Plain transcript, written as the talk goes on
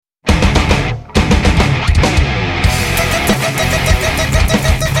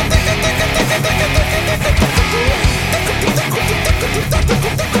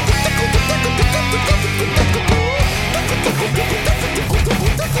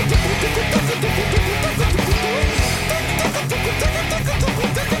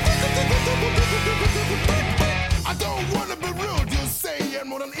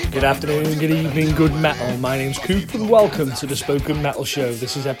Good afternoon, good evening, good metal. My name's Coop and welcome to the Spoken Metal Show.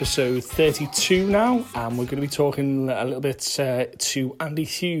 This is episode 32 now, and we're going to be talking a little bit to Andy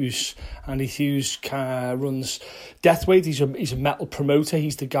Hughes. Andy Hughes runs Deathwave. He's a metal promoter.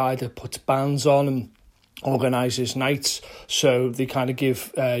 He's the guy that puts bands on and organises nights, so they kind of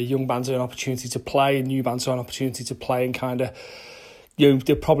give young bands an opportunity to play and new bands an opportunity to play, and kind of, you know,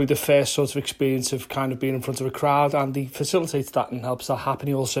 they're probably the first sort of experience of kind of being in front of a crowd, and he facilitates that and helps that happen.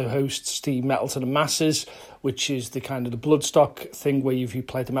 He also hosts the Metal to the Masses, which is the kind of the Bloodstock thing where you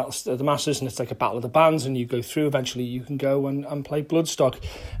play the Metal to the Masses and it's like a battle of the bands and you go through. Eventually you can go and play Bloodstock,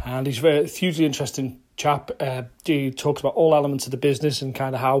 and he's a hugely interesting chap. He talks about all elements of the business and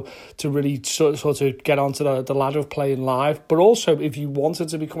kind of how to really sort of get onto the ladder of playing live. But also, if you wanted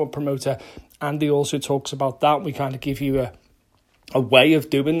to become a promoter, Andy also talks about that. We kind of give you a way of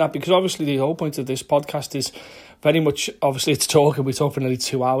doing that, because obviously the whole point of this podcast is very much, obviously it's talking, we talk for nearly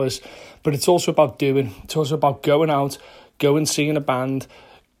 2 hours, but it's also about doing. It's also about going out, going seeing a band,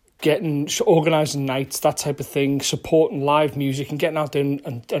 organising nights, that type of thing, supporting live music and getting out there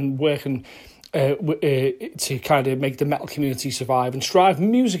and working to kind of make the metal community survive and strive.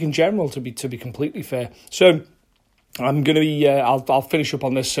 Music in general, to be completely fair. So I'm going to be, I'll finish up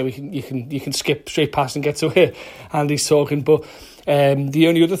on this so you can skip straight past and get to where Andy's talking. But the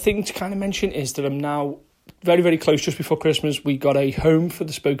only other thing to kind of mention is that I'm now very, very close. Just before Christmas, we got a home for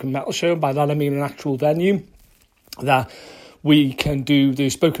the Spoken Metal Show. By that I mean an actual venue that we can do the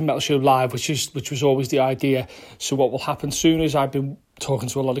Spoken Metal Show live, which was always the idea. So what will happen soon is I've been talking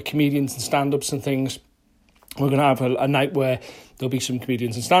to a lot of comedians and stand-ups and things. We're going to have a night where there'll be some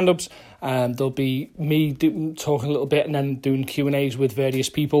comedians and stand-ups, and there'll be me talking a little bit and then doing Q&As with various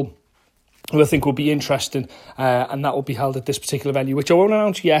people who I think will be interesting, and that will be held at this particular venue, which I won't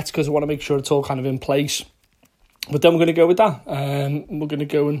announce yet because I want to make sure it's all kind of in place. But then we're going to go with that. We're going to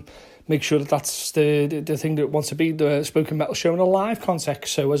go and make sure that that's the thing that wants to be the Spoken Metal Show in a live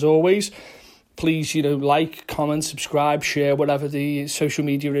context. So as always, please, like, comment, subscribe, share, whatever the social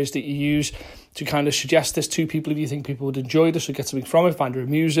media is that you use to kind of suggest this to people if you think people would enjoy this or get something from it, find it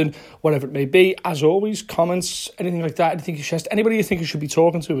amusing, whatever it may be. As always, comments, anything like that, anything you suggest, anybody you think you should be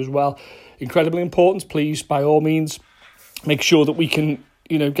talking to as well, incredibly important. Please, by all means, make sure that we can,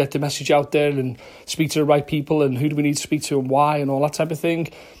 get the message out there and speak to the right people, and who do we need to speak to and why and all that type of thing.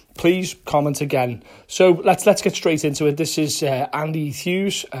 Please comment again. So let's get straight into it. This is Andy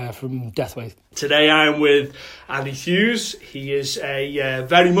Hughes from Deathwave. Today I am with Andy Hughes. He is a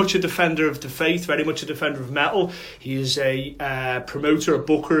very much a defender of the faith, very much a defender of metal. He is a promoter, a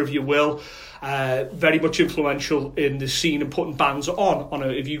booker, if you will. Very much influential in the scene and putting bands on.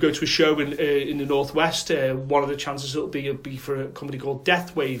 If you go to a show in the Northwest, one of the chances it'll be for a company called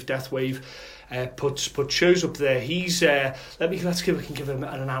Deathwave. Deathwave put shows up there. He's let's give him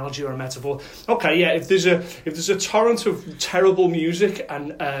an analogy or a metaphor. Okay, yeah. If there's a torrent of terrible music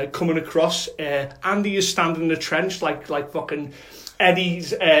and coming across, Andy is standing in a trench like fucking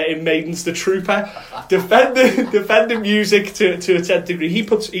Eddie's in Maiden's The Trooper, defending music to a 10th degree. He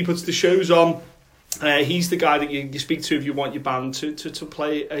puts the shows on. He's the guy that you speak to if you want your band to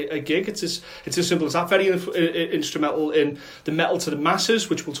play a gig. It's as simple as that. Very instrumental in the Metal to the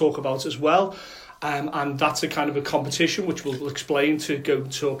Masses, which we'll talk about as well. And that's a kind of a competition which we'll explain to go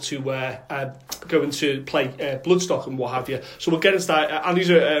and talk to going to play Bloodstock and what have you. So we'll get into that.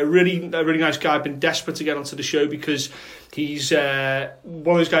 Andy's a really nice guy. I've been desperate to get onto the show because he's one of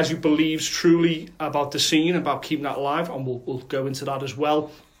those guys who believes truly about the scene, about keeping that alive, and we'll go into that as well.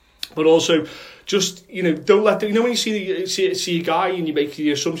 But also, just, don't let when you see a guy and you make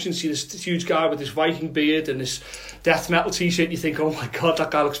the assumption, see this huge guy with this Viking beard and this death metal t-shirt, you think, oh my God,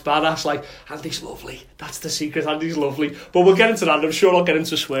 that guy looks badass. Like, Andy's lovely. That's the secret. Andy's lovely. But we'll get into that. I'm sure I'll get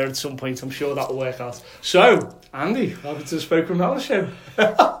into swear at some point. I'm sure that'll work out. So, Andy, welcome to the Spoken Metal Show.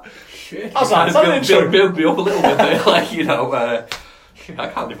 Shit. How's that? Build me up a little bit there. I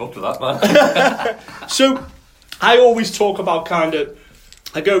can't live up to that, man. So, I always talk about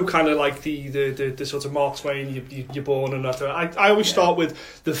I go kind of like the sort of Mark Twain, you're born and that. I always start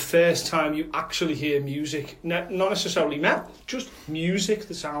with the first time you actually hear music, not necessarily metal, just music,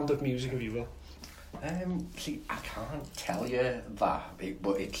 the sound of music, if you will. See, I can't tell you that,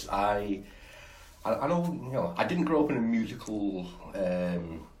 but it's I know, I didn't grow up in a musical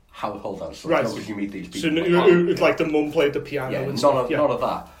household as such. Right. Because you meet these people. So like the mum played the piano and stuff. None of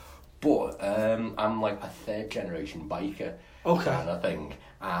that. But I'm like a third generation biker. Okay. Kind of thing.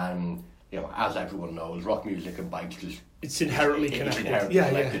 And, as everyone knows, rock music and bikes it's inherently connected. It's inherently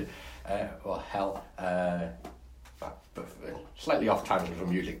connected. Slightly off tangent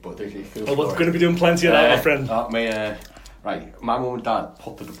from music, but it feels. Well, we're going to be doing plenty of that, my friend. Right, my mum and dad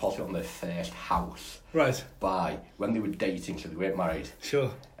put the deposit on their first house. Right. When they were dating, so they weren't married.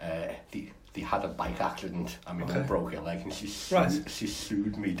 Sure. They had a bike accident and my mum broke her leg, and she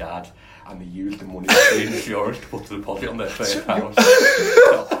sued me dad, and they used the money for the insurance to put the deposit on their first house.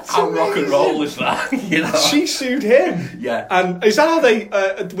 So, how rock and roll is that? You know? She sued him. Yeah. And is that how they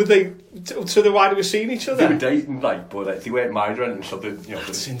were they? So why they were seeing each other? They were dating, like, but they weren't married or anything. So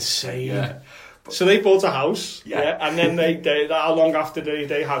that's insane. Yeah. So they bought a house, yeah, and then they how long after did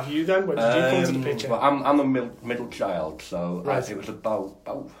they have you then? When did you come to the picture? Well, I'm the middle child, so right. It was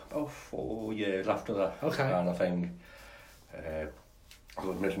about 4 years after that kind of thing.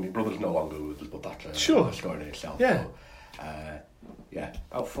 My brother's no longer with us, but that's a story in itself. Yeah. So,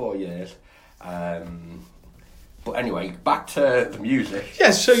 about 4 years. But anyway, back to the music.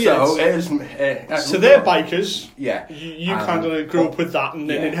 Yes, so they're bikers. Yeah. You kind of grew up with that, and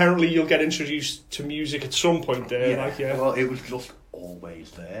then inherently you'll get introduced to music at some point there. Well, it was just always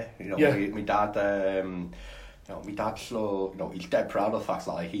there. My dad. My dad saw. He's dead proud of the fact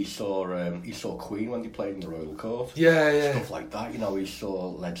that he saw Queen when they played in the Royal Court. Yeah. Stuff like that. He saw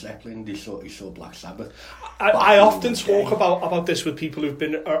Led Zeppelin. He saw Black Sabbath. I often talk about this with people who've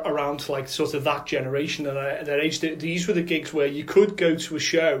been around like sort of that generation and their age. These were the gigs where you could go to a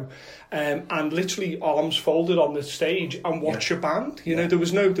show and literally arms folded on the stage and watch a band. There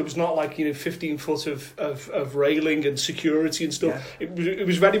was not like 15 foot of railing and security and stuff. Yeah. It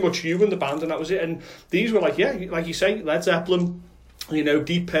was very much you and the band, and that was it. And these were like you say, Led Zeppelin,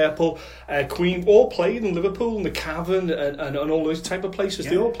 Deep Purple, Queen, all played in Liverpool and the Cavern and all those type of places.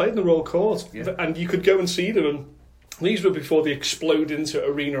 They all played in the Royal Court, and you could go and see them. And these were before they exploded into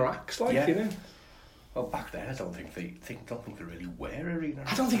arena acts, Well, back then, I don't think they really were arena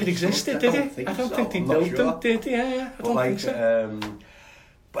acts. I don't think it existed, did it? I don't think they built them, did they? Yeah, I don't think so.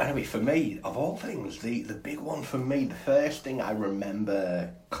 But anyway, for me, of all things, the big one for me, the first thing I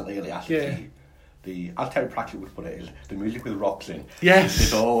remember clearly actually. As Terry Pratchett would put it, is the music with rocks in. Yes.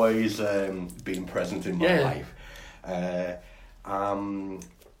 It's always been present in my life. I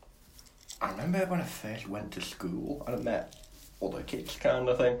remember when I first went to school and I met other kids kind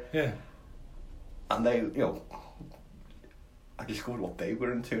of thing. Yeah. And they, I discovered what they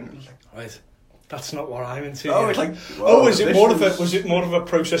were into, and it was like, right, that's not what I'm into. Oh, it's like, was it more of a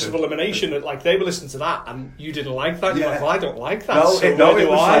process of elimination that like they were listening to that and you didn't like that? You're like, well, I don't like that. It was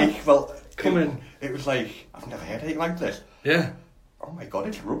it was like, I've never heard anything like this. Yeah. Oh my god,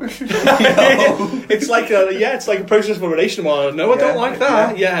 it's rubbish. It's like a process of elimination. Well, no, I don't like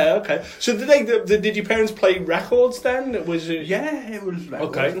that. Yeah, okay. So did your parents play records then? Was it? Yeah, it was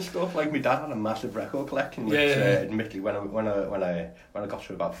records and stuff. Like my dad had a massive record collection. Which, admittedly, when I got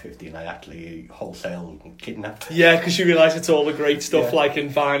to about 15, I actually wholesale kidnapped. Yeah, because you realise it's all the great stuff like in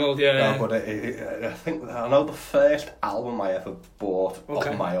vinyl. Yeah. No, but I know the first album I ever bought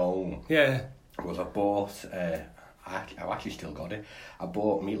of my own. Yeah. Was I bought. I've actually still got it. I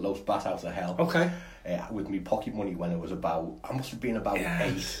bought Meatloaf's Bat Out of Hell. Okay. With me pocket money when I must have been about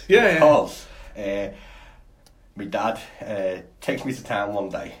 8. Yeah. Because my dad takes me to town one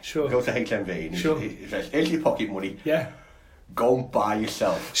day. Sure. Go to HMV and he says, "Here's your pocket money. Yeah. Go and buy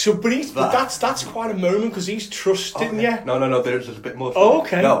yourself." So, but that's quite a moment because he's trusting you. No. There's a bit more. Oh,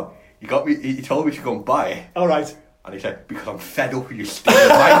 okay. No, he got me. He told me to go and buy it. All right. And he said, "Because I'm fed up with you stealing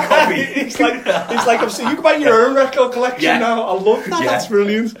my copy." It's like so you can buy your own record collection now. I love that. That's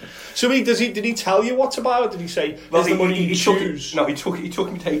brilliant. So did he tell you what to buy, or did he say, "Well, the money you choose"? No, he took me to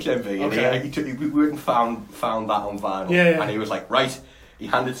HMV. Okay. And we went and found that on vinyl. Yeah. And he was like, right. He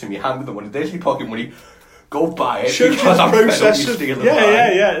handed to me. Hand me the money. There's your pocket money. Go buy it. Shows because the I'm process fed up with you of stealing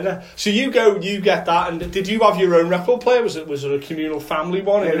mine. Yeah. So you get that, and did you have your own record player? Was it a communal family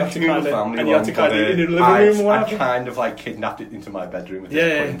one? Yeah, communal family one. And you had to kind of in the living room or whatever? I kind of like kidnapped it into my bedroom.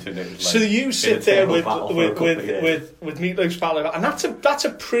 So you sit there with Meatloaf's Bat Out of Hell, and that's a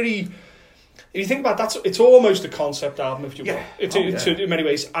pretty. If you think about that, it's almost a concept album, if you will. In many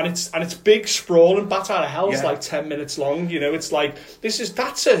ways, and it's big, sprawling. Bat Out of Hell is like 10 minutes long. It's like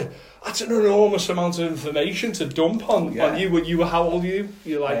that's an enormous amount of information to dump on you. When you were how old are you?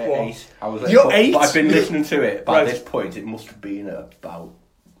 You're like what? 8. I was 8. You're 8. But I've been listening to it by this point. It must have been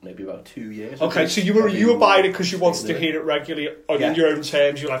maybe about 2 years. Okay, so you were buying it because you wanted to hear it regularly in your own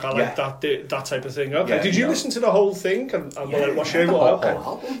terms. You're like, I like that type of thing. Okay, did you listen to the whole thing and watch it?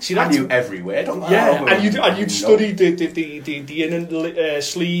 Okay. See, I knew every word on that album. and you'd studied the inner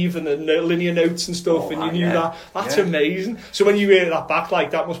sleeve and the linear notes and stuff, and you knew that. That's amazing. So when you hear that back, like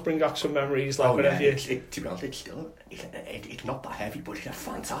that must bring back some memories. Like whenever you. To be honest, it's not that heavy, but it's a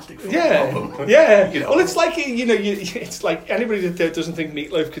fantastic album. Yeah. Well, it's like, it's like anybody that doesn't think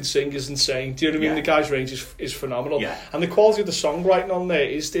Meatloaf could sing is insane. Do you know what I mean? The guy's range is phenomenal. Yeah. And the quality of the songwriting on there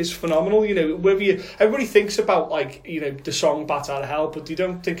is phenomenal. Everybody thinks about, like, the song Bat Out of Hell, but you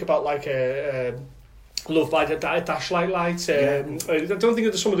don't think about, like, Love by the Dashlight Light. I don't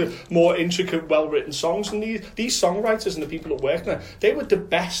think that some of the more intricate, well-written songs, and these songwriters and the people that work there, they were the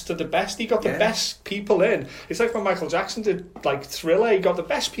best of the best. He got the best people in. It's like when Michael Jackson did, like, Thriller, he got the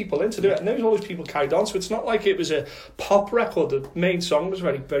best people in to do it, and those all those people carried on. So it's not like it was a pop record. The main song was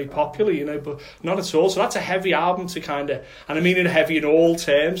very, very popular, but not at all. So that's a heavy album to kind of, and I mean in heavy in all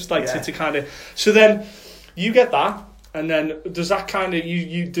terms, like to kind of. So then you get that. And then does that kind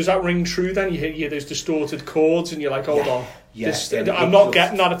of does that ring true? Then you hear those distorted chords, and you're like, hold on, I'm not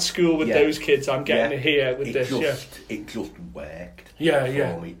getting that at school with those kids. I'm getting it here with this. It just worked. For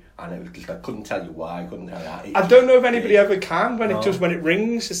me, and it was just, I couldn't tell you why. I couldn't tell you. I don't know if anybody ever can when it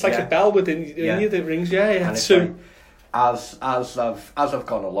rings. It's like a bell within you that rings. And so like, as I've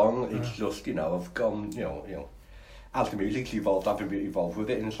gone along, it's just I've gone as the music's evolved, I've been involved with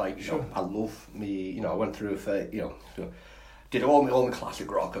it, and it's like, I love me, I went through did all my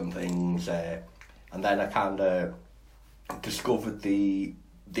classic rock and things, and then I kind of discovered the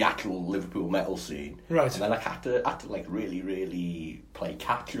actual Liverpool metal scene, right? And then I had to like really, really play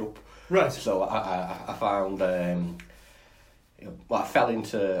catch up, right? So I found. I fell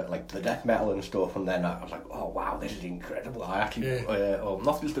into like the death metal and stuff, and then I was like, "Oh wow, this is incredible!" I actually,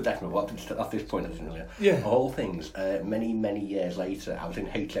 not just the death metal, at this point, I didn't really. All things. Many years later, I was in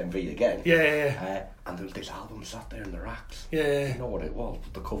HMV again. And there was this album sat there in the racks. You know what it was?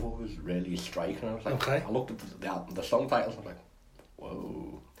 The cover was really striking. I was like, I looked at the song titles. And I was like,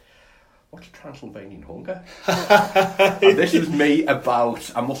 "Whoa, what's Transylvanian Hunger?" And this is me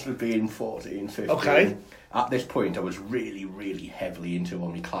about. I must have been 14, 15. Okay. At this point, I was really, really heavily into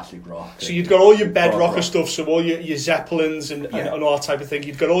only classic rock. So you'd got all your bedrocker stuff, so all your Zeppelins and all that type of thing.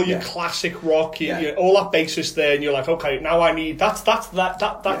 You've got all your classic rock, all that basis there, and you're like, okay, now I need that's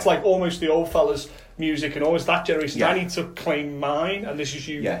like almost the old fellas' music and almost that generation. I need to claim mine, and this is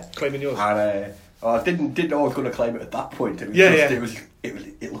you claiming yours. And I didn't know I was going to claim it at that point. It was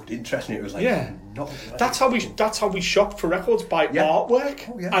it looked interesting. It was like that's how we shopped for records, by artwork.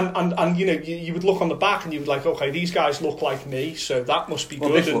 And you would look on the back and you would like, okay, these guys look like me, so that must be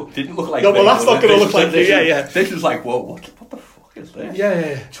good. This didn't look like no, me. Well, that's not going to look like me. This was like, whoa, what the fuck is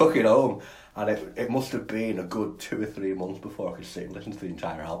this? Took it home. And it must have been a good 2 or 3 months before I could sit and listen to the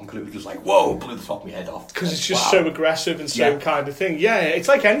entire album, because it was just like, whoa, blew the top of my head off. Because it's just so aggressive and so kind of thing. It's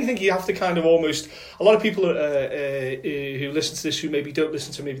like anything, you have to kind of almost... A lot of people who listen to this, who maybe don't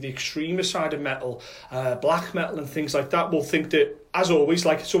listen to maybe the extremist side of metal, black metal and things like that, will think that, as always,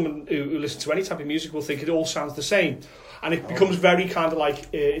 like someone who listens to any type of music will think it all sounds the same. And it becomes very kind of like,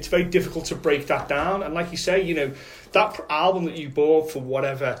 it's very difficult to break that down. And like you say, that album that you bought for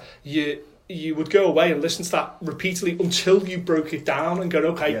whatever, you would go away and listen to that repeatedly until you broke it down and go,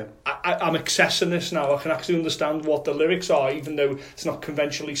 okay, I'm accessing this now. I can actually understand what the lyrics are, even though it's not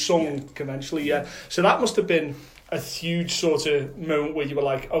conventionally sung conventionally. So that must have been a huge sort of moment where you were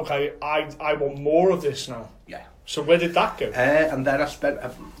like, okay, I want more of this now. So where did that go? And then I spent, I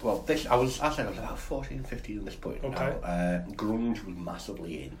was about 14, 15 at this point. Okay. Grunge was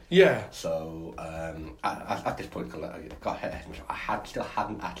massively in. So at this point, I still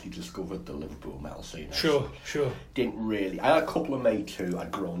hadn't actually discovered the Liverpool metal scene. Sure. Didn't really. I had a couple of mates who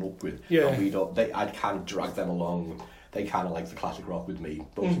I'd grown up with. And I'd kind of dragged them along. They kind of liked the classic rock with me,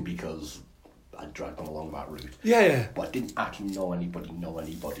 mostly because I dragged them along that route. But I didn't actually know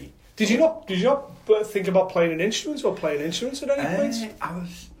anybody. Did you not think about playing an instrument or playing instruments at any point? I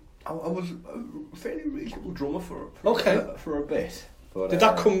was a fairly reasonable drummer for a bit. But, did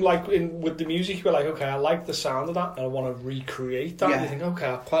that come like in with the music? You were like, okay, I like the sound of that, and I want to recreate that. And you think,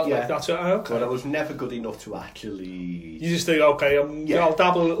 okay, I quite like that. So, okay. But I was never good enough to actually. You just think, okay, I'll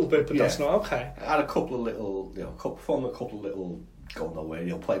dabble a little bit, but that's not okay. I had a couple of little, performed a couple of little going nowhere.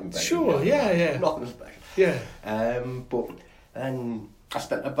 Play me back. Sure, nothing special. But then. I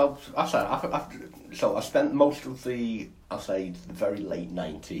spent most of the very late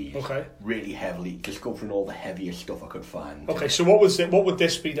 90s really heavily discovering all the heaviest stuff I could find. Okay, so what would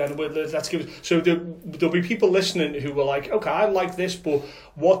this be then? Let's give it, so there'll be people listening who were like, okay, I like this, but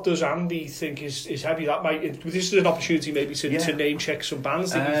what does Andy think is heavy? This is an opportunity maybe to name check some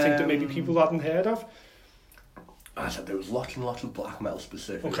bands that you think that maybe people hadn't heard of. I said there was lots and lots of black metal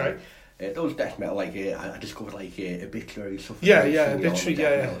specifically. Okay. Those death metal, I discovered obituary stuff.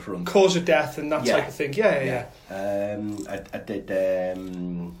 Obituary, Cause of Death and that type of thing. I did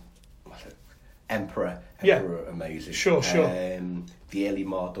Emperor, amazing. Sure. The early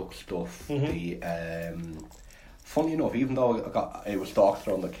Marduk stuff, the funny enough, even though it was Dark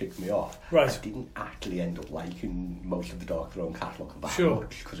Throne that kicked me off, right. I didn't actually end up liking most of the Dark Throne catalogue that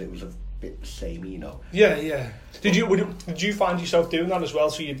much, because it was a bit samey, you know. Yeah. Did you find yourself doing that as well?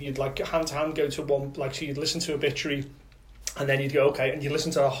 So you'd like hand to hand go to one, like, so you'd listen to Obituary, and then you'd go, okay, and you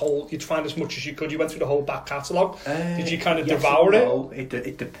listen to the whole, you'd find as much as you could. You went through the whole back catalogue. Did you kind of devour it?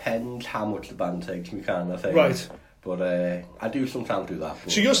 It depends how much the band takes me, kind of thing. Right. But I do sometimes do that.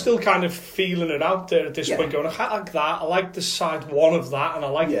 So you're still kind of feeling it out there at this point, going, I like that, I like the side one of that, and I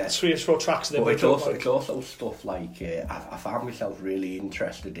like 3 or 4 tracks of it. But it's also stuff like, I found myself really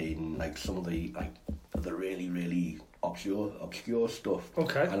interested in like some of the really, really obscure stuff.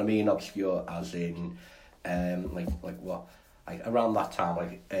 Okay. And I mean obscure as in, like what? Like around that time,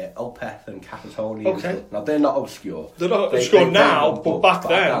 like Opeth and Catatonia. Okay. Now they're not obscure. They're not obscure now, but back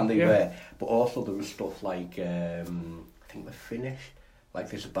then they were. But also there was stuff like I think they're Finnish.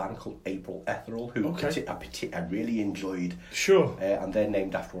 Like there's a band called April Ethereal who I really enjoyed. Sure. And they're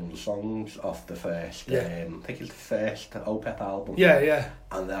named after one of the songs off the first. I think it's the first Opeth album. Yeah.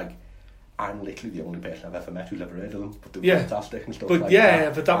 And like, I'm literally the only person I've ever met who's ever heard of them, but they're fantastic and stuff but like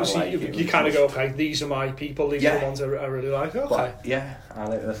that. But but that was, you kind of go, okay, these are my people, these are the ones I really like, okay. But,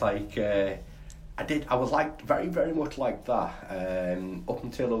 and it was like, I was like very, very much like that, up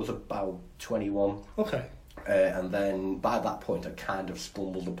until I was about 21. Okay. And then by that point I kind of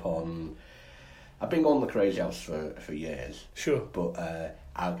stumbled upon, I've been on the Crazy House for years. Sure. But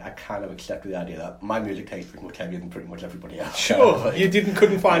I kind of accepted the idea that my music taste was much heavier than pretty much everybody else. Sure, you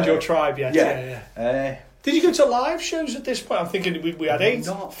couldn't find your tribe yet. Yeah. Did you go to live shows at this point? I'm thinking we had 8,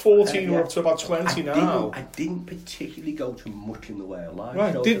 14, we're up to about 20 now. I didn't particularly go to much in the way of live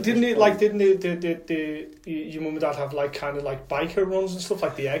shows. Right, didn't your mum and dad have like kind of like biker runs and stuff,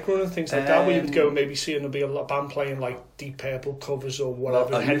 like the Egg Run and things like that, where you would go maybe see and there'd be a band playing like Deep Purple covers or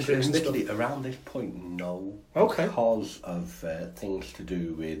whatever, Hendrix and stuff? Around this point, no. Okay. Because of things to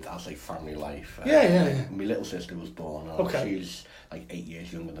do with, I'll say, family life. Yeah. My little sister was born, and she's like 8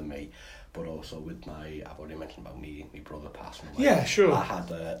 years younger than me. But also with I've already mentioned about my brother passing away. Yeah, sure. I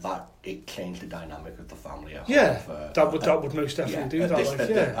had it changed the dynamic of the family. That would most definitely do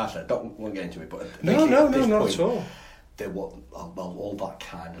that. I said, won't get into it, but no, not at all. All that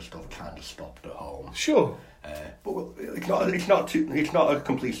kind of stuff kind of stopped at home. Sure. But it's not a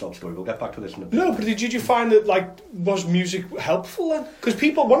complete sob story. We'll get back to this in a bit. No, but did you find that, like, was music helpful then? Because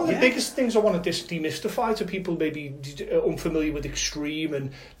people, one of the biggest things I want to demystify to people maybe unfamiliar with extreme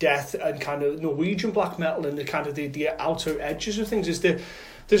and death and kind of Norwegian black metal and the kind of the outer edges of things is that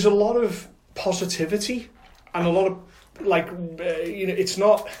there's a lot of positivity and a lot of it's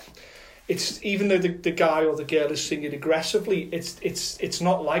not. It's even though the guy or the girl is singing aggressively, it's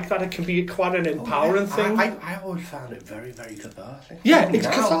not like that. It can be quite an empowering thing. I always found it very, very cathartic. Yeah, it's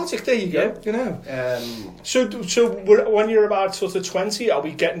cathartic. There you go. You know. So when you're about sort of 20, are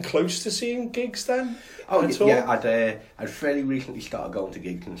we getting close to seeing gigs then? I'd fairly recently started going to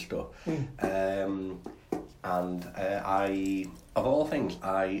gigs and stuff. And I, of all things,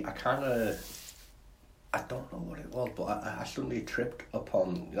 I kind of, I don't know what it was, but I suddenly tripped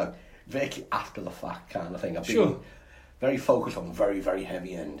upon like. Virtually after the fact kind of thing. I've been very focused on very, very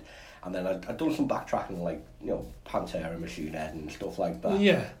heavy end, and then I'd done some backtracking like Pantera, Machine Head and stuff like that.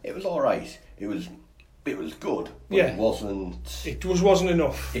 Yeah, it was all right. It was good, but it wasn't. It wasn't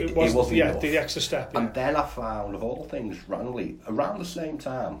enough. It wasn't enough. The extra step. Yeah. And then I found, of all things, randomly around the same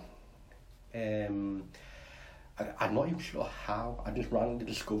time, I'm not even sure how. I just randomly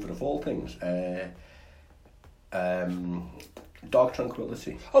discovered, of all things, Dark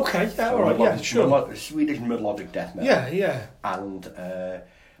Tranquility. Okay, alright, sure. Swedish melodic death metal. Yeah. And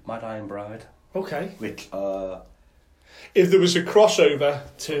My Dying Bride. Okay. Which if there was a crossover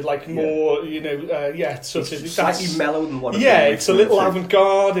to like more, sort of slightly mellow than what. It's a little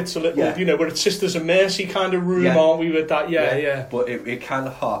avant-garde. It's a little, we're at Sisters of Mercy kind of room, aren't we? With that, yeah. But it kind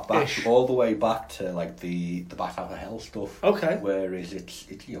of harked back all the way back to like the Bat Out of Hell stuff. Okay. Whereas it's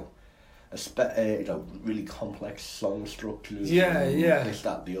really complex song structures. This,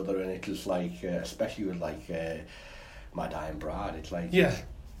 that, the other, and it was like, especially with like My Dying Bride, it's like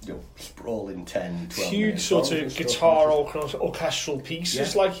sprawling 10, 12 huge sort of guitar orchestral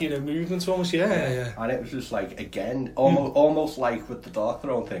pieces, movements almost. And it was just like almost like with the Dark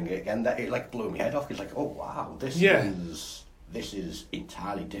Throne thing again, that it like blew my head off. It's like, oh wow, this is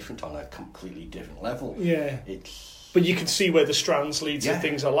entirely different on a completely different level. But you can see where the strands lead to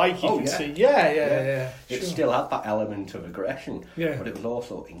things I like. You can see, It still had that element of aggression, but it was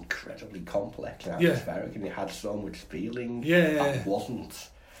also incredibly complex and atmospheric, and it had so much feeling that wasn't.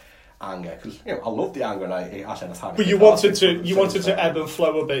 anger, because I love the anger, and I said I've had. But you wanted to ebb and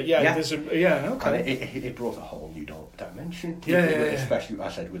flow a bit, yeah. Okay. And it brought a whole new dimension. Yeah. Especially, I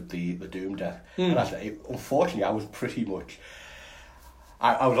said, with the Doom death. And I said, unfortunately, I was pretty much.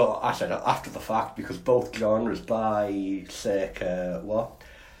 I said after the fact, because both genres by circa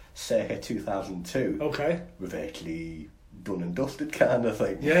 2002. Okay. Were virtually done and dusted kind of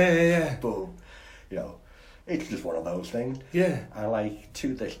thing. Yeah. But it's just one of those things. Yeah. And like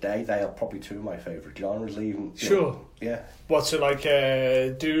to this day, they are probably two of my favourite genres. Even sure. Yeah. What's it like?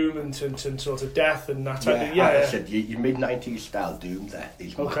 Doom and sort of death and that type of. Yeah. I said your mid-90s style Doom death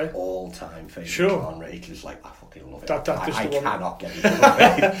is my all-time favourite genre. It's just like I fucking love it. I cannot get rid of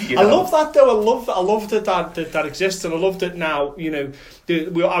it. I love that though. I love that exists, and I love that now. I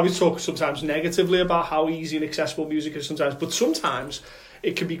always talk sometimes negatively about how easy and accessible music is sometimes, but sometimes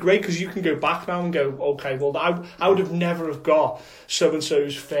it can be great because you can go back now and go, okay, well, I would have never have got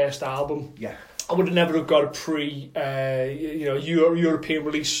so-and-so's first album. Yeah. I would have never have got a European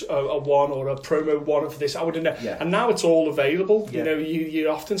release of one or a promo one of this. I would have never. Yeah. And now it's all available. Yeah. You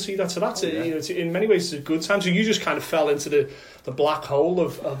often see that. So that's it's in many ways it's a good time. So you just kind of fell into the black hole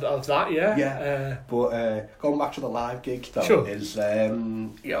of that. Yeah. Yeah. But going back to the live gigs though, sure. Is I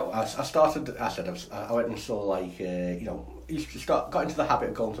started. I went and saw got into the habit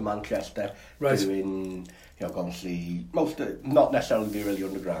of going to Manchester, right. Doing. Going to see not necessarily the really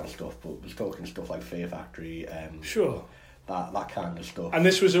underground stuff, but was talking stuff like Fear Factory, sure, that kind of stuff. And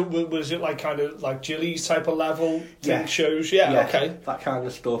this was it like kind of like Jilly's type of level shows, okay, that kind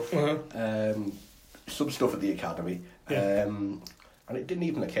of stuff. Uh-huh. Some stuff at the Academy, and it didn't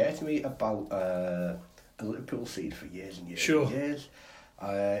even occur to me about a Liverpool scene for years and years, sure. and years,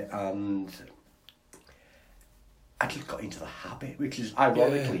 and I just got into the habit, which is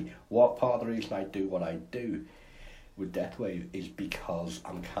ironically what part of the reason I do what I do with Deathwave is because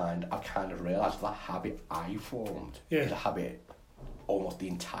I've kind of realised that habit I formed is a habit almost the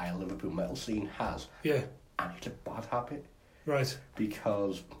entire Liverpool metal scene has. Yeah. And it's a bad habit. Right.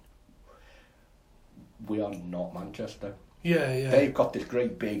 Because we are not Manchester. Yeah. They've got this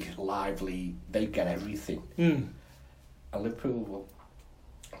great big, lively, they get everything. And Liverpool, well,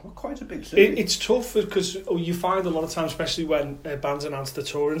 quite a big city. It's tough because you find a lot of times, especially when bands announce the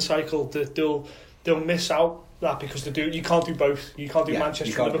touring cycle, that they'll miss out that because you can't do both. You can't do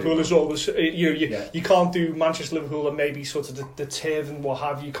Manchester and Liverpool as always. You can't do Manchester, Liverpool, and maybe sort of the TIV and what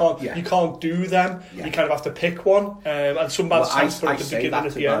have you. You can't do them. Yeah. You kind of have to pick one. And some bands for at the beginning and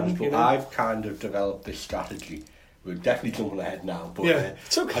at the end. But I've kind of developed this strategy. We're definitely jumping ahead now, but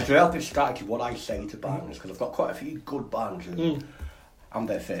it's okay. I've developed this strategy. What I say to bands, because I've got quite a few good bands. I'm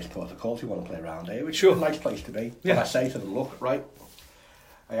their first port of call if you want to play around here, which is a nice place to be. Yeah. But I say to them, look, right,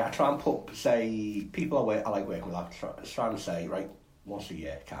 I try and put, say, people I like working with, I try and say, right, once a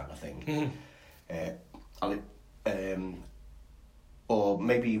year kind of thing. Or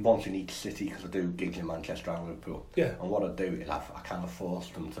maybe once in each city, because I do gigs in Manchester and Liverpool. Yeah. And what I do is I kind of force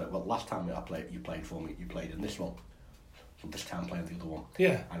them to, well, last time you played for me, you played in this one. So this time playing the other one.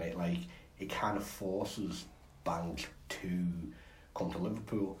 Yeah. And it kind of forces bands to come to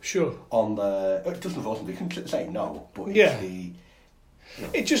Liverpool. Sure. It doesn't force them. They can say no, but it's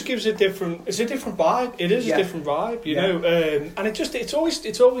it just gives it's a different vibe. It is a different vibe, you know. And it's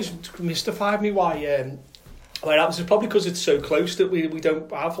always mystified me why Well, that was probably because it's so close that we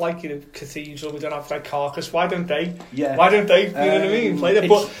don't have cathedral, we don't have Carcass. Why don't they? Yeah. Why don't they? You know what I mean? Play that.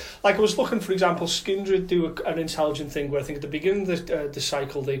 But I was looking, for example, Skindred do an intelligent thing where I think at the beginning of the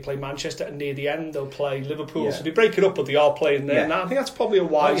cycle they play Manchester and near the end they'll play Liverpool. Yeah. So they break it up, but they are playing there. And I think that's probably a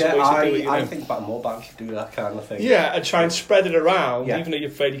wiser way to do it. I think about more bands should do that kind of thing. Yeah, and try and spread it around, even though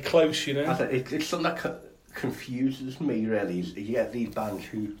you're fairly close. You know, it's something that confuses me really. Is you get these bands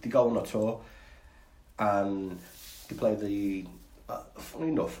who they go on a tour. And they play the, funny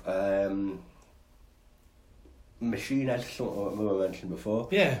enough, Machine Head, something I mentioned before.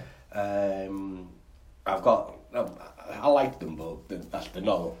 Yeah. I like them, but they're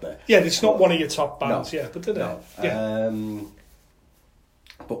not up there. Yeah, it's not one of your top bands, but they're there. No.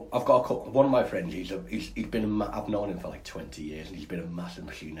 But I've got one of my friends. He's been. I've known him for 20 years, and he's been a massive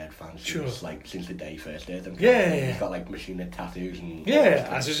Machine Head fan since the day he first heard them. He's got Machine Head tattoos and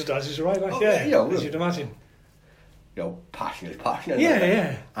as is right. As you'd imagine. Passionate.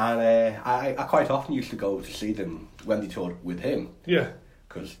 Yeah. And I quite often used to go to see them when they toured with him. Yeah.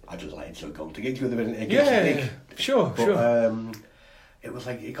 Because I just like to go to gigs with him. Sure. it was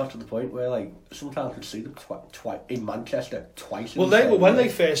like, it got to the point where like sometimes we'd see them twice in Manchester twice. Well, they were when they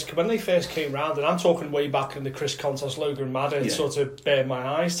first came round, and I'm talking way back in the Chris Contos, Logan Madden sort of Bare My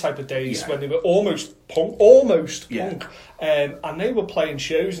Eyes type of days when they were almost punk. And they were playing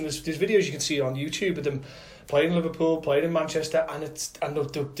shows, and there's videos you can see on YouTube of them playing in Liverpool, playing in Manchester, and it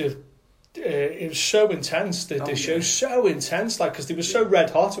was so intense. The show's so intense, like, because they were so red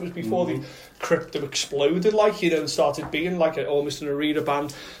hot. It was before they exploded, like, and started being like almost an arena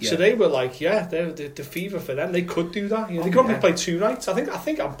band. So they were like, the fever for them. They could do that. They could play 2 nights.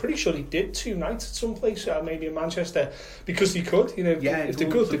 I'm pretty sure they did 2 nights at some place, maybe in Manchester, because they could. If they're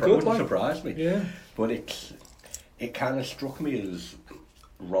good, they're good. Like, surprised me. Yeah, but it kind of struck me as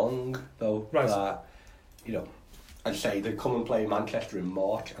wrong though. Right. That, I'd say they come and play Manchester in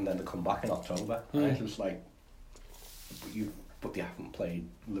March and then they come back in October. And it's just like, but they haven't played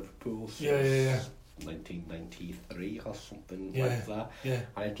Liverpool since 1993 or something like that. Yeah.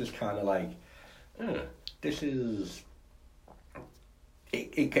 And it just kind of like, this is...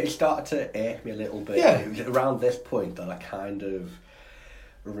 It started to irk me a little bit. Yeah. It was around this point that I kind of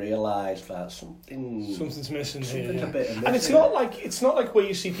realised that something's missing here. A bit missing. And it's not like where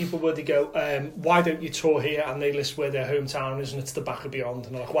you see people where they go, why don't you tour here, and they list where their hometown is, and it's the back of beyond,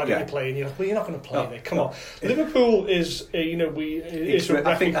 and they're like, why don't you play? And you're like, well, you're not going to play there. Come on. Liverpool is is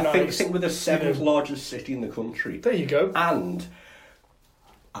I think we're the 7th largest city in the country. There you go. And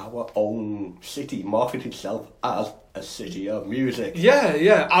our own city market itself as a city of music.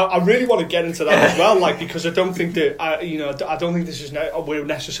 Yeah. I really want to get into that as well, like, because I don't think that I don't think this is we're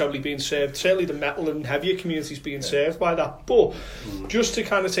necessarily being served. Certainly, the metal and heavier community is being served by that. But just to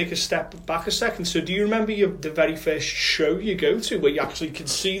kind of take a step back a second. So, do you remember the very first show you go to where you actually could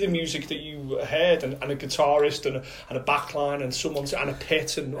see the music that you heard, and a guitarist and a backline and and a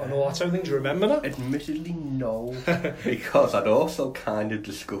pit and all that sort of thing? Do you remember that? Admittedly, no, because I'd also kind of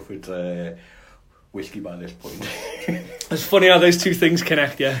discovered whiskey by this point. It's funny how those two things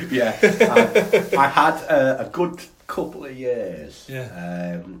connect, yeah. I had a good couple of years,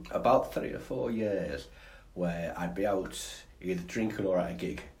 about 3 or 4 years, where I'd be out either drinking or at a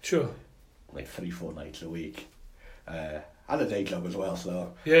gig. Sure. Like 3-4 nights a week. I had a day job as well,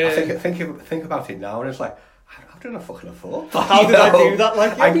 so I think about it now, and it's like, how did I fucking afford that? How did I do that?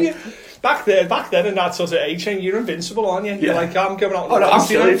 Like, back then in that sort of age, you're invincible, aren't you? You're like, I'm going out. I'm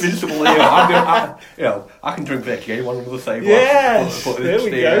still invincible. I can drink Vic Game on the same. Yes, there we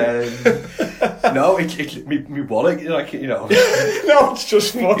go. No, it's me wallet. No, it's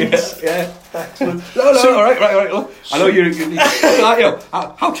just fun. Yeah. Excellent. No, all right. Look, I know you're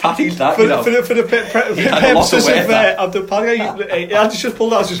how chatty is that? For the purposes of the podcast, I just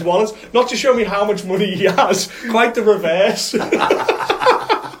pulled out his wallet, not to show me how much money he has. Quite the reverse.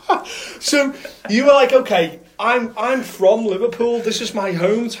 So you were like, okay, I'm from Liverpool. This is my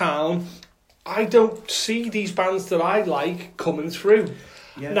hometown. I don't see these bands that I like coming through.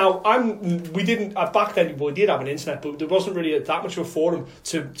 Yeah. Now we didn't back then. We did have an internet, but there wasn't really that much of a forum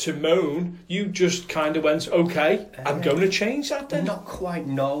to moan. You just kind of went, okay, I'm going to change that then. Not quite,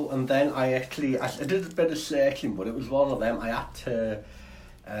 no. And then I did a bit of searching, but it was one of them. I had to.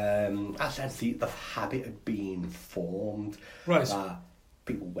 I said the habit had been formed. Right. That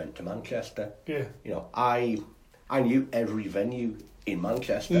people went to Manchester. Yeah. I knew every venue in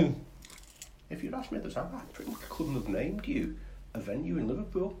Manchester. If you'd asked me at the time, I pretty much couldn't have named you a venue in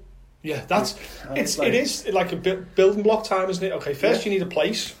Liverpool. Yeah, it is like a building block time, isn't it? Okay, first you need a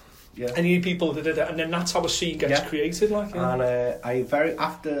place. Yeah. And you need people that did it, and then that's how a scene gets created. Like, and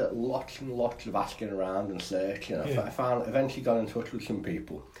after lots and lots of asking around and searching, I eventually got in touch with some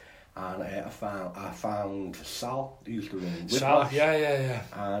people, and I found Sal, who used to run Whiplash. Sal, yeah.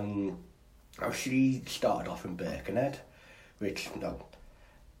 And she started off in Birkenhead, which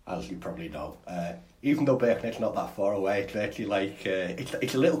as you probably know, even though Birkenhead's not that far away, it's actually like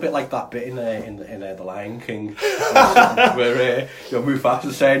it's a little bit like that bit in the Lion King, where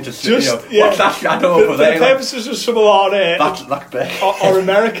Mufasa's saying what's that shadow over there? For the purposes of some of our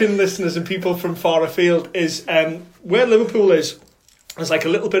American listeners and people from far afield, is where Liverpool is. There's like a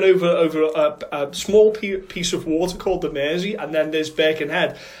little bit over a small piece of water called the Mersey, and then there's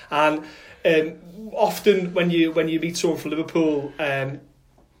Birkenhead, and often when you meet someone from Liverpool.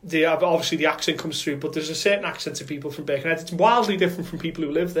 Obviously the accent comes through, but there's a certain accent to people from Birkenhead. It's wildly different from people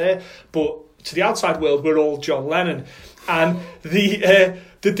who live there, but to the outside world, we're all John Lennon, and the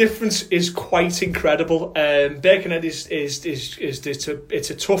difference is quite incredible. Birkenhead is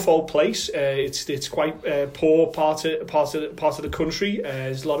it's a tough old place. It's quite poor part of the country.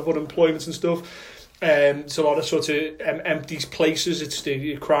 There's a lot of unemployment and stuff. It's a lot of sort of empty places. It's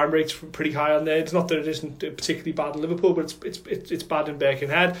the crime rate's pretty high on there. It's not that it isn't particularly bad in Liverpool, but it's bad in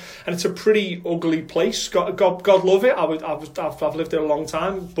Birkenhead, and it's a pretty ugly place. God love it. I've lived there a long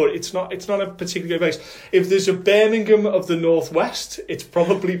time, but it's not a particularly good place. If there's a Birmingham of the Northwest, it's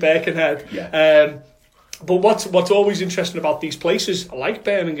probably Birkenhead. Yeah. But what's always interesting about these places, like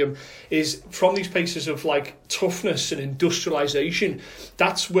Birmingham, is from these places of like toughness and industrialisation,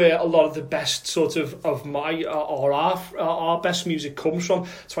 that's where a lot of the best sort of my or our best music comes from.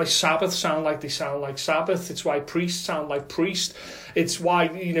 It's why Sabbath sound like Sabbath. It's why Priest sound like Priest. It's why,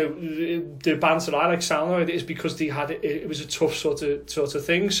 you know, the bands that I like sound like it is because they had it was a tough sort of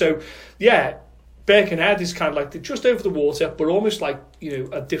thing. So yeah, Birkenhead is kind of like just over the water, but almost like, you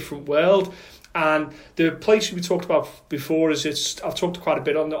know, a different world. And the place we talked about before is I've talked quite a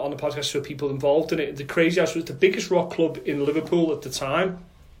bit on the podcast with people involved in it. The Crazy House was the biggest rock club in Liverpool at the time.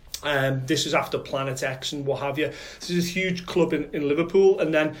 This is after Planet X and what have you. This is a huge club in Liverpool,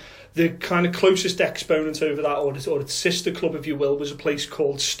 and then the kind of closest exponent over that, or its sister club, if you will, was a place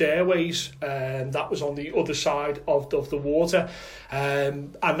called Stairways, and that was on the other side of the water,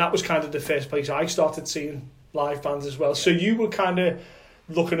 and that was kind of the first place I started seeing live bands as well. So you were kind of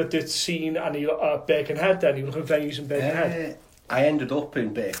looking at the scene and Birkenhead then? You were looking at venues in Birkenhead? I ended up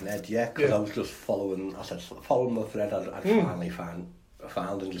in Birkenhead, because I was just following the thread I'd finally found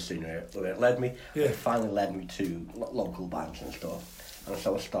and just seen where it led me. It finally led me to local bands and stuff. And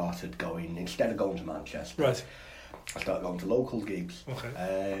so I started going, instead of going to Manchester, I started going to local gigs.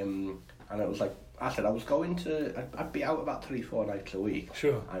 And it was like, I was going to, I'd be out about 3-4 nights a week.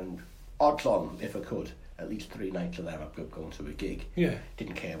 Sure. And odds on, if I could, at least 3 nights of them I'd be going to a gig. Yeah.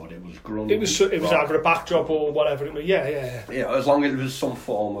 Didn't care what it was, grunge. It was either a backdrop or whatever it was. Yeah, as long as it was some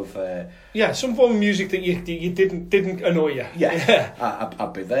form of some form of music that you didn't annoy you.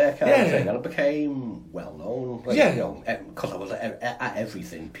 I'd be there kind of thing, and I became well known. You know, because I was at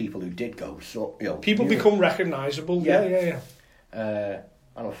everything. People who did go, so you know, people become recognisable. Yeah.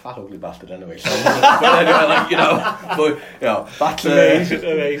 I'm a fat ugly bastard anyway. So, but anyway, that's amazing.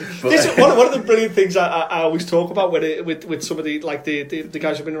 This is one of the brilliant things I always talk about with some of the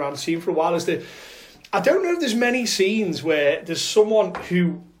guys who've been around the scene for a while is that I don't know if there's many scenes where there's someone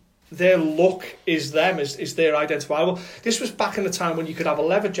who their look is them, is their identifiable. This was back in the time when you could have a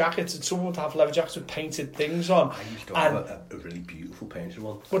leather jacket and someone would have leather jackets with painted things on. I used to have a really beautiful painted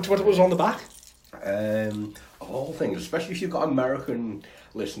one. What was on the back? Of all things, especially if you've got American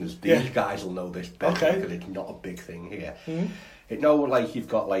listeners, these guys will know this better because it's not a big thing here. It like you've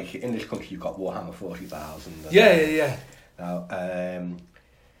got like in this country you've got Warhammer 40,000. Now,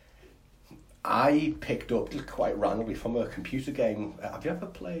 I picked up just quite randomly from a computer game. Have you ever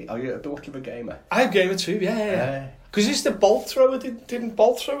played? Are you a bit much of a gamer? I'm a gamer too. Yeah. Because it's the Bolt Thrower. Didn't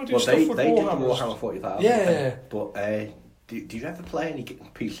Bolt Thrower do stuff with Warhammer? Did Warhammer 40,000. Yeah. But did you ever play any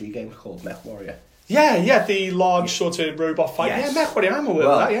PC games called Mech Warrior? Yeah, the large sort of robot fight. Yes. Yeah, Mech Warrior, I'm aware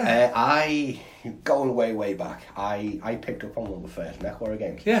of that, I, going way back, I picked up on one of the first Mech Warrior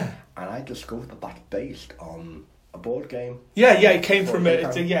games. Yeah. And I discovered that that's based on a board game. Yeah, it came from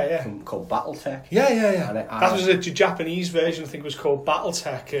called BattleTech. Yeah. And that was a Japanese version, I think it was called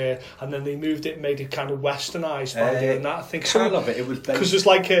BattleTech, and then they moved it and made it kind of westernised by doing that. I think some of it was because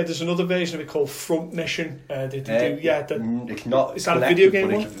there's another version of it called Front Mission. It's not. Is that a video game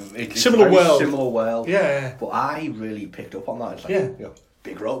one? It's similar world. Similar world. Yeah. But I really picked up on that. It's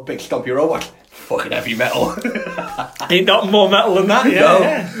like, big stumpy robot, fucking heavy metal. Ain't not more metal than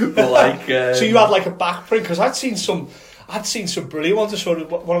that. But like, so you had like a back print because I'd seen some brilliant ones. Sort of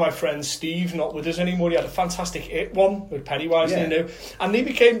one of my friends, Steve, not with us anymore. He had a fantastic It one with Pennywise, and they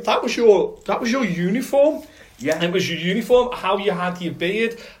became that was your uniform. Yeah, it was your uniform, how you had your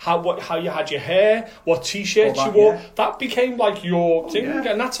beard, how you had your hair, what t-shirts you wore. Yeah. That became like your thing,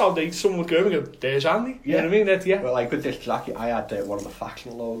 and that's how someone would go and go, "There's Andy." You know what I mean? Well, like with this jacket, I had one of the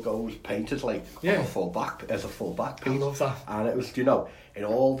faction logos painted like on a full back piece. I love that. And it was, in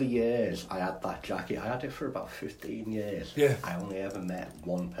all the years I had that jacket, I had it for about 15 years. Yeah. I only ever met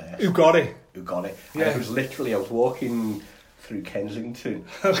one person who got it. Yeah. And it was literally, I was walking through Kensington.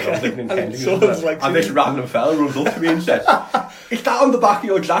 Okay. I was living in Kensington. And this random fella runs up to me and says, "Is that on the back of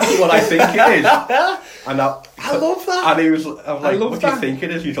your jacket what I think it is?" And I love that. And I was like, "What do you think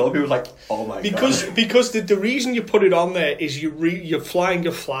it is?" He told me, he was like, "Oh my God." Because the reason you put it on there is you're flying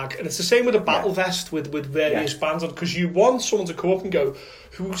your flag. And it's the same with a battle vest with various bands on, because you want someone to come up and go,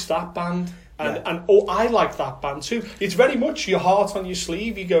 "Who's that band?" And I like that band too. It's very much your heart on your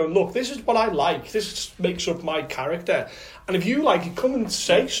sleeve. You go, look, this is what I like. This makes up my character. And if you like it, come and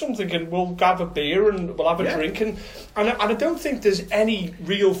say something, and we'll have a beer and we'll have a drink. And I don't think there's any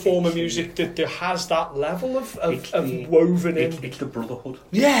real form of music that has that level of woven in. It's the brotherhood.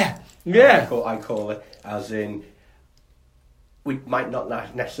 Yeah. I call it, as in, we might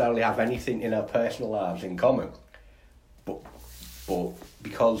not necessarily have anything in our personal lives in common, but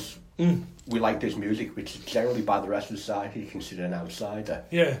because we like this music, which is generally by the rest of society considered an outsider.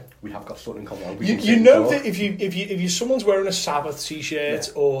 Yeah, we have got something in common. You know that if you someone's wearing a Sabbath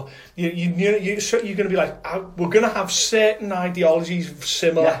t-shirt, or you're going to be like, we're going to have certain ideologies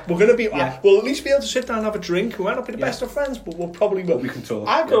similar. Yeah. We're going to be we'll at least be able to sit down and have a drink. We might not be the best of friends, but we'll probably will. We can talk.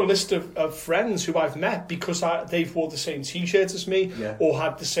 I've got a list of friends who I've met because they've wore the same t-shirt as me or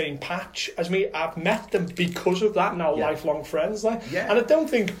had the same patch as me. I've met them because of that. Now lifelong friends, and I don't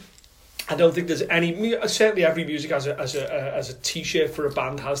think there's any. Certainly, every music has a t-shirt for a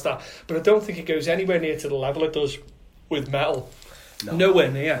band has that, but I don't think it goes anywhere near to the level it does with metal. No. Nowhere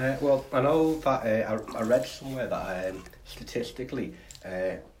near. Well, I know that I read somewhere that statistically,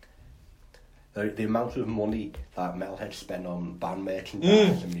 the amount of money that metalheads spend on band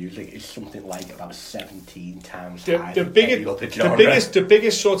merchandise and music is something like about 17 times higher than any other genre. The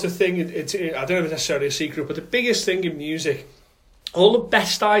biggest sort of thing. I don't know if it's necessarily a secret, but the biggest thing in music. All the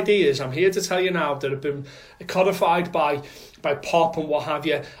best ideas, I'm here to tell you now, that have been codified by pop and what have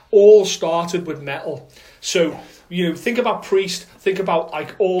you, all started with metal. So, think about Priest, think about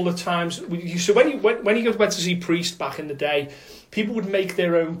like all the times. So when you went to see Priest back in the day, people would make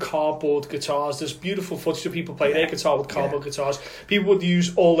their own cardboard guitars. There's beautiful footage of people playing air guitar with cardboard guitars. People would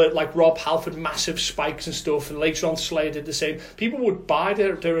use all the, like Rob Halford, massive spikes and stuff, and later on Slayer did the same. People would buy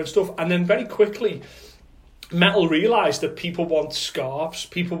their own stuff, and then very quickly metal realised that people want scarves,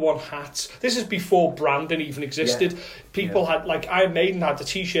 people want hats. This is before branding even existed. People had, like Iron Maiden had the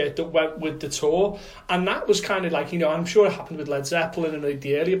t-shirt that went with the tour, and that was kind of like, I'm sure it happened with Led Zeppelin and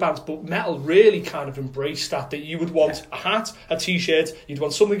the earlier bands, but metal really kind of embraced that you would want a hat, a t-shirt, you'd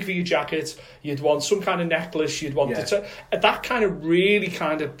want something for your jacket, you'd want some kind of necklace, you'd want that kind of really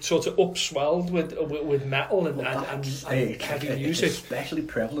kind of sort of upswelled with metal and heavy music. It's especially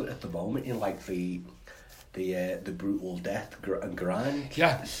prevalent at the moment in like the brutal death and grind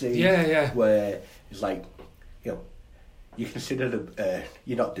scene, where it's like, you consider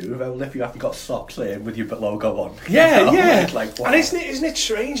you're not doing well if you haven't got socks with your logo on. It's like, wow. And isn't it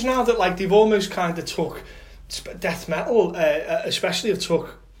strange now that like they've almost kind of took death metal, especially have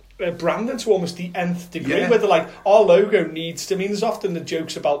took branding to almost the nth degree, where they're like, our logo needs to. I mean, there's often the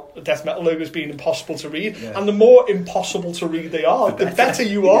jokes about death metal logos being impossible to read, and the more impossible to read they are, the better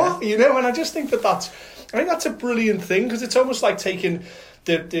you are. And I just think that's a brilliant thing, because it's almost like taking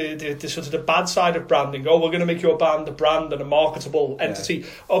the sort of the bad side of branding. We're going to make your band a brand and a marketable entity.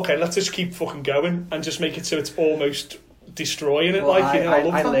 Okay, let's just keep fucking going and just make it so it's almost destroying it. Well,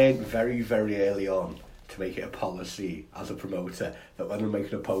 I learned very, very early on to make it a policy as a promoter that when I'm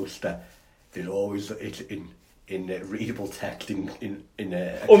making a poster, there's always it's in readable text in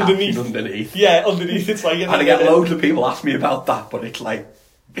underneath. Yeah, underneath. It's like, and I get loads of people ask me about that, but it's like,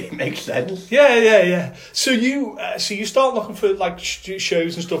 it makes sense. Yeah. So you start looking for like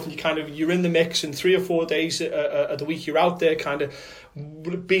shows and stuff, and you're in the mix, and 3 or 4 days of the week you're out there, kind of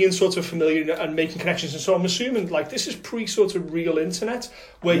being sort of familiar and making connections. And so I'm assuming like this is pre sort of real internet,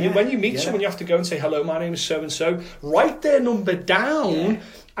 where when you meet someone, you have to go and say, hello, my name is so and so, write their number down.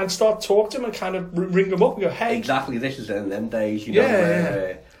 And start talking to them and kind of ring them up and go, hey. Exactly, this is in them days,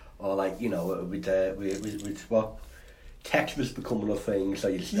 or like, with what. Text was becoming a thing, so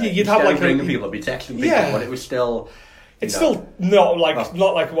you'd have like ringing people, be texting people, but it was still. It's still not like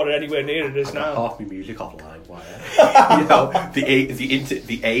what anywhere near it is now. Half my music offline,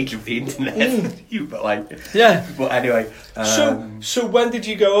 the age of the internet. But anyway. So when did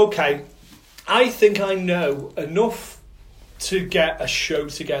you go? Okay, I think I know enough to get a show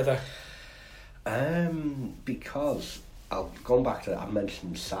together. Because going back to I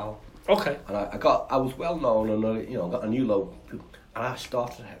mentioned Sal. Okay. And I was well known, and got a new logo, and I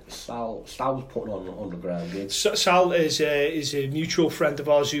started. Sal was putting on underground gigs. Sal is a mutual friend of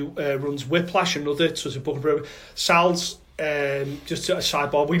ours who runs Whiplash, another sort of booking program. Sal's just a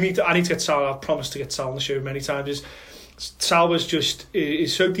sidebar. I need to get Sal. I've promised to get Sal on the show many times. Sal was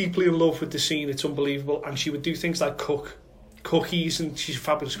is so deeply in love with the scene, it's unbelievable, and she would do things like cook cookies, and she's a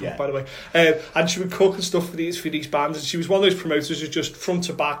fabulous cook, by the way, and she would cook and stuff for these bands, and she was one of those promoters who just front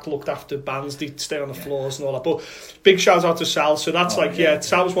to back looked after bands. They'd stay on the floors and all that. But big shout out to Sal. So that's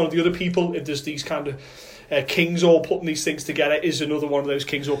Sal was one of the other people. There's these kind of kings all putting these things together is another one of those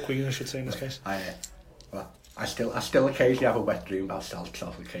kings or queen, I should say in this case. I still occasionally have a wet dream about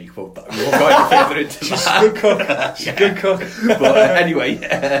chocolate cake, but we won't go any further into that. She's a good cook. She's a good cook. But anyway,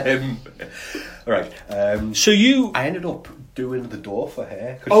 right. So I ended up doing the door for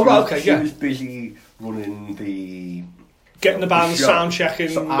her. She was busy running the... Getting the band, sound checking,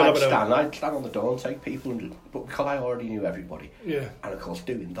 so I'd stand on the door and take people, but because I already knew everybody, and of course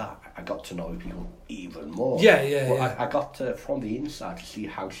doing that, I got to know people even more. I got to, from the inside, to see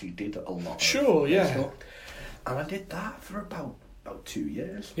how she did a lot of stuff. And I did that for about 2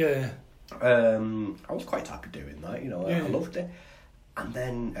 years. I was quite happy doing that, I loved it. And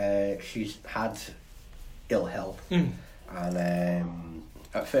then she's had ill health, and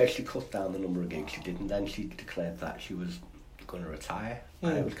at first she cut down the number of gigs she did, and then she declared that she was going to retire.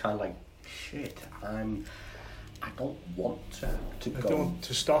 And it was kind of like, shit, I don't want to go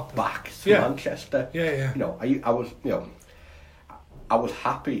to stop back to Manchester. I was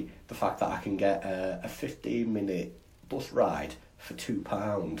happy the fact that I can get a 15-minute bus ride for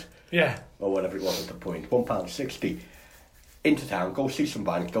 £2, or whatever it was at the point, £1.60, into town, go see some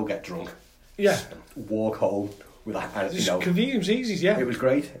bands, go get drunk, walk home with convenience, easy, It was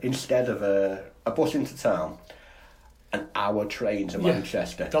great. Instead of a bus into town, an hour train to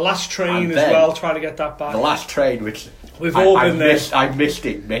Manchester. The last train as well, trying to get that back. The last train, which we've all been there. I missed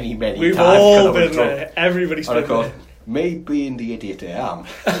it many times. We've all been there. Everybody's been there. Me being the idiot I am,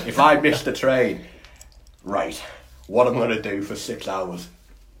 if I missed the train, right, what I'm going to do for 6 hours?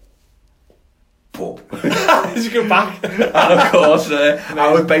 Pub. Just go back. And of course,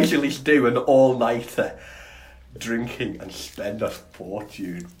 I would basically do an all-nighter, drinking and spend a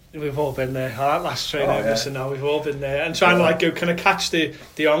fortune. We've all been there. That last train I'm missing now, we've all been there. And trying to go, can I catch the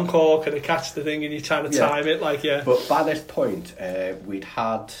encore, can I catch the thing, and you're trying to time it, But by this point, we'd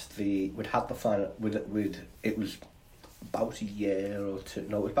had the final, it was about a year or two,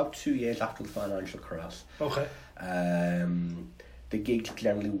 no, it was about 2 years after the financial crash. Okay. The gigs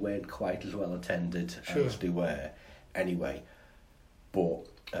generally weren't quite as well attended as they were anyway, but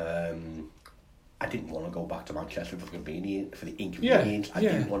I didn't want to go back to Manchester for the inconvenience. I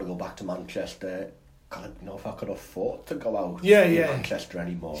didn't want to go back to Manchester. I didn't know if I could afford to go out in Manchester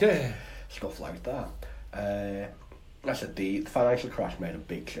anymore. Stuff like that. I said the financial crash made a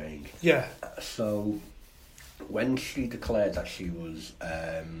big change. So when she declared that she was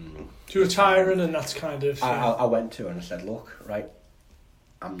retiring, and that's kind of I went to her and I said, look, right,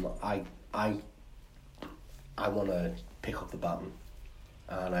 I want to pick up the baton.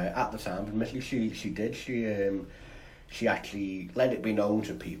 And at the time, admittedly, she did. She actually let it be known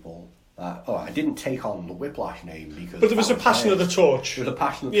to people that I didn't take on the Whiplash name because. But there was a passing of the torch. There was a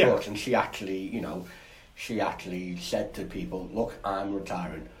passing of the torch, and she actually, said to people, "Look, I'm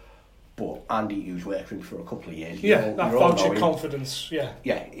retiring, but Andy Hughes worked for me for a couple of years. That voucher confidence.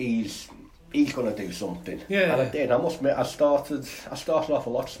 He's going to do something." And I did. I must admit, I started off a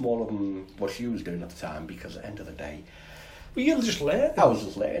lot smaller than what she was doing at the time, because at the end of the day. Well, you'll just learn. I was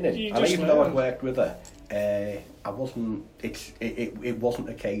just learning. And even though I'd worked with her, I wasn't. It wasn't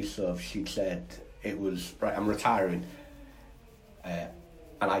a case of she'd said it was right. I'm retiring, and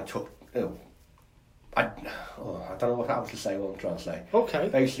I took. I don't know what I was to say. What I'm trying to say. Okay.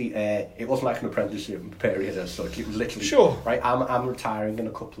 Basically, it wasn't like an apprenticeship period as such. It was literally right. I'm retiring in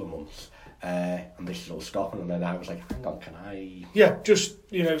a couple of months. And this is all stopping, and then I was like, hang on, can I... just,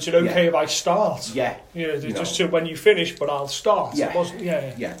 is it okay if I start? Just to when you finish, but I'll start. It wasn't,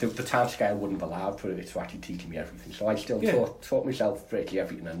 the time scale wouldn't have allowed for it to actually teach me everything, so I still taught myself virtually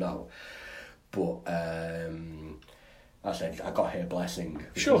everything I know, but I said, I got her blessing.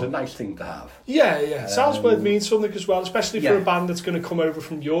 It was a nice thing to have. Salzburg means something as well, especially for a band that's going to come over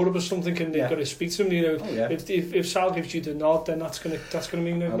from Europe or something, and they've got to speak to them. If Sal gives you the nod, then that's going to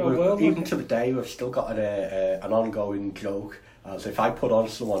mean a world. Even to the day, we've still got an ongoing joke. As if I put on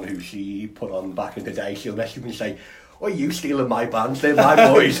someone who she put on back in the day, she'll message me and say, "Are you stealing my bands? They're my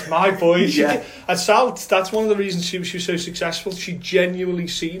boys." My boys. And Sal, that's one of the reasons she was so successful. She genuinely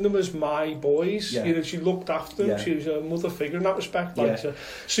seen them as my boys. She looked after them. She was a mother figure in that respect.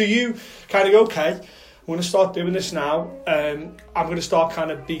 So you kind of go, okay, I'm going to start doing this now. I'm going to start kind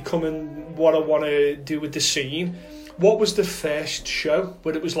of becoming what I want to do with the scene. What was the first show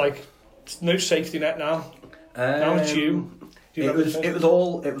where it was like, no safety net now? Now it's you. It was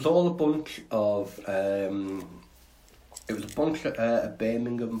all a bunch of. It was a bunch of a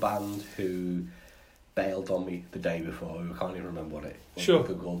Birmingham band who bailed on me the day before. I can't even remember what it was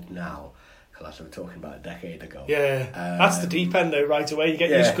called now. That's what we're talking about a decade ago. Yeah, that's the deep end though. Right away, you get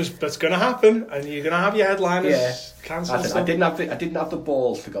used because that's going to happen, and you're going to have your headliners cancelled. I didn't have the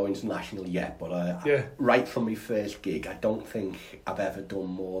balls to go international yet, but right from my first gig, I don't think I've ever done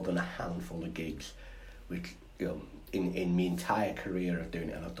more than a handful of gigs, which in my entire career of doing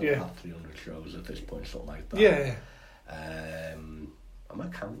it, and I've done about 300 shows at this point, something like that. Yeah. I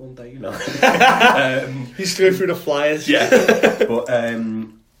might count one day, You used to go through the flyers. Yeah, but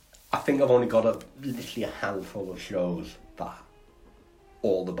I think I've only got literally a handful of shows that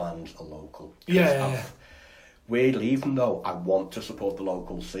all the bands are local. Weirdly, even though I want to support the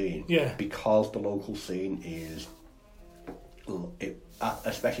local scene, because the local scene is,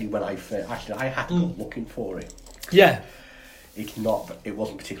 especially when I had to go looking for it. Yeah, it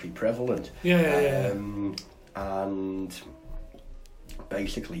wasn't particularly prevalent. And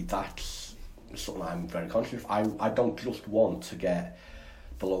basically that's something I'm very conscious of. I don't just want to get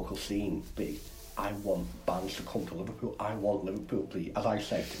the local scene big. I want bands to come to Liverpool. I want Liverpool, as I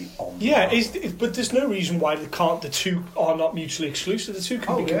said, to be on. But there's no reason why the two are not mutually exclusive. The two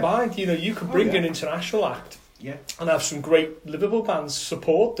can be combined. You could bring an international act. And have some great Liverpool bands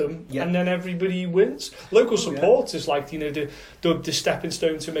support them, and then everybody wins. Local support is like the stepping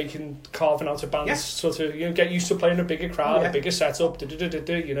stone to carving out a band. Sort of get used to playing a bigger crowd, a bigger setup.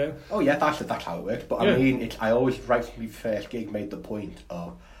 Oh yeah, that's how it works. But I mean, I always right from my first gig made the point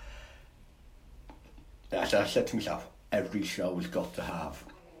of. As I said to myself, every show has got to have.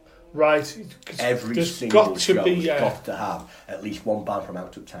 Right. Every single show has got to have at least one band from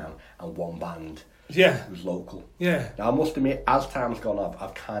out of town and one band. Who's local. Now I must admit, as time's gone on,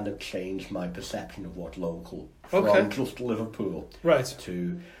 I've kind of changed my perception of what local from just Liverpool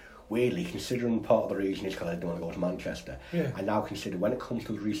to weirdly, considering part of the reason is because I don't want to go to Manchester. I now consider when it comes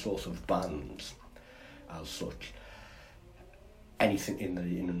to the resource of bands as such, anything in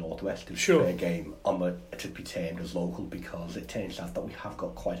the northwest is fair game to be termed as local, because it turns out that we have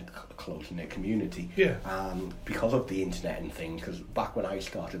got quite a close-knit community. Because of the internet and things, because back when I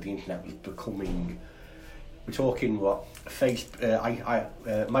started, the internet was becoming. We're talking my Facebook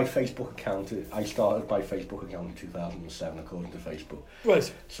account. I started my Facebook account in 2007, according to Facebook.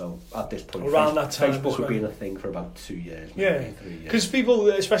 Right. So at this point, around that time, Facebook had been a thing for about 2 years. Maybe 3 years. Because people,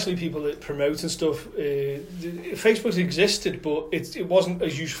 especially people that promote and stuff, Facebook's existed, but it wasn't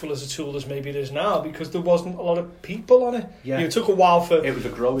as useful as a tool as maybe it is now, because there wasn't a lot of people on it. It took a while for it was a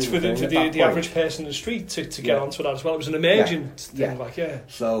growing for the average person in the street to get onto that as well. It was an emerging thing,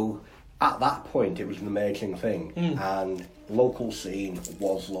 So. At that point, it was an emerging thing, and local scene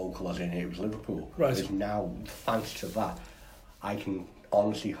was local, as in it was Liverpool. Whereas now, thanks to that, I can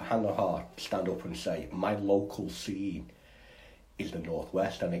honestly, hand on heart, stand up and say my local scene is the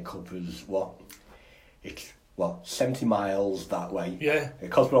northwest, and it covers 70 miles that way.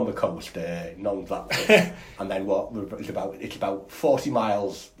 Because we're on the coast, none of that. And then it's about 40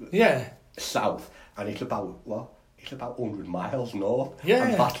 miles south, and it's about It's about 100 miles north,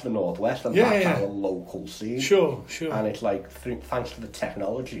 and that's the northwest, and that's our local scene. Sure. And it's like, thanks to the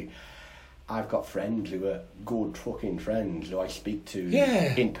technology, I've got friends who are good fucking friends who I speak to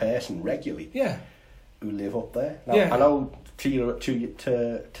in person regularly, who live up there. Now, I know to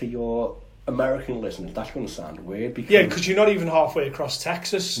your American listeners, that's going to sound weird. Because you're not even halfway across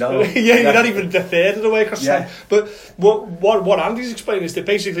Texas. No. You're not even a third of the way across Texas. But what Andy's explaining is that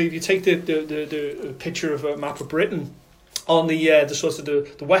basically if you take the picture of a map of Britain, on the sort of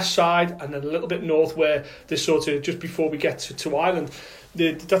the west side and then a little bit north where this sort of just before we get to Ireland,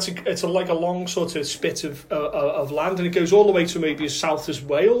 it's like a long sort of spit of land, and it goes all the way to maybe as south as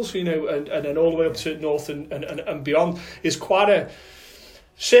Wales, and then all the way up to north and beyond. Is quite a.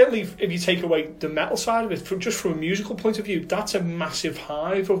 Certainly, if you take away the metal side of it, from a musical point of view, that's a massive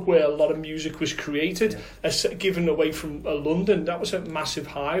hive of where a lot of music was created. Given away from London, that was a massive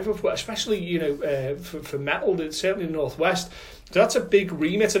hive of where, especially for metal, certainly in the northwest. That's a big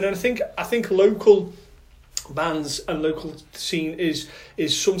remit, and then I think local bands and local scene is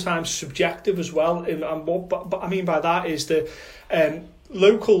sometimes subjective as well. And what I mean by that is that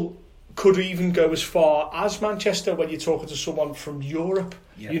local could even go as far as Manchester when you're talking to someone from Europe,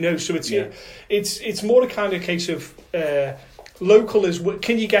 so it's more a kind of case of local is,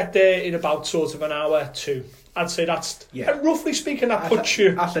 can you get there in about sort of an hour too? I'd say that's roughly speaking that puts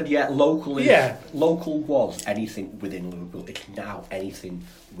you. I said local was anything within Liverpool. It's now anything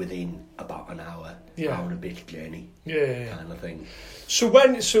within about an hour and a bit journey, kind of thing. So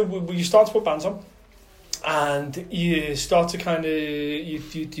you start to put bands on, and you start to kind of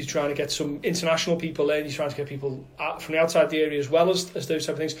you're trying to get some international people in, you're trying to get people from the outside the area as well as those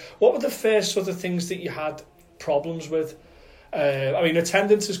type of things. What were the first sort of things that you had problems with? I mean,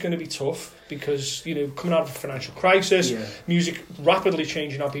 attendance is going to be tough because, you know, coming out of a financial crisis, music rapidly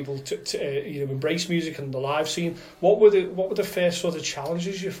changing how people embrace music and the live scene. What were the first sort of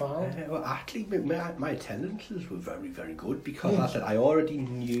challenges you found? Well, actually, my attendances were very, very good because I said I already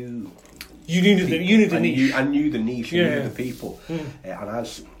knew. You knew the niche. I knew the niche. I knew the people. And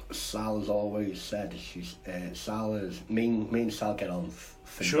as Sal has always said, me and Sal get on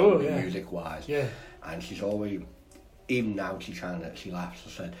music wise. Yeah. And she's always, even now she laughs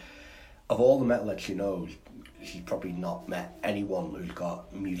and said, of all the metalheads she knows, she's probably not met anyone who's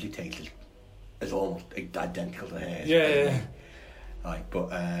got music tastes as almost identical to hers. Yeah.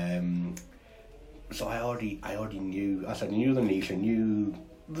 So I already knew. I knew the niche. I knew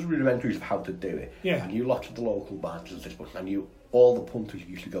the rudimentaries of how to do it. Yeah. I knew lots of the local bands and this, but I knew all the punters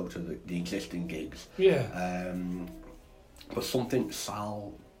used to go to the existing gigs. Yeah. But something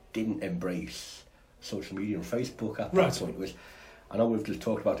Sal didn't embrace social media and Facebook at that point was, I know we've just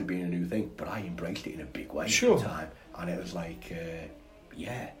talked about it being a new thing, but I embraced it in a big way at the time. And it was like,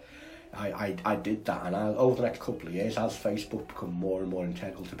 I did that. And over the next couple of years, as Facebook become more and more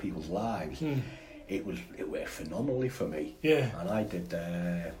integral to people's lives, it worked phenomenally for me. Yeah. And I did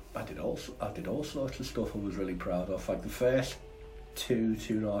all sorts of stuff I was really proud of. Like the first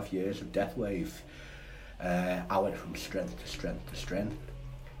 2.5 years of Deathwave, I went from strength to strength to strength.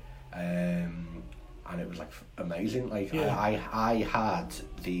 And it was like amazing. Like I had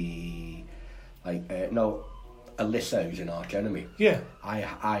the Alyssa, who's an arch enemy. Yeah.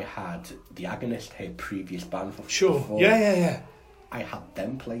 I had the Agonist, her previous band for before. Yeah. I had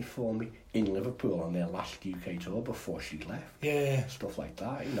them play for me in Liverpool on their last UK tour before she left. Yeah. Stuff like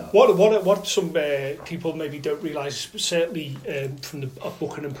that, you know. What some people maybe don't realise, certainly from the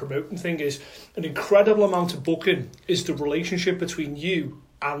booking and promoting thing, is an incredible amount of booking is the relationship between you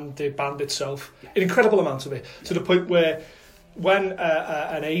and the band itself. An incredible amount of it, to the point where when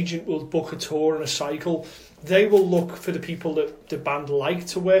an agent will book a tour and a cycle, they will look for the people that the band like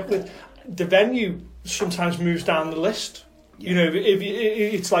to work with. The venue sometimes moves down the list. You know, if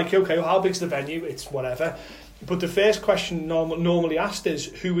it's like, okay, well, how big's the venue? It's whatever. But the first question normally asked is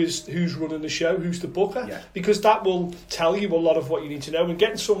who's running the show, who's the booker? Yeah. Because that will tell you a lot of what you need to know. And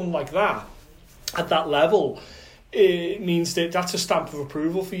getting someone like that at that level, it means that that's a stamp of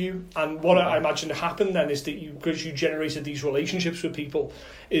approval for you. And what I imagine happened then is that because you generated these relationships with people,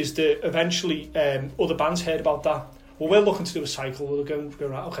 is that eventually other bands heard about that. Well, we're looking to do a cycle. We'll go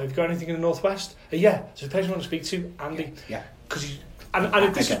right. Okay, have you got anything in the Northwest? Yeah. So the person I want to speak to, Andy. Yeah. Because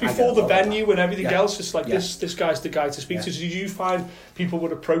this is before the venue and everything else. It's like this guy's the guy to speak to. So did you find people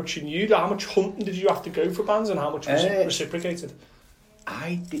were approaching you? How much hunting did you have to go for bands, and how much was reciprocated?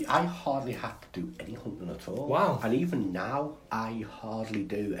 I hardly have to do any hunting at all. Wow. And even now, I hardly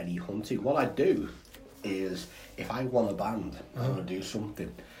do any hunting. What I do is, if I want a band, I want to do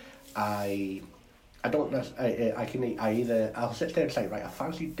something, I'll sit there and say, right, I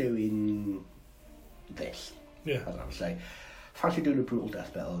fancy doing this. Yeah. As I would say, fancy doing a brutal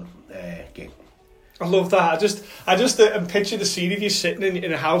death metal gig. I love that. I just picture the scene of you sitting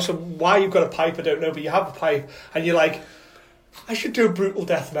in a house, and why you've got a pipe, I don't know, but you have a pipe, and you're like, I should do a brutal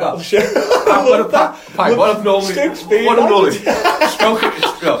death metal show. I've got a pipe. What I've normally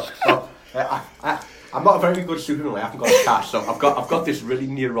I'm not a very good student. I haven't got a cat, so I've got this really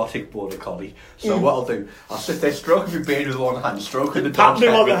neurotic border collie. So what I'll do, I'll sit there stroking my beard with one hand, stroking the dog's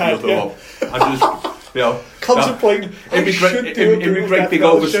head with the other one, and just contemplating. In my great big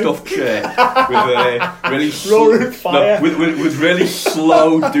overstuffed chair with really roaring fire, with really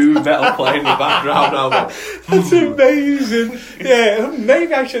slow doom metal playing in the background. That's amazing. Yeah,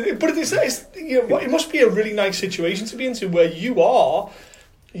 maybe I should. But it must be a really nice situation to be into, where you are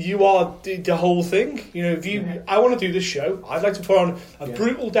the whole thing. You know, I want to do this show, I'd like to put on a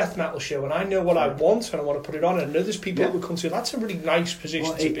brutal death metal show, and I know what I want, and I want to put it on, and I know there's people that will come to it. That's a really nice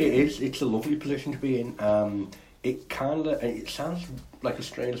position to be in. It's a lovely position to be in. It sounds like a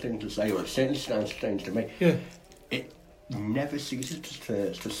strange thing to say, or it certainly sounds strange to me. Yeah. It never ceases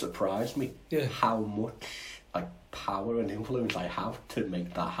to surprise me how much power and influence I have to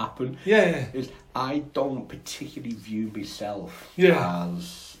make that happen. I don't particularly view myself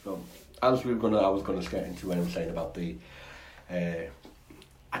as I was going to get into when I'm saying about the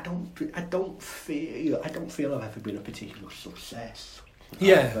I don't feel I've ever been a particular success.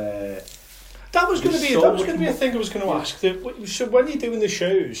 That was going to be a thing I was going to ask. So when you're doing the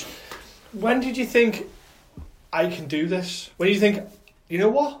shows, when did you think I can do this? When did you think, you know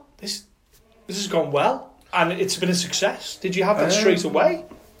what, this has gone well and it's been a success? Did you have that straight away?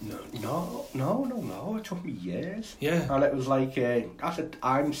 No. It took me years. Yeah. And it was like,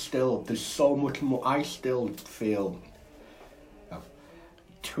 there's so much more. I still feel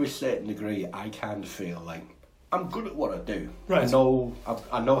to a certain degree, I kind of feel like I'm good at what I do. Right.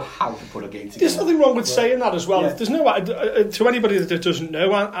 I know how to put a gig together. There's nothing wrong with saying that as well. Yeah. There's no to anybody that doesn't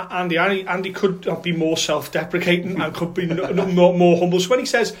know, Andy could be more self-deprecating and could be more humble. So when he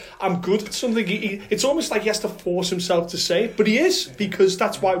says I'm good at something, it's almost like he has to force himself to say it, but he is, because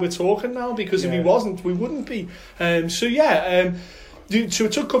that's why we're talking now. Because if he wasn't, we wouldn't be. So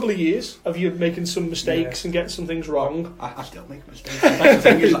it took a couple of years of you making some mistakes and getting some things wrong. I still make mistakes. That's the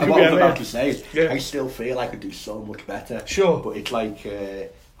thing is, what I'm about to say is, I still feel I could do so much better. Sure. But it's like,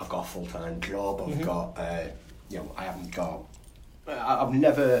 I've got a full-time job, I've got, I haven't got,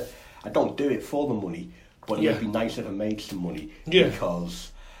 I don't do it for the money, but it would be nice if I made some money,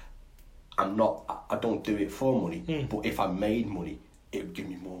 because I don't do it for money, but if I made money, it would give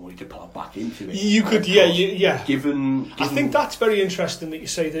me more money to put back into it. You could, Given, I think that's very interesting that you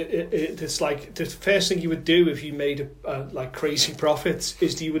say that it's like the first thing you would do if you made like crazy profits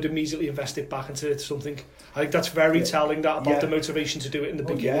is you would immediately invest it back into something. I think that's very telling that about the motivation to do it in the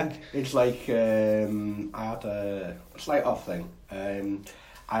beginning. It's like I had a slight off thing.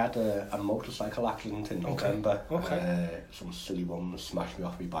 I had a motorcycle accident in November. Some silly woman smashed me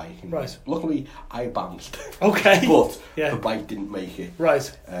off my bike. And luckily, I bounced. But the bike didn't make it.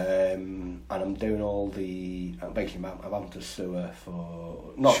 And I'm doing all the... Basically, I'm having to sue her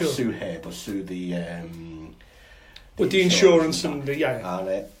for... Not sue her, but sue the... with the insurance and the...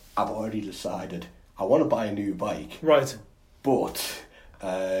 And I've already decided I want to buy a new bike. But...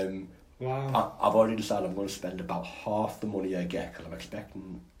 I've already decided I'm going to spend about half the money I get, because I'm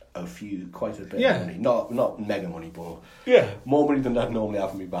expecting quite a bit of money. Not mega money, but more money than I'd normally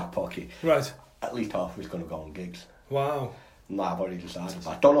have in my back pocket. At least half of it's going to go on gigs. Wow. No, I've already decided.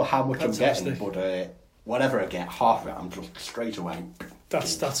 I don't know how much I'm getting, but whatever I get, half of it, I'm just straight away.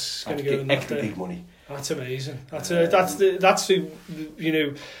 That's going to go in that extra big money. That's amazing. That's to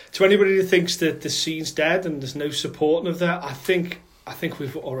anybody who thinks that the scene's dead and there's no supporting of that. I think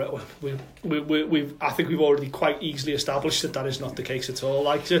we've already quite easily established that is not the case at all.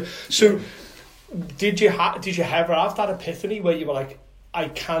 So did you ever have that epiphany where you were like, I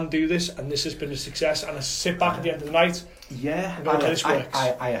can do this, and this has been a success, and I sit back at the end of the night? And go, okay, this works.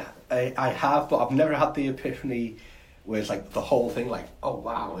 I have, but I've never had the epiphany where it's like the whole thing, like, oh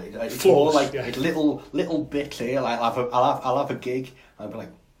wow, it's flawless, more like it's little bits here. Like I'll have a gig, and I'll be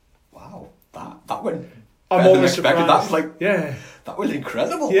like, wow, that went. I'm always surprised. That's like, that was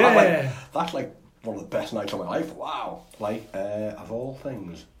incredible. That's like one of the best nights of my life. Wow. Like, of all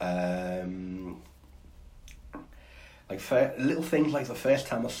things, little things like the first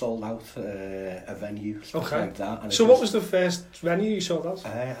time I sold out a venue, stuff like that. And so what was the first venue you sold out?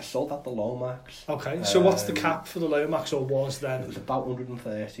 I sold out the Lomax. So what's the cap for the Lomax, or was then? It was about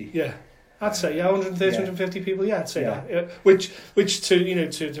 130. Yeah. I'd say 130, 150 people. Yeah, I'd say that. Yeah. Which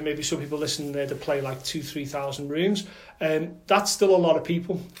to maybe some people listening there to play like 2,000-3,000 rooms. That's still a lot of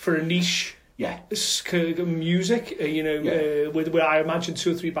people for a niche. Music. Where I imagine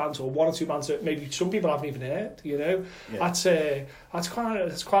 2 or 3 bands, or 1 or 2 bands that maybe some people haven't even heard. That's quite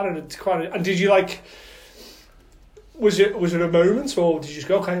a. And did you like? Was it a moment, or did you just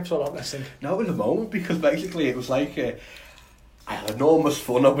go, okay, I'm sold out next thing? No, it was a moment, because basically it was like. I had enormous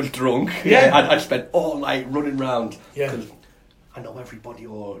fun. I was drunk. I spent all night running around because I know everybody,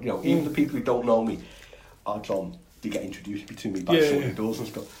 or even the people who don't know me, odds on they get introduced to me by someone who does and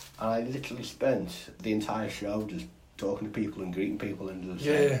stuff. And I literally spent the entire show just talking to people and greeting people and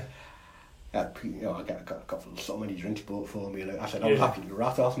just I got so many drinks bought for me, and I said I was happy to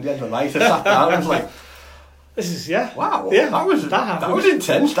rat off. And the end of the night, I sat down and I was like, this is wow, that was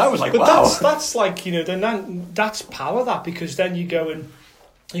intense. That was like, but wow. That's like, then that's power, that, because then you go and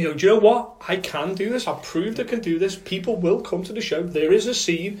do you know what, I can do this. I've proved I can do this. People will come to the show. There is a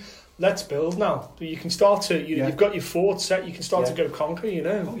scene. Let's build now. You can start to you've got your fort set. You can start to go conquer.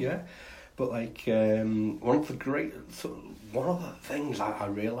 Oh yeah, but like one of the things I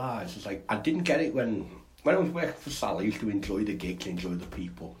realised is like I didn't get it when I was working for Sal. I used to enjoy the gigs, enjoy the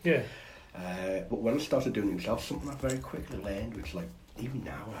people. But when I started doing it myself, something I very quickly learned, which like even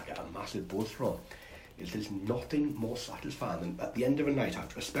now I get a massive buzz from, is there's nothing more satisfying than at the end of a night,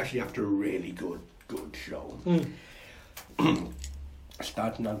 especially after a really good show,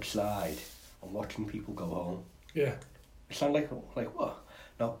 starting outside and watching people go home. It sounds like what?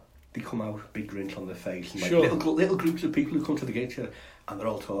 No, they come out, big grins on their face, and like little groups of people who come to the gate and they're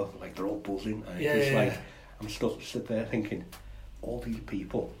all talking, like they're all buzzing, and it's just like I'm still sit there thinking, all these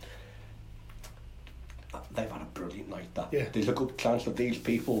people, they've had a brilliant night. There's a good chance that these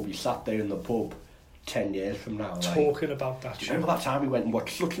people will be sat there in the pub 10 years from now talking about that. Do you remember that time we went and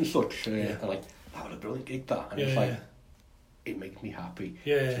watched such and such? And like, that was a brilliant gig, that. And it's like, it makes me happy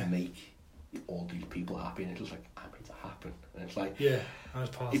to make all these people happy, and it's just like, I made that happen. And it's like,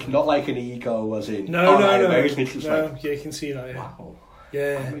 it's not like an ego as in, no. It's just like, you can see that, wow,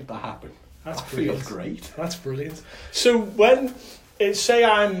 I made that happen. That feels great. That's brilliant. So when say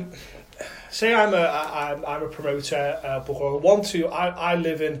I'm a promoter, but I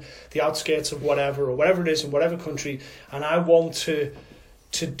live in the outskirts of whatever it is in whatever country, and I want to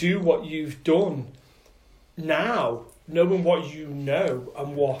do what you've done now, knowing what you know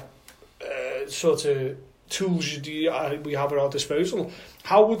and what sort of tools we have at our disposal.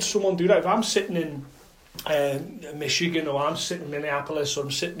 How would someone do that? If I'm sitting in Michigan, or I'm sitting in Minneapolis, or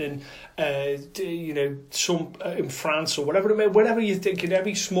I'm sitting in in France, or whatever you think, in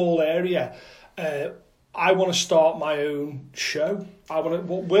every small area, I want to start my own show.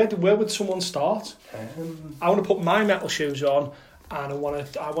 Where would someone start? I want to put my metal shows on, and I want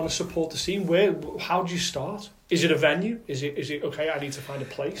to support the scene. How do you start? Is it a venue? Is it okay? I need to find a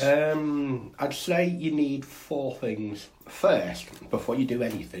place. I'd say you need 4 things. First, before you do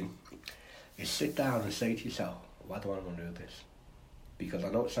anything, is sit down and say to yourself, why do I want to do this? Because I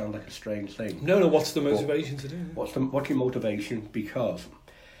know it sounds like a strange thing. No, what's the motivation to do it? What's your motivation? Because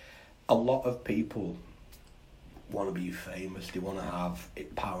a lot of people want to be famous, they want to have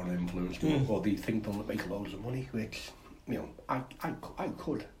power and influence, or they think they'll make loads of money, which, I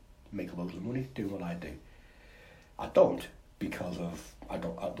could make loads of money doing what I do. I don't, because of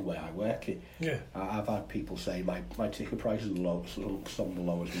the way I work it. Yeah. I've had people say my ticket price is some of the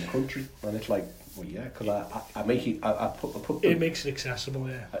lowest in the country, and it's like, well, yeah, because I make it. I put them, it makes it accessible.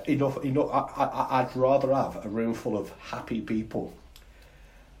 Yeah. Enough. I'd rather have a room full of happy people.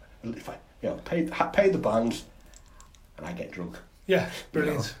 If I pay the bands, and I get drunk. Yeah,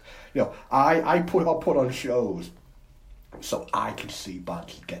 brilliant. I put on shows so I can see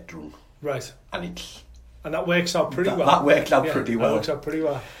bands get drunk. Right. And that works out pretty well. That works out pretty well. That works out pretty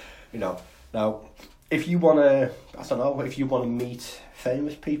well. Now, if you want to meet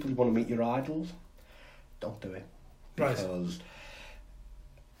famous people, you want to meet your idols, don't do it. Because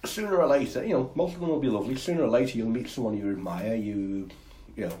sooner or later, most of them will be lovely. Sooner or later, you'll meet someone you admire, and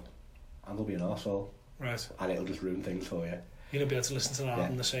they'll be an arsehole. Right. And it'll just ruin things for you. You're going to be able to listen to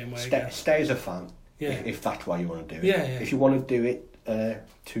that in the same way. Stay as a fan. Yeah. If that's why you want to do it. Yeah. If you want to do it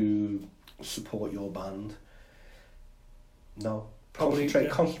to support your band, no.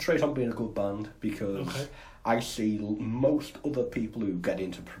 Concentrate on being a good band, because I see most other people who get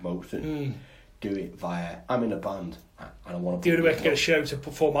into promoting do it via, I'm in a band and I want to... The only way I can get a show to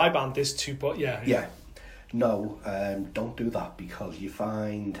perform my band is to put... Yeah. No, don't do that, because you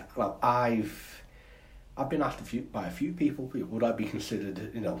find... Well, I've been asked by a few people, would I be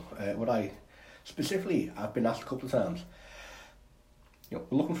considered, specifically, I've been asked a couple of times, we're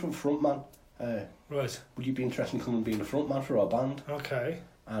looking for a front man. Right. Would you be interested in coming and being a front man for our band? Okay.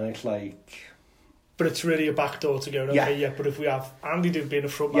 And it's like... But it's really a backdoor to go, but if we have Andy being a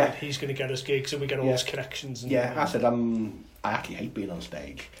front man, he's going to get us gigs and we get all his connections. And, I said, I actually hate being on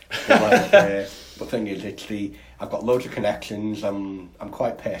stage. But the thing is, I've got loads of connections, I'm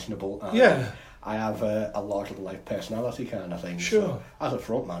quite personable. And I have a larger than life personality kind of thing. Sure. So, as a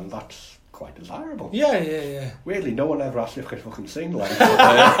front man, that's quite desirable. Yeah. Weirdly, no one ever asked if I could fucking sing like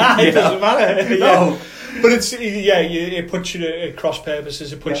it doesn't matter. No. But it puts you at cross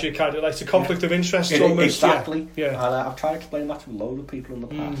purposes. It puts you kind of like a conflict of interest almost. Exactly. Yeah. And I've tried to explain that to a load of people in the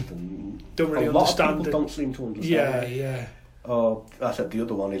past, and don't really a lot understand. Of people don't seem to understand. Yeah. Oh, I said the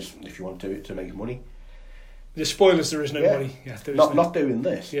other one is if you want to do it to make money. The spoilers, there is no money. Yeah, not doing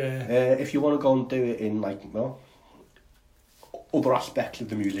this. Yeah. If you want to go and do it in other aspects of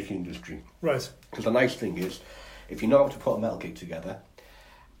the music industry. Right. Because the nice thing is, if you know how to put a metal gig together,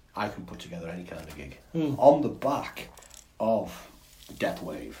 I can put together any kind of gig. On the back of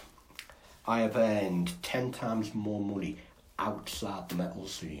Deathwave, I have earned 10 times more money outside the metal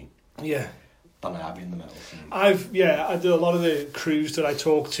scene. Yeah. Than I have in the metal scene. I do a lot of the crews that I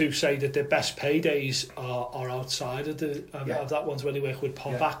talk to say that their best paydays are outside of that ones where they work with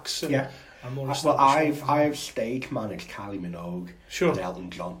pop acts and more established. I've stage managed Kylie Minogue and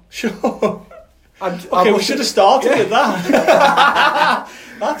Elton John. Sure. We should have started with that.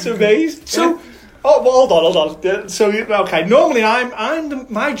 That's amazing. So, hold on. So, normally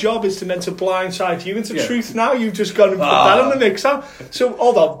my job is meant to blindside you into truth. Now you've just gone and put that in the mix. So,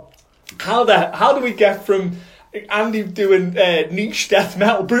 hold on. How do we get from Andy doing niche death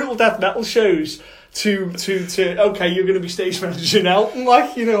metal, brutal death metal shows to okay, you're going to be stage managing Elton?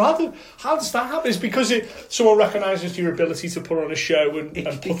 How does that happen? Is because someone recognises your ability to put on a show and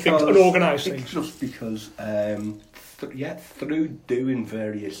put things and organise things? It's just because through doing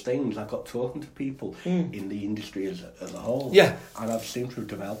various things, I got talking to people in the industry as a whole. Yeah. And I've seemed to have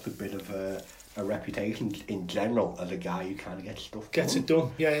developed a bit of a reputation in general as a guy who kind of gets stuff done. Gets it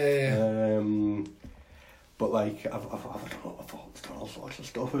done. Yeah. But like I've done all sorts of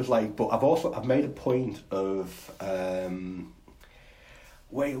stuff. It was like, but I've made a point of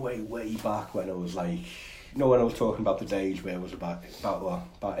way back when I was like, when I was talking about the days where I was about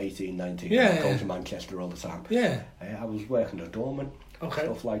 18, 19, going to Manchester all the time. Yeah. I was working as a doorman,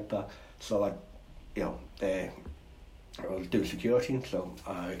 stuff like that. So I was doing security, so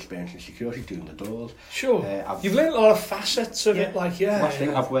I experienced in security, doing the doors. Sure. You've learned a lot of facets of it, like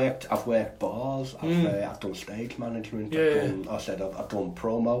I've worked bars. I've done stage management. I've done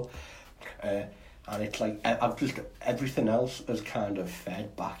promo, and it's like I've just everything else has kind of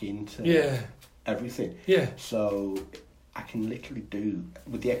fed back into everything. Yeah. So I can literally do,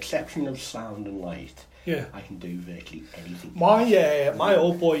 with the exception of sound and light. Yeah. I can do virtually anything. My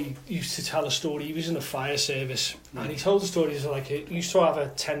old boy used to tell a story. He was in the fire service, and he told the stories like he used to have a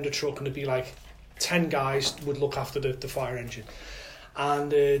tender truck, and it'd be like 10 guys would look after the fire engine,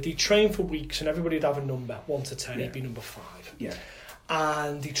 and they'd train for weeks, and everybody would have a number 1 to 10. He'd be number 5. Yeah.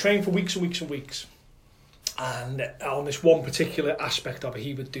 And he trained for weeks and weeks and weeks, and on this one particular aspect of it,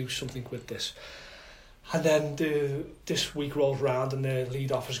 he would do something with this. And then this week rolls round and the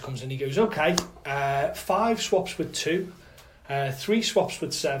lead officer comes in. He goes, okay, 5 swaps with 2, 3 swaps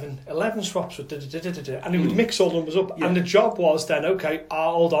with 7, 11 swaps with and he would mix all numbers up. Yeah. And the job was then, okay,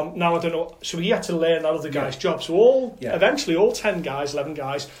 hold on, now I don't know. So he had to learn that other guy's job. So eventually all 10 guys, 11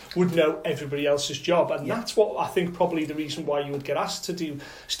 guys would know everybody else's job. And that's what I think probably the reason why you would get asked to do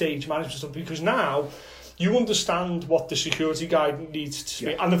stage management stuff, because now you understand what the security guy needs to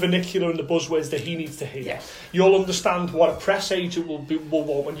speak, and the vernacular and the buzzwords that he needs to hear. Yes. You'll understand what a press agent will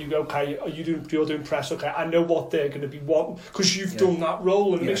want when you go, okay, you're doing press, okay, I know what they're going to be wanting, because you've done that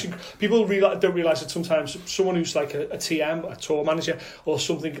role. And it makes people don't realise that sometimes someone who's like a TM, a tour manager, or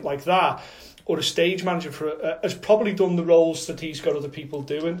something like that, or a stage manager has probably done the roles that he's got other people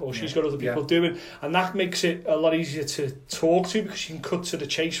doing, or she's got other people doing, and that makes it a lot easier to talk to, because you can cut to the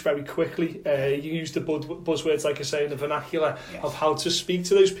chase very quickly. You use the buzzwords, like I say, in the vernacular of how to speak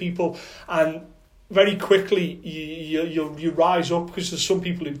to those people, and very quickly you rise up, because there's some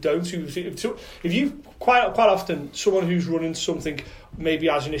people who don't. If you quite often, someone who's running something maybe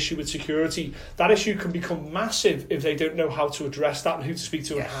has an issue with security, that issue can become massive if they don't know how to address that and who to speak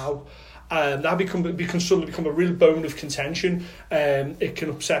to and how. That can suddenly become a real bone of contention. It can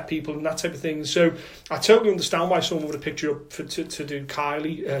upset people and that type of thing. So I totally understand why someone would have picked you up to do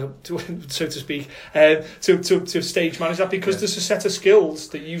Kylie, so to speak, to stage manage that, because there's a set of skills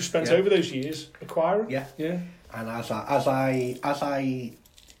that you've spent over those years acquiring. Yeah. And as I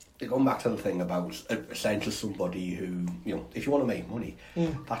going back to the thing about saying to somebody who, if you want to make money,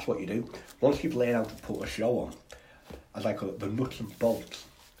 that's what you do. Once you've learned how to put a show on, as I call it, the nuts and bolts.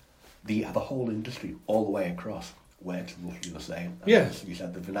 The whole industry, all the way across, works roughly the same. As you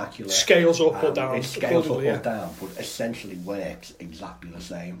said, the vernacular scales up or down. It scales up or down, but essentially works exactly the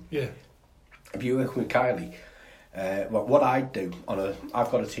same. Yeah. If you work with Kylie, what I do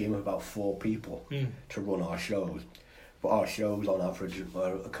I've got a team of about 4 people to run our shows. But our shows, on average,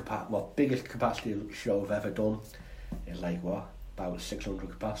 biggest capacity show I've ever done is about 600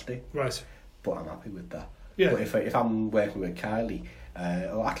 capacity. Right. But I'm happy with that. Yeah. But if I'm working with Kylie.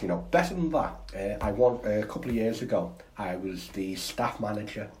 Actually, no, better than that. A couple of years ago, I was the staff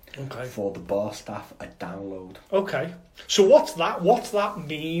manager for the bar staff at Download. Okay. So what's that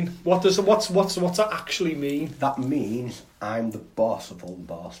mean? What's that actually mean? That means I'm the boss of all the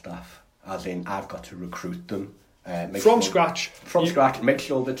bar staff. As in, I've got to recruit them. From scratch, make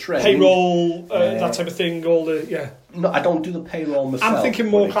sure they're trained. Payroll, that type of thing, No, I don't do the payroll myself. I'm thinking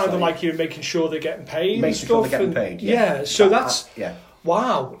more kind of like you're making sure they're getting paid and stuff. Sure they're getting paid, so that's...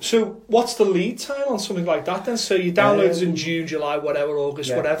 Wow. So what's the lead time on something like that then? So you download in June, July, whatever,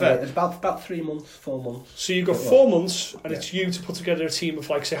 August, whatever. Yeah, it's about 3 months, 4 months. So you've got 4 months, and it's you to put together a team of,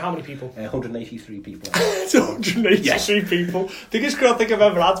 say, how many people? 183 people. It's 183 people. Biggest crowd I think I've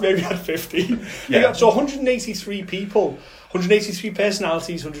ever had, maybe had 50. So 183 people. 183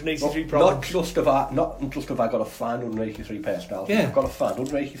 personalities, 183 problems. Not just have I got to find 183 personalities. I've got to find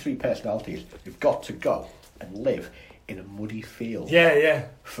 183 personalities who've got to go and live in a muddy field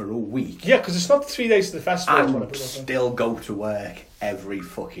for a week. Yeah, because it's not 3 days to the festival. And still go to work every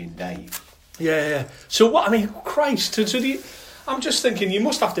fucking day. Yeah. So what, Christ, I'm just thinking you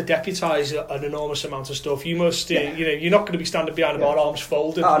must have to deputise an enormous amount of stuff. You must, you're not going to be standing behind about arms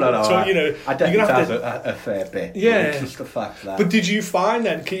folded. Oh, no. So, I deputise a fair bit. Yeah. It's just the fact that... But did you find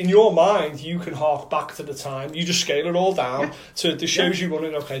then, in your mind, you can hark back to the time, you just scale it all down to the shows you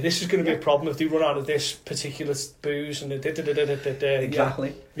running, okay, this is going to be a problem if they run out of this particular booze and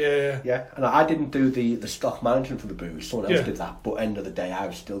Exactly. Yeah. And I didn't do the stock management for the booze. Someone else did that. But end of the day,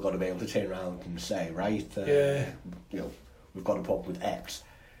 I've still got to be able to turn around and say, right, we've got a problem with X.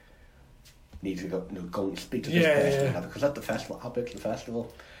 Need to go and speak to this person. Because at the festival, how big's the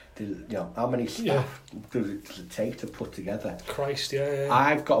festival? How many staff does it take to put together? Christ,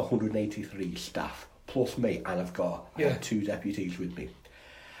 I've got 183 staff plus me, and I've got 2 deputies with me.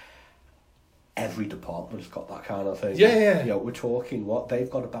 Every department's got that kind of thing. We're talking they've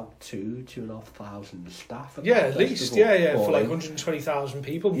got about 2,500 staff. At least, for like 120,000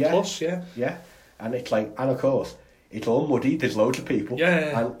 people plus, and it's like, and of course, it's all muddy. There's loads of people,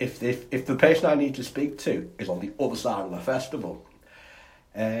 and if the person I need to speak to is on the other side of the festival,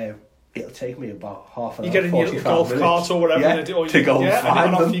 it'll take me about half an hour. You get in your little golf cart or whatever to go and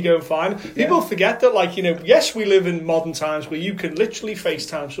find them. Off you go and find them. People forget that, yes, we live in modern times where you can literally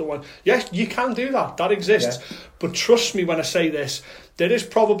FaceTime someone. Yes, you can do that. That exists. But trust me when I say this, there is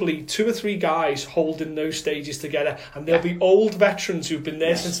probably 2 or 3 guys holding those stages together, and there'll be old veterans who've been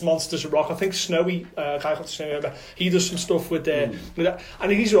there since Monsters of Rock. I think Snowy, guy called Snowy, he does some stuff with that.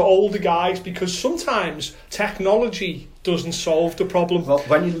 And these are older guys, because sometimes technology doesn't solve the problem. Well,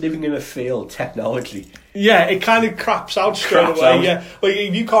 when you're living in a field, technology... it kind of craps out straight away. Like,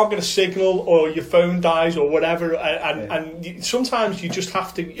 if you can't get a signal or your phone dies or whatever, and sometimes you just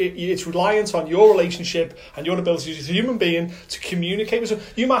have to... It's reliant on your relationship and your ability as a human being to communicate with someone.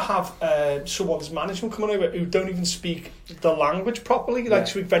 You might have someone's management coming over who don't even speak the language properly,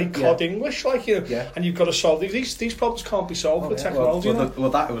 speak very cod English, and you've got to solve these problems. Can't be solved with technology.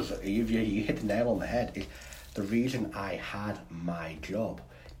 That was you hit the nail on the head. The reason I had my job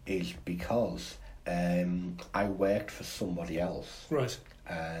is because I worked for somebody else, right?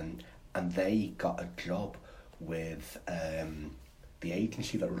 And they got a job with the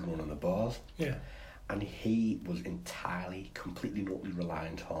agency that was running the bars. And he was completely not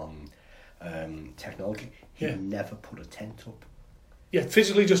reliant on technology. He never put a tent up.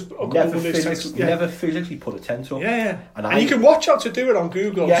 Physically just... Never physically put a tent up. And you can watch how to do it on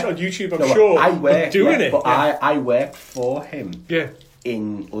Google, on YouTube, I'm sure. I worked doing it. But I worked for him. Yeah.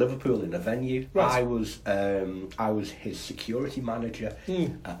 In Liverpool in a venue. Right. I was his security manager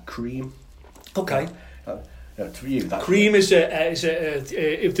at Cream. Okay. To you, that's Cream is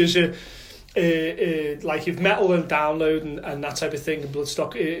if there's like if metal and download and that type of thing and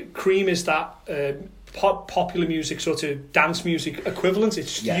Bloodstock, Cream is that popular music, sort of dance music equivalent.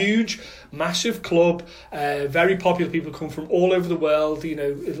 It's huge, massive club, very popular. People come from all over the world.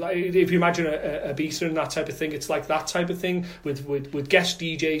 Like if you imagine a Ibiza and that type of thing, it's like that type of thing with guest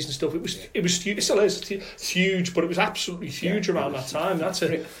DJs and stuff. It was it still is. It's huge, but it was absolutely huge around that time. That's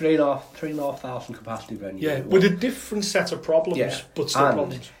it. 3,500 capacity venue. Yeah, with a different set of problems, but still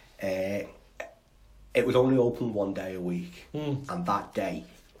problems. It was only open 1 day a week, and that day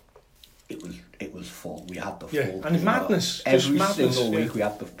it was full. We had the full. And madness. Every single week we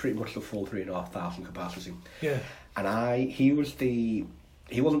had pretty much the full 3,500 capacity. Yeah. And he wasn't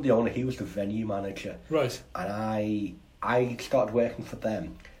the owner. He was the venue manager. Right. And I started working for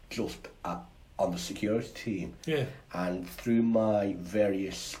them just on the security team. Yeah. And through my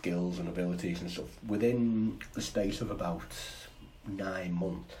various skills and abilities and stuff, within the space of about 9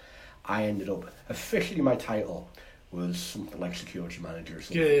 months, I ended up officially my title was something like security manager or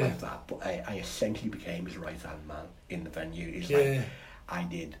something like that. But I essentially became his right-hand man in the venue. It's like I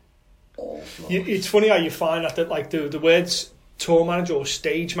did all sorts. It's funny how you find that like the words tour manager or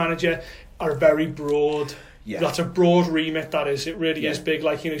stage manager are very broad. Yeah. That's a broad remit, that is. It really is big.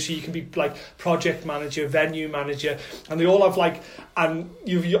 Like, so you can be like project manager, venue manager, and they all have like, and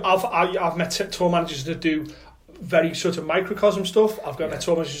I've met tour managers that do very sort of microcosm stuff. I've got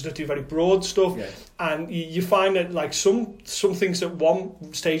tour managers that do very broad stuff, and you find that like some things that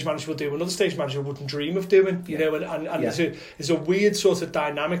one stage manager will do, another stage manager wouldn't dream of doing. You know, and there's a weird sort of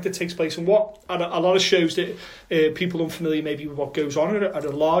dynamic that takes place. And what at a lot of shows that people unfamiliar maybe with what goes on at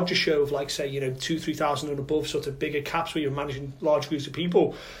a larger show of like say 2,000-3,000 and above, sort of bigger caps where you're managing large groups of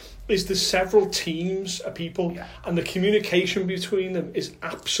people, is there's several teams of people, and the communication between them is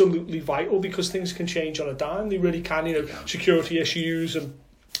absolutely vital, because things can change on a dime. They really can, security issues and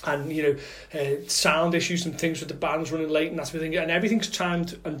sound issues and things with the bands running late and that sort of thing, and everything's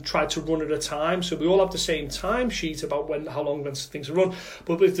timed and tried to run at a time, so we all have the same time sheet about how long things are run.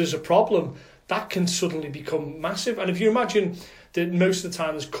 But if there's a problem, that can suddenly become massive. And if you imagine that most of the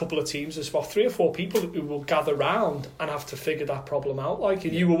time there's a couple of teams, there's about 3 or 4 people who will gather round and have to figure that problem out. Like,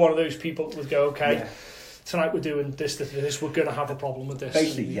 and you were one of those people that would go, okay, tonight we're doing this, we're going to have a problem with this.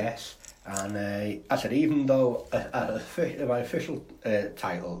 Basically, yes. And I said, even though my official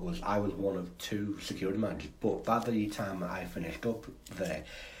title was I was one of 2 security managers, but by the time I finished up there,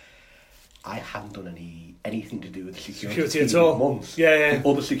 I hadn't done anything to do with security at all. Months. Yeah. The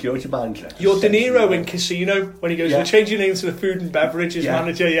other security manager. You're De Niro in Casino when he goes, "We'll change your name to the food and beverages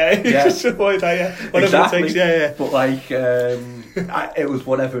manager." Just avoid that. Whatever it takes. But like, it was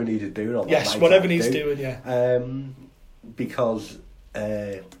whatever he needed doing. Yes, whatever needs doing. Yeah. Because.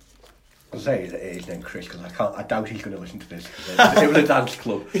 I'll say his name Chris because I doubt he's going to listen to this because it was a dance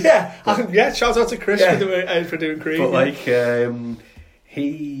club. Yeah. Shout out to Chris for doing Creed. But like,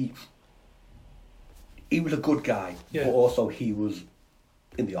 he was a good guy, but also he was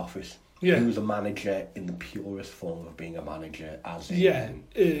in the office. Yeah. He was a manager in the purest form of being a manager, as in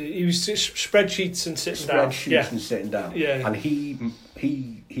he was just spreadsheets and sitting down. Yeah. And he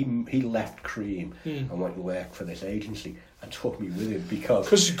left Cream and went to work for this agency and took me with him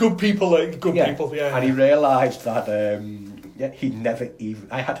because good people are good people. Yeah. And he realised that he'd never even.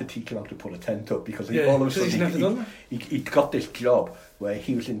 I had to teach him how to put a tent up because all of a sudden he got this job where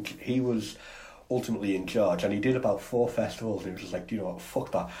he was ultimately in charge, and he did about 4 festivals. And he was just like, "Do you know what?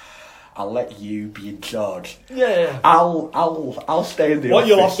 Fuck that. I'll let you be in charge. Yeah. I'll stay in the office." What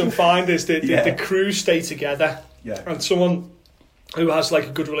you'll often find is that the crew stay together. Yeah. And someone who has like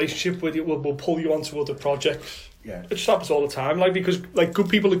a good relationship with you will pull you onto other projects. Yeah. It just happens all the time, like, because like good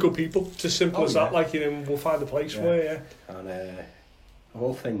people are good people. It's as simple as that. Like, we'll find a place for you. And of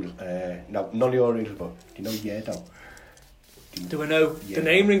all things, now none of your readers, but do you know Yerdo? Do I know? Yeah. The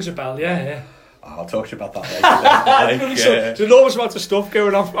name rings a bell. Yeah. I'll talk to you about that later. There's an enormous amount of stuff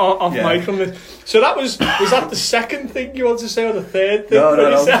going off mic on this. So that was that the second thing you want to say, or the third thing? No. Do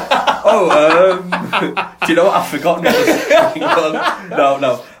you know what? I've forgotten what the second one.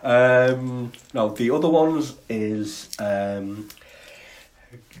 No. The other ones is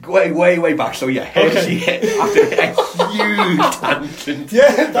way back. So after a huge tangent.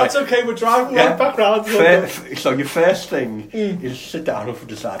 Yeah, that's okay. We're driving right back round. So your first thing is sit down and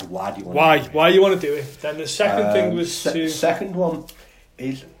decide why do you want to do it. Why you want to do it. Then the second thing was second one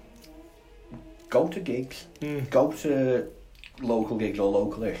is go to gigs, go to local gigs or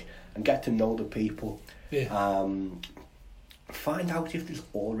localish, and get to know the people. Yeah. Find out if there's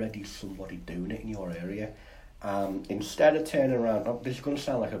already somebody doing it in your area. Instead of turning around, this is going to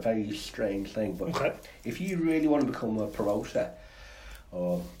sound like a very strange thing, but if you really want to become a promoter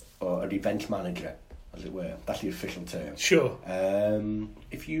or an events manager, as it were, that's the official term. Sure.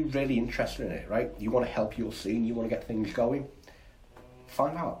 If you're really interested in it, right, you want to help your scene, you want to get things going,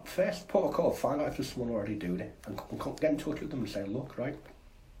 find out. First, put a call, find out if there's someone already doing it, and get in touch with them and say, look, right,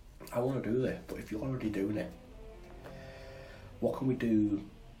 I want to do this, but if you're already doing it, what can we do?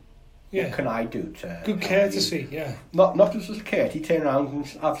 Yeah. What can I do to... Good courtesy, yeah. Not just as courtesy, turn around and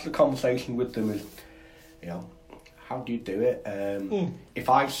have the conversation with them as, how do you do it? If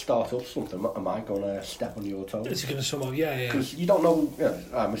I start up something, am I going to step on your toes? It's going to somehow, yeah. Because you don't know,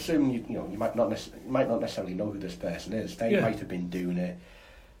 I'm assuming, you might not necessarily know who this person is. They might have been doing it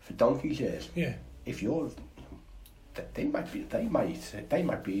for donkey's years. Yeah. If you're... They might be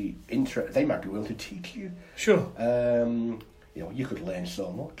willing to teach you. Sure. You could learn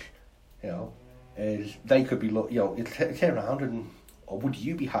so much. They could be turn around and, or would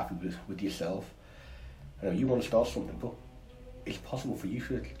you be happy with yourself? You want to start something, but it's possible for you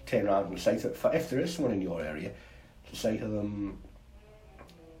to turn around and say if there is someone in your area, to say to them,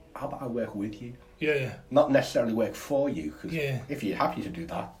 how about I work with you? Yeah. Not necessarily work for you, because if you're happy to do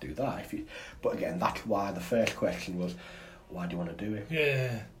that, do that. But again, that's why the first question was, why do you want to do it?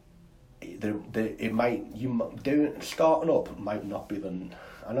 Yeah. Starting up might not be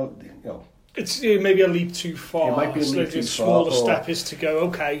it's maybe a leap too far. It might be a leap too far. Smaller step is to go,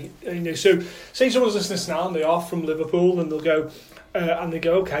 okay, so say someone's listening now and they are from Liverpool and they'll go,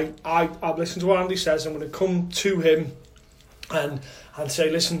 okay, I've listened to what Andy says, I'm going to come to him and say,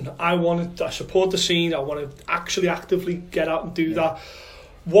 listen, I support the scene, I want to actually actively get out and do that.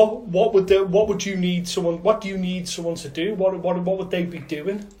 What do you need someone to do? What would they be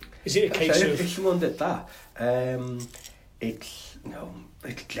doing? Is it a case of... If someone did that, it's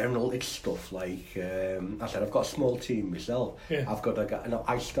general, it's stuff like, I said, I've got a small team myself. Yeah. I've got a guy,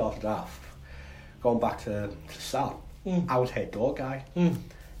 I started off, going back to Sal, I was head door guy. I'm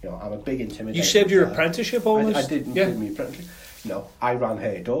a big intimidator. You saved your apprenticeship almost? I didn't do my apprenticeship. No, I ran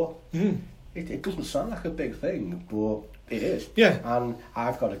head door. It doesn't sound like a big thing, but It is. Yeah. And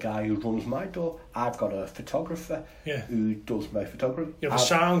I've got a guy who runs my door. I've got a photographer who does my photography. You have a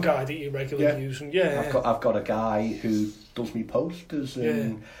sound guy that you regularly use. And I've got a guy who does me posters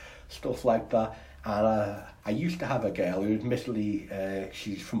and stuff like that. And I used to have a girl who, admittedly,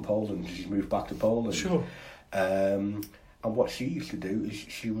 she's from Poland. She's moved back to Poland. Sure. And what she used to do is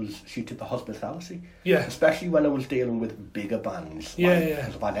she did the hospitality. Yeah. Especially when I was dealing with bigger bands.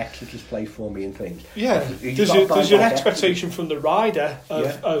 Because I've had Exeter's play for me and things. Yeah. There's an expectation from the rider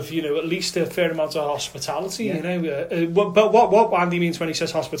of at least a fair amount of hospitality. But what Andy means when he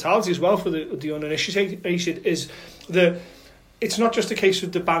says hospitality as well for the uninitiated is it's not just a case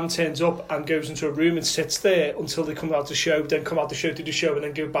of the band turns up and goes into a room and sits there until they come out the show, then come out the show, do the show, and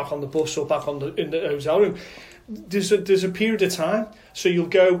then go back on the bus or back in the hotel room. There's a period of time, so you'll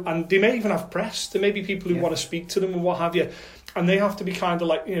go, and they may even have press. There may be people who want to speak to them and what have you, and they have to be kind of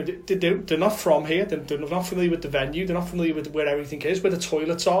like, they're not from here, they're not familiar with the venue, they're not familiar with where everything is, where the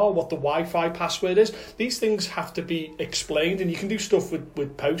toilets are, what the Wi-Fi password is. These things have to be explained, and you can do stuff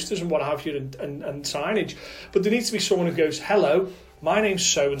with posters and what have you and signage, but there needs to be someone who goes, hello, my name's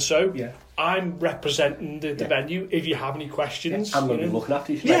so-and-so, I'm representing the venue. If you have any questions, I'm going to be looking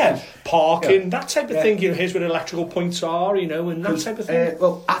after you. Parking, that type of thing. Here's where electrical points are, and that type of thing.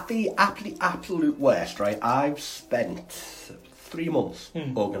 Well, at the absolute worst, right? I've spent 3 months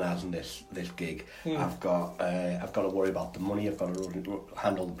organising this gig. I've got to worry about the money. I've got to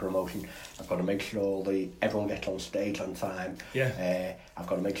handle the promotion. I've got to make sure everyone gets on stage on time. I've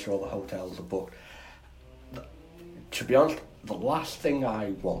got to make sure the hotels are booked. To be honest, the last thing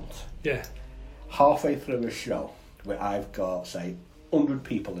I want, halfway through a show where I've got, say, 100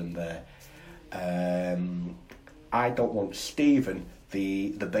 people in there, I don't want Stephen,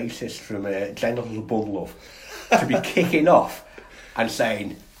 the bassist from Gentle Bun Love, to be kicking off and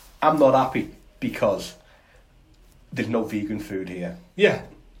saying, I'm not happy because there's no vegan food here. Yeah.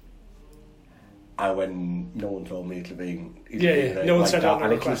 And when no one told me it's a vegan... no one said that.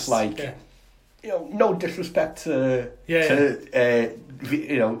 And it's just like... no disrespect to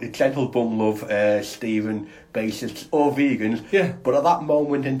Gentle Bum Love, Stephen, bassists or vegans, but at that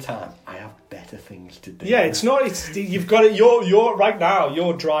moment in time, I have better things to do. Yeah, you've got it. You're right now.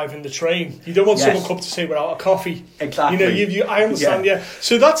 You're driving the train. You don't want someone come to say we're out of coffee. Exactly. I understand. Yeah.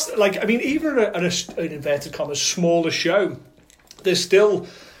 So that's even at an inverted commas smaller show, there's still.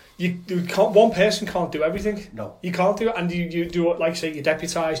 You can't. One person can't do everything. No, you can't do it, and you do it like say you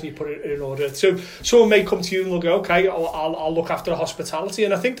deputise and you put it in order. So someone may come to you and they'll go, okay, I'll look after the hospitality,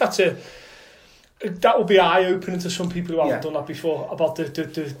 and I think that will be eye opening to some people who haven't done that before about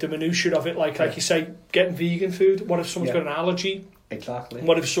the minutiae of it. Like you say, getting vegan food. What if someone's got an allergy? Exactly.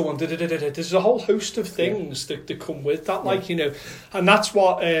 What if someone There's a whole host of things that come with that, and that's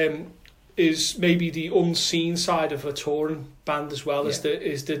what. Is maybe the unseen side of a touring band as well. Is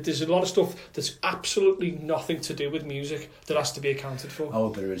that there's a lot of stuff that's absolutely nothing to do with music that has to be accounted for. Oh,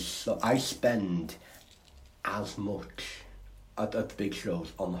 there is. So I spend as much at the big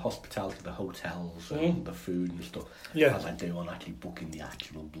shows on the hospitality, the hotels and the food and stuff as I do on actually booking the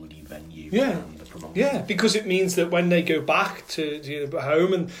actual bloody venue and the promotion. Yeah, because it means that when they go back to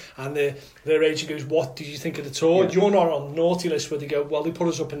home and their agent goes, what did you think of the tour? You're not on the naughty list where they go, well, they put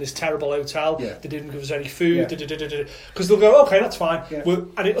us up in this terrible hotel, they didn't give us any food, because they'll go, okay, that's fine.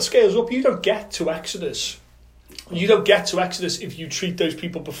 And it scales up. You don't get to Exodus. You don't get to Exodus if you treat those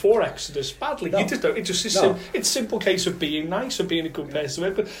people before Exodus badly. No. You just don't. It's just it's a simple case of being nice or being a good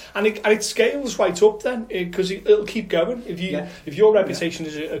person. But and it scales right up then because it'll keep going. If your reputation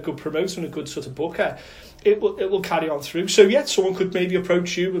is a good promoter and a good sort of booker, it will carry on through. So someone could maybe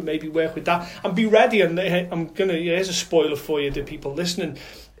approach you and maybe work with that and be ready. And here's a spoiler for you, to people listening.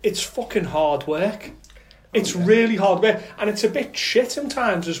 It's fucking hard work. It's really hard work, and it's a bit shit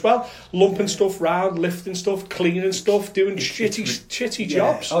sometimes as well. Lumping stuff round, lifting stuff, cleaning stuff, doing shitty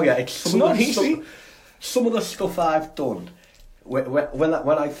jobs. Oh yeah, it's not easy. Some of the stuff I've done, when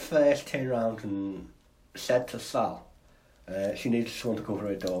I first turned around and said to Sal, she needed someone to cover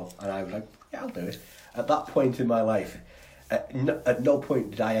her door, and I was like, yeah, I'll do it. At that point in my life, at no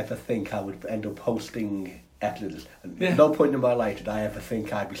point did I ever think I would end up hosting Exodus. At no point in my life did I ever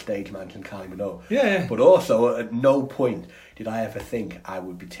think I'd be stage managing Kylie Minogue. But also at no point did I ever think I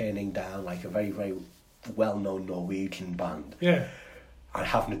would be turning down like a very, very well-known Norwegian band and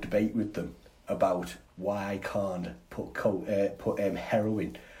having a debate with them about why I can't put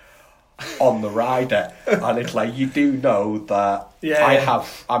heroin on the rider. And it's like, you do know that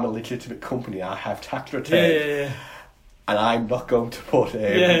I'm a legitimate company, I have tax returns. and I'm not going to put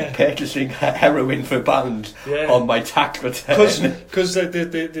purchasing heroin for bands on my tax return. Because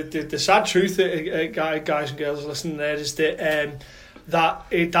the sad truth, guys and girls listening there, is that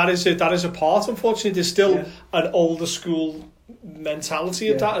that is a part. Unfortunately, there's still an older school mentality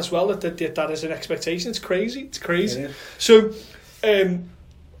of that as well. That is an expectation. It's crazy. So,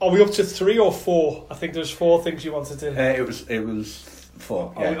 are we up to 3 or 4? I think there's 4 things you wanted to do. It was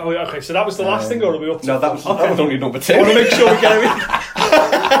 4. Yeah. Okay, so that was the last thing, or are we up to? No, that was only number 2. I want to make sure we get everything.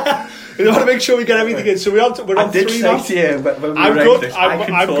 We want to make sure we get everything in. So we're on 3 now. To you, when I'm good.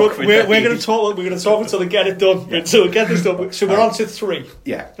 I'm good. We're going to talk. We're going to talk until they get it done. Yeah. Until we get this done. So we're on to 3.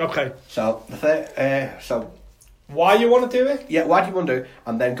 Yeah. Okay. So so. Why you want to do it? Yeah, why do you want to do it?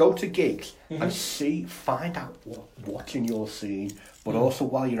 And then go to gigs and find out what's in your scene, but also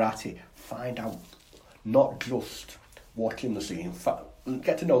while you're at it, find out not just what's in the scene,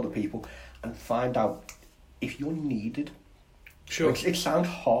 get to know the people, and find out if you're needed. Sure. It sounds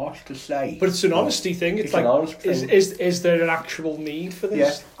harsh to say, but it's an honesty thing. It's like, an honest thing. Is there an actual need for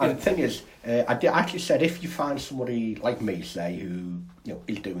this? Yeah, and the thing is, I actually said if you find somebody like me, say, who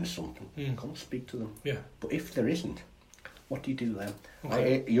is doing something, come and speak to them. Yeah. But if there isn't, what do you do then?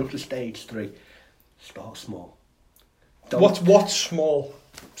 Okay. You're up to stage 3. Start small. What's small?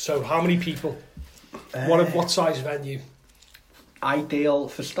 So how many people? What size venue? Ideal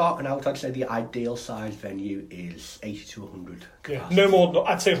for starting out, I'd say the ideal size venue is 80 to 100. Yeah, no more.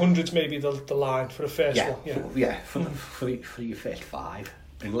 I'd say 100's maybe the line for the first one. For your first 5,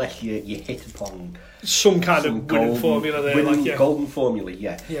 unless you hit upon some kind of winning formula there, golden formula.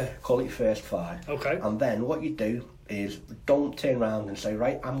 Yeah. Call it first 5. Okay. And then what you do is don't turn around and say,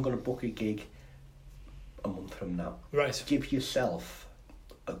 right, I'm going to book a gig a month from now. Right. Give yourself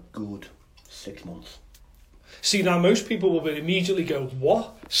a good 6 months. See, now most people will immediately go,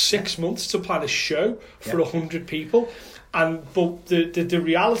 what? 6 months to plan a show for 100 people? But the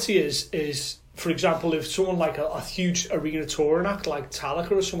reality is, for example, if someone like a huge arena touring act like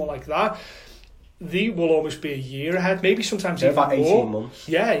Metallica or someone like that, they will almost be a year ahead, maybe sometimes even about 18 more. Months.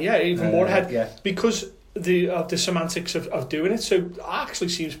 Yeah, even more ahead. Yeah. Because the semantics of doing it, so it actually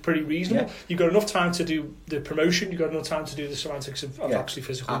seems pretty reasonable. You've got enough time to do the promotion, you've got enough time to do the semantics of actually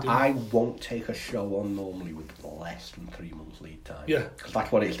physically doing it. I won't take a show on normally with less than 3 months lead time. Yeah, because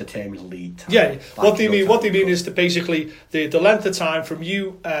that's what it is, the term is lead time. Yeah, what they mean is to basically the length of time from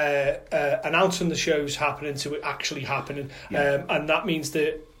you announcing the show's happening to it actually happening, and that means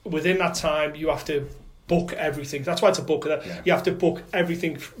that within that time you have to book everything. That's why it's a book. You have to book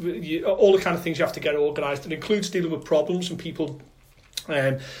everything, all the kind of things you have to get organised. It includes dealing with problems and people,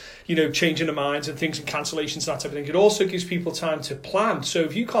 changing their minds and things and cancellations and that type of thing. It also gives people time to plan. So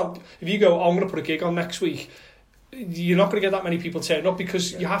if you go, I'm going to put a gig on next week, you're not going to get that many people turning up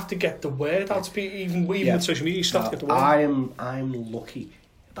because you have to get the word out to people, even with social media. You still have to get the word. I'm lucky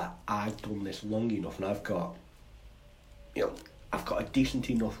that I've done this long enough, and I've got a decent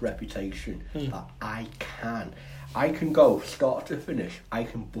enough reputation that I can go start to finish. I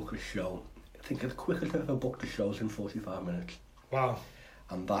can book a show. I think the quickest I've ever booked a show is in 45 minutes. Wow.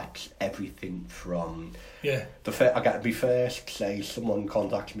 And that's everything from I get to be first. Say someone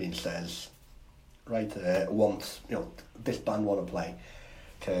contacts me and says, right, this band want to play.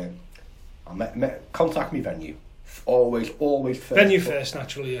 Contact me venue. Always first. Venue first,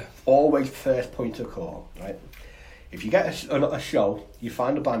 naturally, yeah. Always first point of call, right? If you get a show, you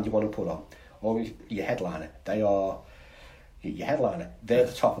find a band you want to put on, or your headliner. They are your headliner. They're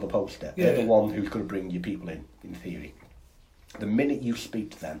the top of the poster. They're the one who's going to bring your people in theory. The minute you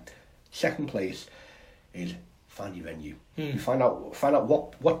speak to them, second place is find your venue. You find out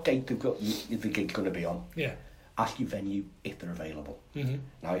what date the gig's going to be on. Yeah. Ask your venue if they're available.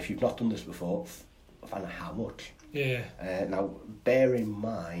 Now, if you've not done this before, find out how much. Yeah. Now, bear in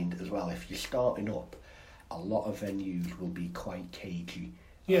mind as well, if you're starting up, a lot of venues will be quite cagey.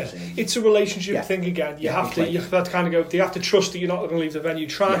 Yeah, it's a relationship thing again. You have to kind of go. They have to trust that you're not going to leave the venue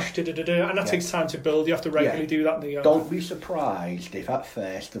trashed, and that takes time to build. You have to regularly do that. Don't be surprised if at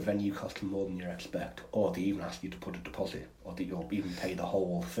first the venue costs more than you expect, or they even ask you to put a deposit, or that you'll even pay the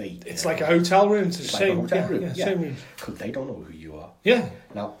whole fee. It's like a hotel room. It's the same. Like a hotel room. Same room. Because they don't know who you are. Yeah.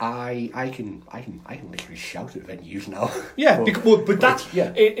 Now I can literally shout at venues now. Yeah, but that's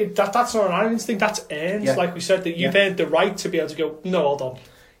not an arrogance thing. That's earned. Like we said, that you've earned the right to be able to go. No, hold on.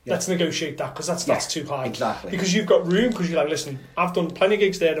 Let's negotiate that because that's too high. Exactly. Because you've got room. Because you're like, listen, I've done plenty of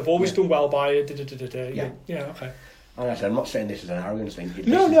gigs there. And I've always done well by it. Yeah. Okay. And I'm not saying this is an arrogance thing.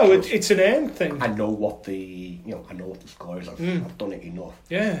 It's an earned thing. I know what the score is. I've done it enough.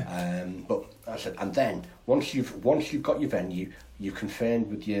 Yeah. But I said, and then once you've got your venue, you confirmed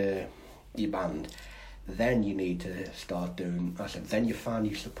with your band, then you need to start doing. I said then you find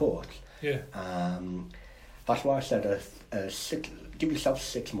your support. Yeah. That's why I said give yourself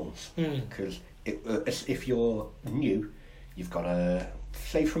 6 months, because if you're new, you've got to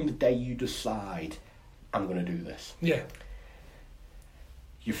say from the day you decide I'm going to do this. Yeah.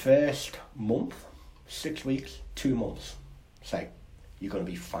 Your first month, 6 weeks, 2 months, say you're going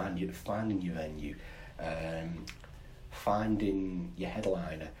to be finding your venue, finding your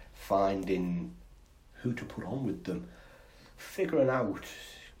headliner, finding who to put on with them, figuring out,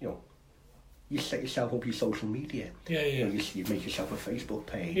 you set yourself up your social media. Yeah, yeah. You make yourself a Facebook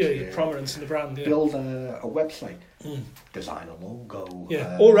page. Yeah, your prominence in the brand. Yeah. Build a website. Design a logo.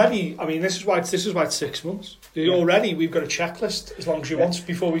 Yeah. Already, I mean, this is why it's 6 months. Yeah. Already, we've got a checklist as long as you want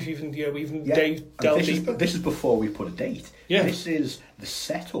before we've even delved deeper. This is before we put a date. Yeah. This is the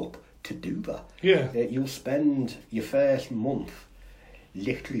setup to do that. Yeah. You'll spend your first month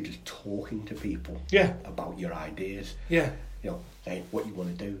literally just talking to people. Yeah. About your ideas. Yeah. Saying what you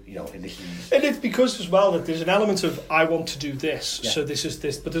want to do, and this is... And it's because as well that there's an element of, I want to do this, so this is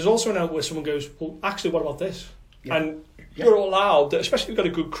this, but there's also an element where someone goes, well, actually, what about this? Yeah. And you're allowed, especially if you've got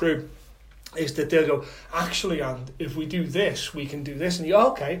a good crew, is that they'll go, actually, and if we do this, we can do this, and you're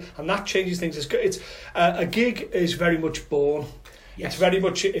okay, and that changes things. It's a gig is very much born. Yes.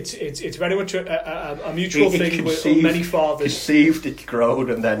 It's very much a mutual thing with many fathers. Conceived, it's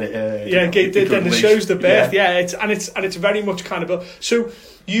grown, and then then it shows the birth. Yeah, it's very much kind of so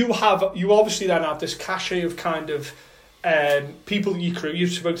you obviously then have this cachet of kind of people you crew. You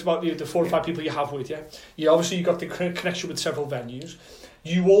spoke about the 4 or 5 people you have with you. You've got the connection with several venues.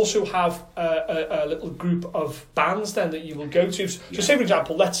 You also have a little group of bands then that you will go to. So say for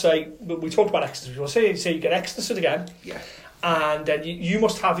example, let's say we talked about ecstasy. Well, say you get ecstasy again. Yeah. And then you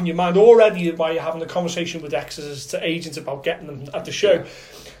must have in your mind already, while you're having the conversation with exes to agents about getting them at the show,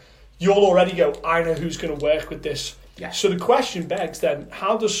 you'll already go, I know who's going to work with this. Yeah. So the question begs then,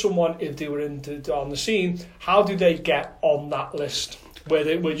 how does someone, if they were on the scene, how do they get on that list where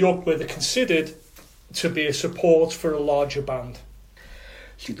they're considered to be a support for a larger band?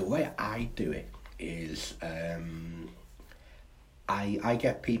 See, the way I do it is I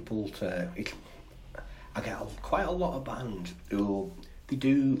get people to... I get quite a lot of bands who they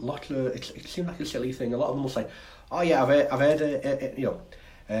do lots of. It seems like a silly thing. A lot of them will say, "Oh yeah, I've heard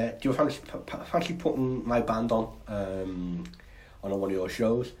do you fancy putting my band on one of your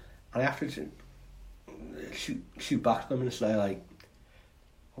shows?" And I have to shoot back to them and say like,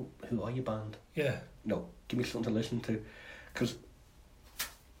 oh, "Who are your band? Yeah, no, give me something to listen to," because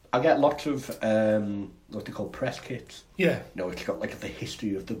I get lots of what they call press kits. Yeah. It's got like the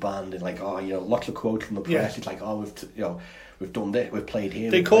history of the band and like lots of quotes from the press. Yeah. It's like we've done this, we've played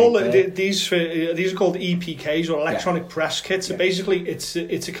here. They call it these are called EPKs or electronic press kits. So basically, it's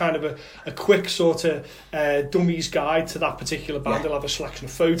a kind of a quick sort of dummies guide to that particular band. Yeah. They'll have a selection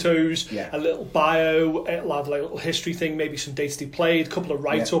of photos, a little bio, it'll have like a little history thing, maybe some dates they played, a couple of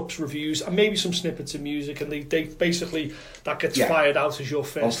write-ups, reviews, and maybe some snippets of music. And they basically that gets fired out as your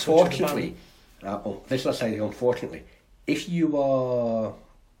first. Unfortunately, unfortunately, if you are,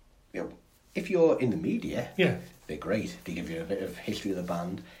 if you're in the media, they're great. They give you a bit of history of the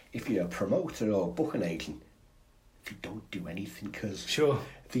band. If you're a promoter or booking agent, they don't do anything because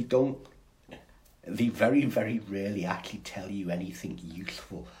they very, very rarely actually tell you anything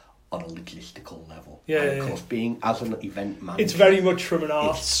useful on a logistical level. Yeah, and of course, being as an event manager, it's very much from an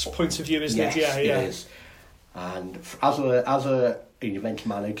art's point of view, isn't it? Yeah, it is. And as an event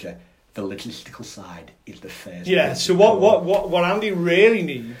manager, the logistical side is the first. Yeah. So what Andy really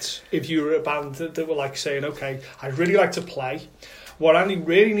needs, if you were a band that were like saying, okay, I'd really like to play, what Andy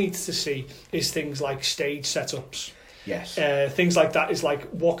really needs to see is things like stage setups. Yes. Things like that is like,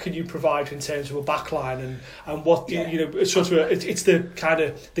 what can you provide in terms of a backline and what it's sort of it's the kind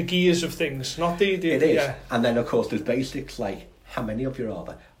of the gears of things, not the it is. Yeah. And then of course there's basics like how many of you are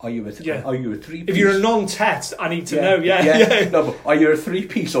there? Are you a 3-piece? If you're a non-tet, I need to know. Yeah. No, but are you a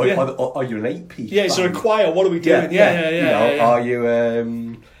 3-piece or are you an 8-piece? Yeah. So a choir. What are we doing? Are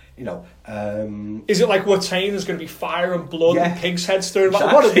you is it like we're saying there's going to be fire and blood and pig's heads stirring?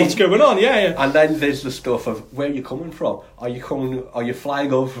 Exactly. What's going on? Yeah. And then there's the stuff of where you're coming from. Are you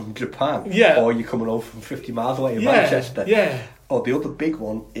flying over from Japan? Yeah. Or are you coming over from 50 miles away in Manchester? Yeah. Or the other big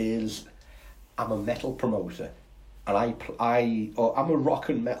one is, I'm a metal promoter. And I'm a rock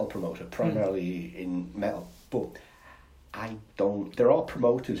and metal promoter, primarily in metal, but there are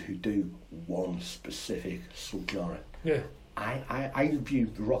promoters who do one specific subgenre. Yeah. I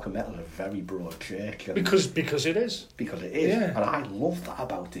view rock and metal as a very broad church. Because it is. Because it is. Yeah. And I love that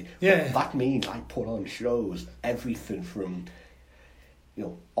about it. Yeah. But that means I put on shows, everything from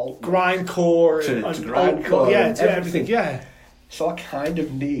alt grindcore to grindcore, everything. Yeah. So I kind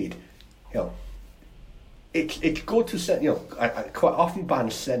of need, it's good to send. I quite often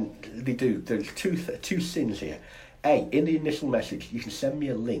bands they do. There's two sins here. In the initial message, you can send me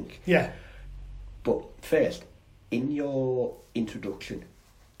a link. Yeah. But first, in your introduction,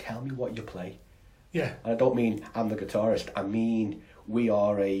 tell me what you play. Yeah. And I don't mean I'm the guitarist. I mean we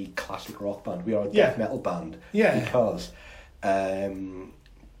are a classic rock band. We are a death metal band. Yeah. Because I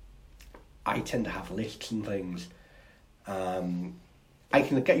tend to have lists and things. I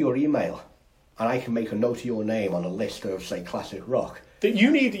can get your email, and I can make a note of your name on a list of, say, classic rock. That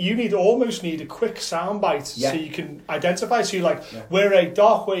you almost need a quick soundbite so you can identify. So you're like, we're a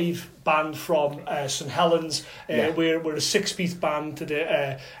dark wave band from St Helens. We're a 6-piece band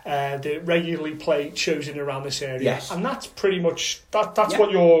that regularly play shows in around this area. Yes. And that's pretty much that's what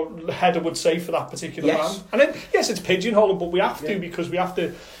your header would say for that particular band. And then it's pigeonholed, but we have to because you have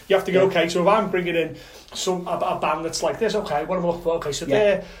to go, okay, so if I'm bringing in a band that's like this, okay, what am I looking for? Okay, so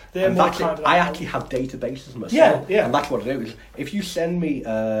they're more kind of... I actually have databases myself. Yeah. And that's what I do. Is if you send me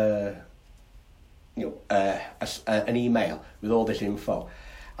an email with all this info,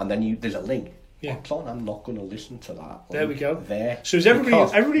 and then there's a link. I'm not going to listen to that. There we go. So is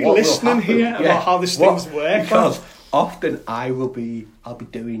everybody listening here about how this things work? Because often I'll be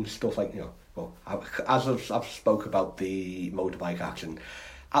doing stuff like as I've spoke about the motorbike accident.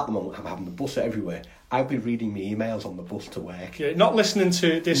 At the moment, I'm having the bus everywhere. I'll be reading my emails on the bus to work. Yeah, not listening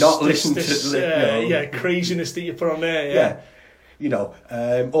to this. Craziness that you put on there.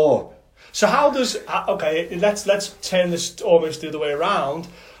 So how does let's turn this almost the other way around.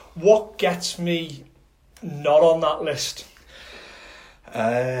 What gets me not on that list?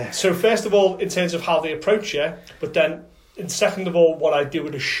 So first of all, in terms of how they approach you, but then in second of all, what I do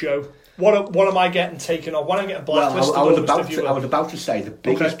at a show. What am I getting taken off? What am I getting blacklisted? I was about to say the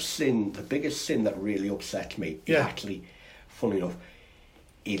biggest sin that really upsets me is actually, funny enough,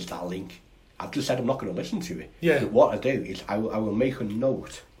 is that link. I've just said I'm not going to listen to it. Yeah. But what I do is I will make a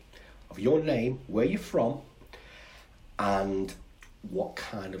note of your name, where you're from, and what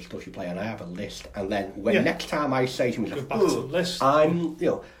kind of stuff you play, and I have a list. And then next time I say to myself,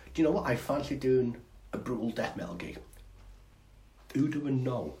 do you know what? I fancy doing a brutal death metal gig. Who do I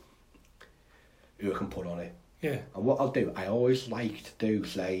know who I can put on it? Yeah. And what I'll do, I always like to do,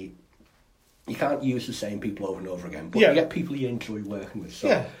 say, you can't use the same people over and over again, but you get people you enjoy working with.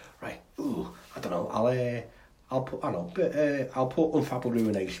 So, right, I don't know, I'll put Unfathomable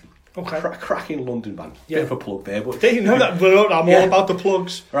Ruination. Okay. Cracking London band. Bit of a plug there, but you know that I'm all about the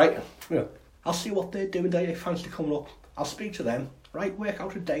plugs. Right. I'll see what they're doing. They fancy coming up. I'll speak to them. Right, work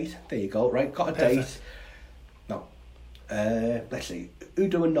out a date. There you go. Right, got a date. Now, let's see. Who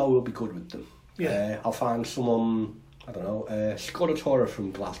do I know will be good with them? Yeah. I'll find someone, I don't know, Scoratora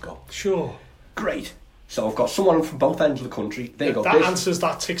from Glasgow. Sure. Great. So I've got someone from both ends of the country. There you go.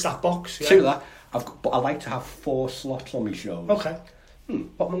 That ticks that box. Yeah. See that. But I like to have 4 slots on my shows. Okay.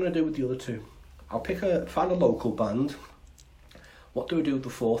 What am I going to do with the other 2? I'll find a local band. What do I do with the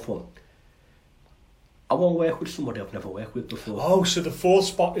 4th one? I won't work with somebody I've never worked with before. Oh, so the 4th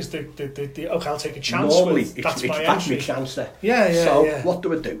spot is the okay, I'll take a chance normally, with. That's my entry. entry. My chance there. Yeah. So what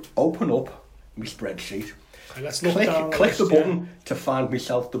do I do? Open up my spreadsheet. Okay, let's look click the button to find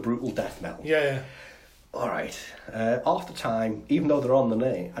myself the brutal death metal. Yeah. All right. Half the time, even though they're on the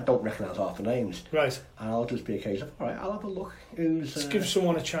name, I don't recognise half the names. Right. And I'll just be a case of, all right, I'll have a look. Just give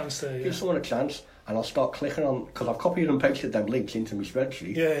someone a chance there. Give someone a chance, and I'll start clicking on, because I've copied and pasted them links into my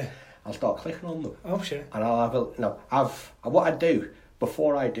spreadsheet. Yeah. I'll start clicking on them. Oh, sure. And I'll have what I do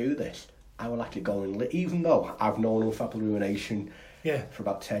before I do this, I will actually go and even though I've known Unfathomable Ruination for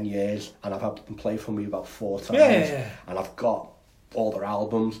about 10 years, and I've had them play for me about 4 times, and I've got all their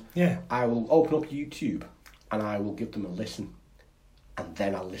albums. Yeah. I will open up YouTube and I will give them a listen, and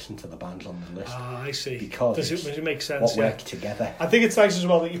then I'll listen to the bands on the list. Ah, I see. Because does it make sense? What work together. I think it's nice as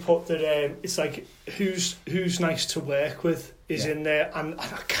well that you put that. It's like who's nice to work with is in there, and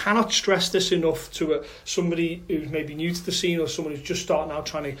I cannot stress this enough to somebody who's maybe new to the scene or someone who's just starting out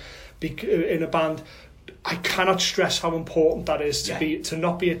trying to be in a band. I cannot stress how important that is to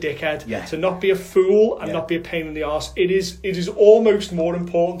not be a dickhead, to not be a fool, and not be a pain in the arse. It is almost more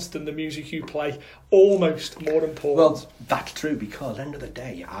important than the music you play. Almost more important. Well, that's true, because at the end of the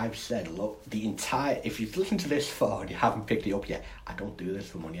day, I've said, look, if you've listened to this far and you haven't picked it up yet, I don't do this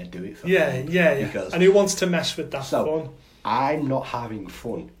for money. I do it for fun. Because, and who wants to mess with that fun? I'm not having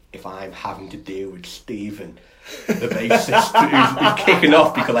fun if I'm having to deal with Stephen, the bassist, who's kicking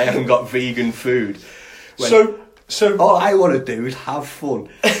off because I haven't got vegan food. So So all I want to do is have fun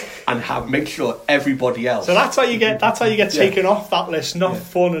and make sure everybody else. So that's how you get taken off that list. Not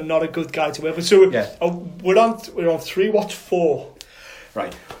fun and not a good guy to work with. So we're on 3. What's 4?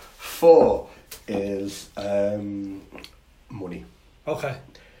 Right, 4 is money. Okay.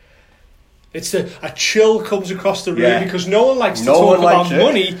 It's a chill comes across the room because no one likes to talk about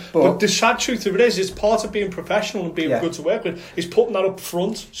money, but the sad truth of it is, it's part of being professional and being good to work with, is putting that up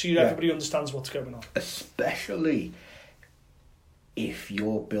front so everybody understands what's going on. Especially if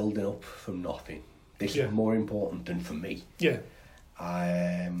you're building up from nothing. This is more important than for me. Yeah.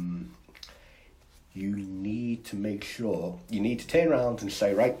 You need to make sure, you need to turn around and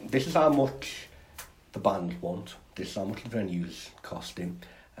say, right, this is how much the band want, this is how much the venue's costing,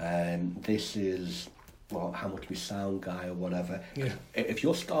 this is how much we sound guy or whatever. Yeah. If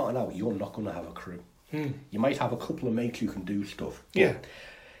you're starting out, you're not going to have a crew. You might have a couple of mates who can do stuff. But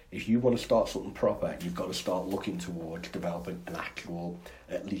if you want to start something proper, you've got to start looking towards developing an actual,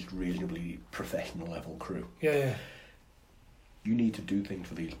 at least reasonably professional level crew. Yeah. You need to do things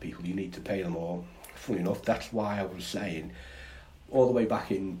for these people. You need to pay them all. Funny enough, that's why I was saying, all the way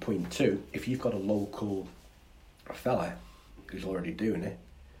back in point 2, if you've got a local fella who's already doing it,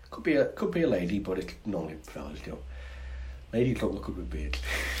 could be a lady, but it's normally fellas do. Ladies don't look good with beards.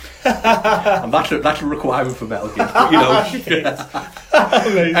 And that's a requirement for metal gigs, but you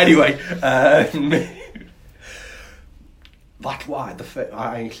know. Anyway, that's why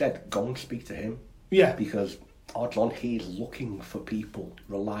I said go and speak to him. Yeah. Because odds on he's looking for people,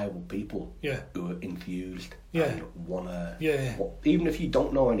 reliable people, yeah, who are enthused yeah, and wanna. Yeah. Even if you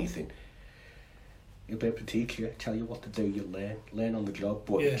don't know anything, he'll be able to teach you, tell you what to do. You'll learn on the job,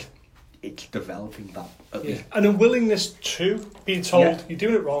 but yeah, it's developing that. Yeah. And a willingness to be told, yeah, you're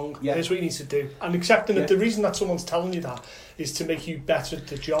doing it wrong, yeah, here's what you need to do. And accepting yeah, that the reason that someone's telling you that is to make you better at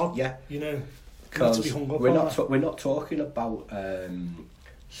the job. Yeah. You know, because not to be hung up we're on not we're not talking about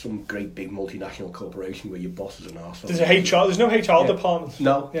some great big multinational corporation where your boss is an arsehole. There's no HR yeah, department.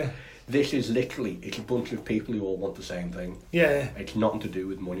 No. Yeah. This is literally, it's a bunch of people who all want the same thing. Yeah. It's nothing to do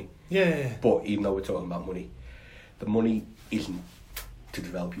with money. Yeah. But even though we're talking about money, the money isn't to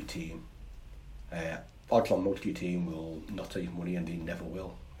develop your team. Odds on most of your team will not take money, and they never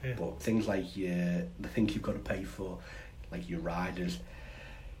will. Yeah. But things like the things you've got to pay for, like your riders.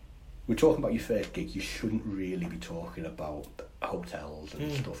 We're talking about your first gig. You shouldn't really be talking about hotels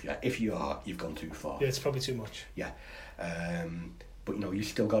and stuff. Yeah, if you are, you've gone too far. Yeah, it's probably too much. Yeah, but you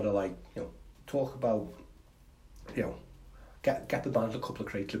still got to talk about, get the band a couple of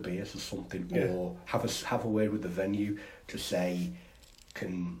crates of beers or something, yeah, or have a word with the venue to say,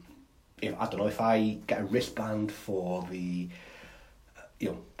 if I get a wristband for the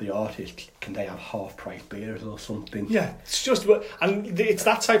artists, can they have half price beers or something? Yeah, it's just, and it's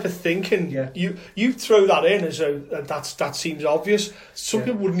that type of thinking. Yeah. You throw that in as though that seems obvious. Some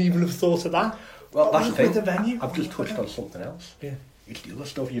people wouldn't even have thought of that. Well, that's the thing. The venue. I've just touched on something else. Yeah. It's the other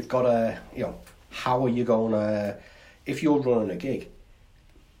stuff. You've got to, how are you going to, if you're running a gig,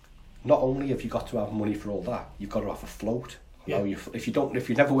 not only have you got to have money for all that, you've got to have a float. Yeah. If you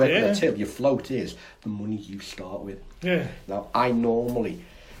never work with a till, your float is the money you start with. Yeah. Now, I normally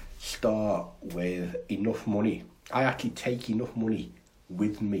start with enough money. I actually take enough money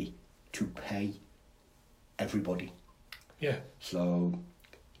with me to pay everybody. Yeah. So,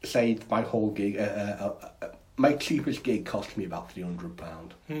 say my whole gig, my cheapest gig cost me about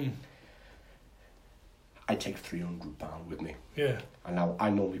 £300. I take £300 with me. Yeah. And now I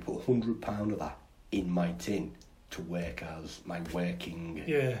normally put £100 of that in my tin to work as my working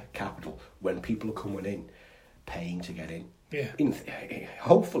capital when people are coming in, paying to get in. Yeah.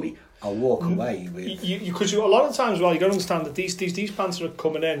 Hopefully, I'll walk away with. Because a lot of times, well, you got to understand that these bands that are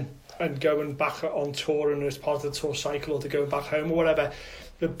coming in and going back on tour and as part of the tour cycle, or they're going back home or whatever.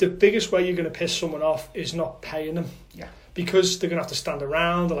 The biggest way you're going to piss someone off is not paying them. Yeah. Because they're going to have to stand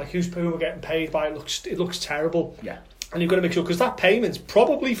around. They're like, who are getting paid by? It looks terrible. Yeah. And you've got to make sure, because that payment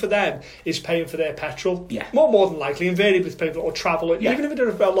probably for them is paying for their petrol. Yeah. More than likely, invariably it's paying for, or travel. Yeah. Even if they're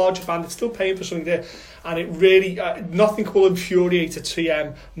a larger band, it's still paying for something there. And it really, nothing will infuriate a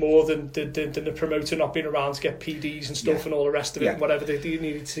TM more than the promoter not being around to get PDs and stuff and all the rest of it, whatever they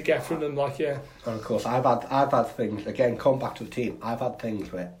needed to get from them. And of course, I've had things, again, come back to the team, I've had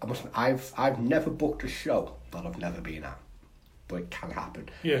things where, I've never booked a show that I've never been at. But it can happen.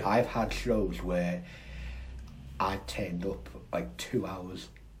 Yeah. I've had shows where I turned up like 2 hours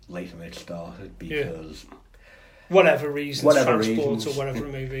later than it started because whatever reasons, or whatever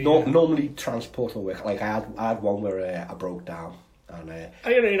it may be. Normally transport will work. Like I had one where I broke down and it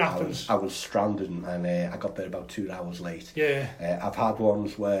happens. I was stranded and I got there about 2 hours late. Yeah. I've had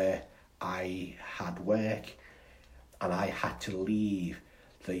ones where I had work and I had to leave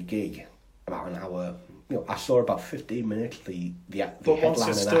the gig about an hour. I saw about 15 minutes the but once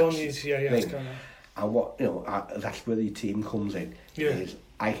it's done, you have to go now. And what that's where the team comes in. Is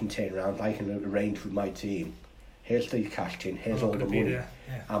I can turn around, I can arrange with my team. Here's the cash tin, here's all the money.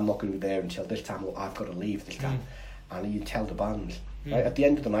 I'm not going to be there until this time. Well, I've got to leave this time. And you tell the bands, right, at the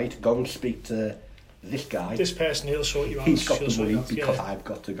end of the night, go and speak to this guy. This person, he'll sort you out. He's got the money because I've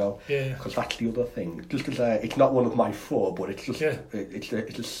got to go. Because that's the other thing. Just as it's not one of my four, but it's just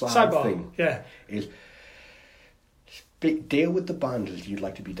it's a side thing. Is deal with the bands as you'd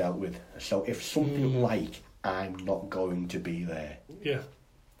like to be dealt with. So if something like I'm not going to be there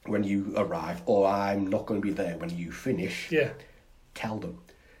when you arrive, or I'm not going to be there when you finish, tell them.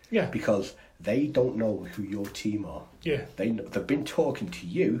 Because they don't know who your team are. They've been talking to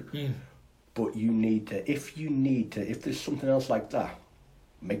you, but you need to. If there's something else like that,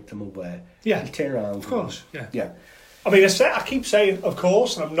 make them aware. Turn around. Of course. I mean, I keep saying, of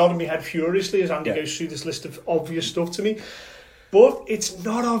course, and I'm nodding my head furiously as Andy goes through this list of obvious stuff to me. But it's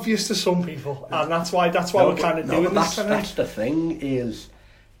not obvious to some people, and that's why we're kind of doing this. That's the thing, is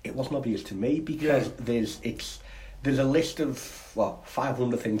it wasn't obvious to me because there's a list of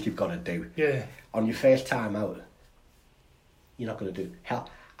 500 things you've got to do. On your first time out, you're not going to do. Hell,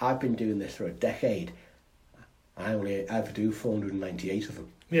 I've been doing this for a decade. I only ever do 498 of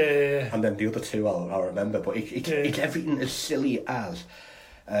them. And then the other two I'll remember. But it's everything as silly as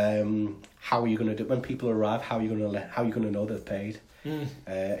how are you going to do when people arrive? How are you going to know they've paid?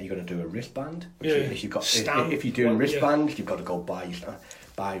 Are you going to do a wristband? If you're doing wristbands, you've got to go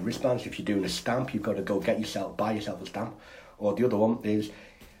buy wristbands. If you're doing a stamp, you've got to go buy yourself a stamp. Or the other one is,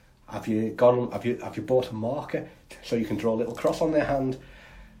 have you bought a marker so you can draw a little cross on their hand?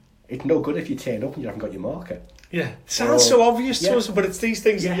 It's no good if you turn up and you haven't got your marker. Sounds so obvious to us, but it's these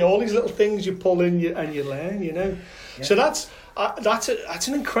things, all these little things you pull in and you learn, So that's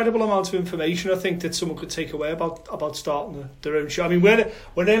an incredible amount of information, I think, that someone could take away about starting their own show. I mean,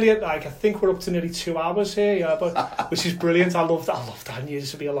 we're nearly at, I think we're up to nearly 2 hours here, but which is brilliant. I love that. I knew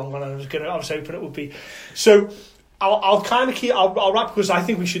this would be a long one, and I was hoping it would be. So I'll kind of I'll wrap, because I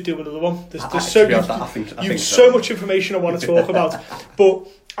think we should do another one. There's so much information I want to talk about, but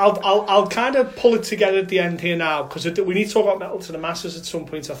I'll kind of pull it together at the end here now, because we need to talk about metal to the masses at some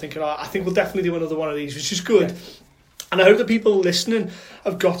point. I think we'll definitely do another one of these, which is good. And I hope that people listening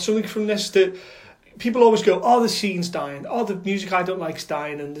have got something from this, that people always go, the scene's dying, the music I don't like's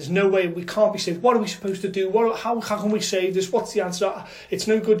dying, and there's no way, we can't be saved. What are we supposed to do? How can we save this? What's the answer? It's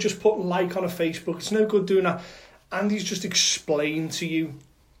no good just putting like on a Facebook. It's no good doing that. Andy's just explained to you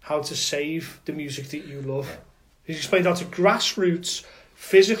how to save the music that you love. He's explained how to grassroots,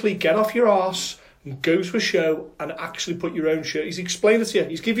 physically get off your arse and go to a show and actually put your own show. He's explained it to you.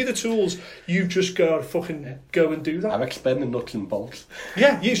 He's give you the tools. You've just got to fucking go and do that. I'm explaining the nuts and bolts.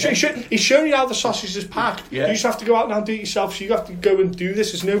 He's showing you how the sausage is packed. You just have to go out now and do it yourself. So you have to go and do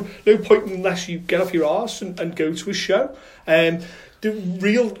this. There's no point unless you get off your arse and go to a show. In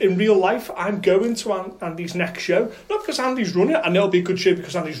real life, I'm going to Andy's next show, not because Andy's running it, and it'll be a good show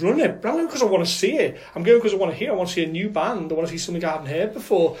because Andy's running it, but I'm going because I want to see it. I'm going because I want to hear. I want to see a new band. I want to see something I haven't heard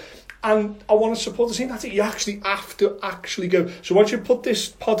before. And I want to support the scene. That's it. You actually have to go. So once you put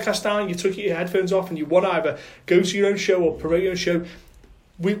this podcast down, you took your headphones off, and you want to either go to your own show or promote your own show,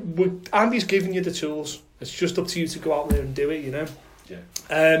 Andy's giving you the tools. It's just up to you to go out there and do it,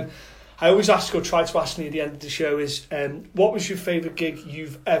 I always ask, or try to ask me at the end of the show, is what was your favourite gig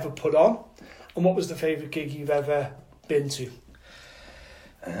you've ever put on, and what was the favourite gig you've ever been to?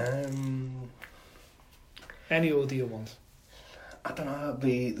 Any order you want. I don't know.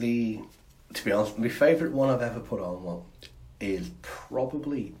 To be honest, my favourite one I've ever put on is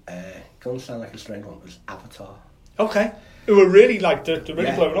probably going to sound like a strange one, was Avatar. Okay. Who are really they're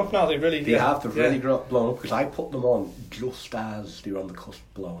really blown up now. They've really blown up, because I put them on just as they were on the cusp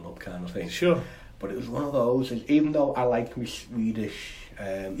of blowing up, kind of thing. Sure. But it was one of those. Even though I like my Swedish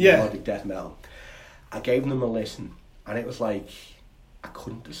melodic death metal, I gave them a listen, and it was like, I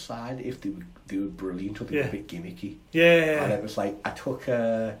couldn't decide if they were brilliant or they were a bit gimmicky. And it was like,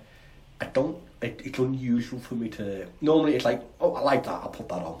 it's unusual for me to, normally it's like, I like that, I'll put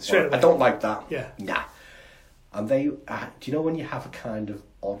that on. I don't like that. Nah. And they, do you know when you have a kind of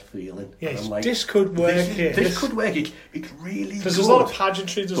odd feeling? This could work. This could work. It's really good. Because there's a lot of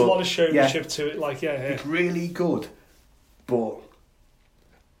pageantry, there's a lot of showmanship to it. It's really good, but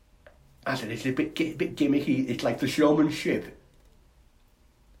as it is, a bit gimmicky. It's like the showmanship.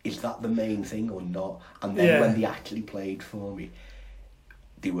 Is that the main thing or not? And then when they actually played for me,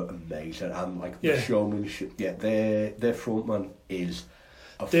 they were amazing. And the showmanship, their frontman is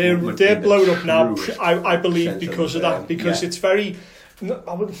They're blown up now. I believe because of that. Because it's very.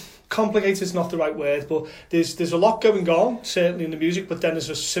 I wouldn't complicated is not the right word, but there's a lot going on certainly in the music, but then there's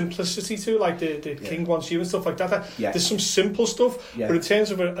a simplicity to it, like the King Wants You and stuff like that. There's some simple stuff, but in terms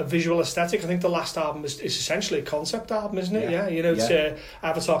of a visual aesthetic, I think the last album is essentially a concept album, isn't it? It's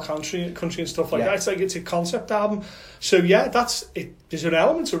Avatar country and stuff like that. It's like it's a concept album. So that's it. There's an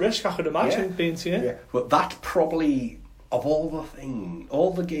element of risk, I could imagine, being to Well, that's probably of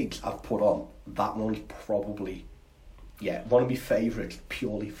all the gigs I've put on, that one's probably. One of my favourites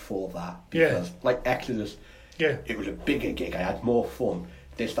purely for that. Because, like Exodus, it was a bigger gig. I had more fun,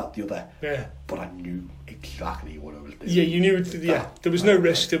 this, that, the other. Yeah. But I knew exactly what I was doing. Yeah, you knew, there was no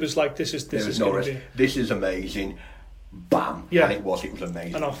risk. There was like, this is no risk. This is amazing. Bam. Yeah. And it was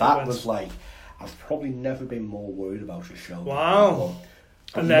amazing. That was like, I've probably never been more worried about a show. Wow.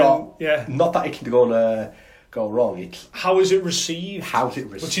 And then, not that it's going to go wrong. It's how is it received?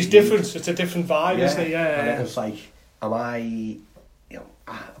 Which is different. It's a different vibe, isn't it? Yeah. And it was like,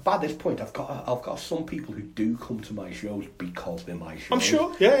 by this point, I've got some people who do come to my shows because they're my shows. I'm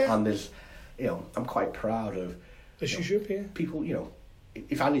sure, yeah. And there's, I'm quite proud of. As you should be. People,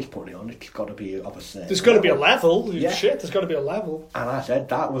 if Andy's putting it on, it's got to be of a certain. There's got to be a level. Shit, there's got to be a level. And I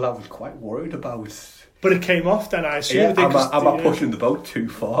said I was quite worried about. But it came off then, I assume. Am I pushing the boat too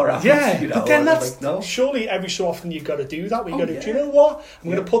far? But then that's... Like, no. Surely every so often you've got to do that. Do you know what?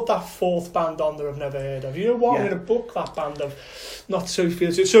 I'm going to put that fourth band on that I've never heard of. You know what? I'm going to book that band of not so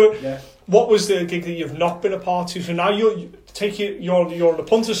feels it. So what was the gig that you've not been a part of? So now you're on the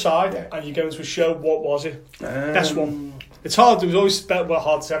punter side and you're going to a show. What was it? Best one. It's hard. It was always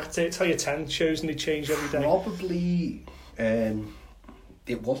hard to say. I could tell you 10 shows and they change every day. Probably...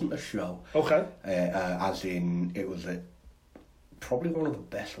 it wasn't a show. Okay. As in, it was probably one of the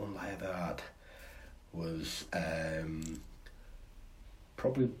best ones I ever had was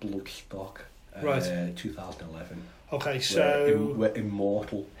probably Bloodstock, 2011. Okay, so where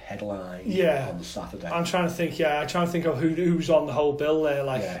Immortal headline on the Saturday. I'm trying to think of who was on the whole bill there.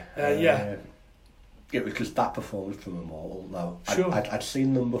 Like, it was because that performance from Immortal. Now, sure. I'd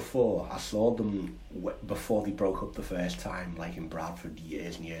seen them before. I saw them before they broke up the first time, like in Bradford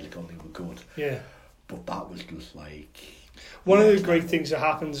years and years ago, and they were good. Yeah. But that was just like... One of the great things that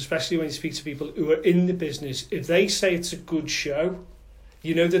happens, especially when you speak to people who are in the business, if they say it's a good show,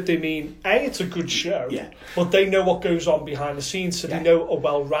 you know that they mean, it's a good show, but they know what goes on behind the scenes, so they know a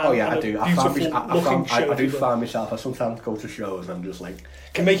well-run I do. I do find myself, I sometimes go to shows and I'm just like...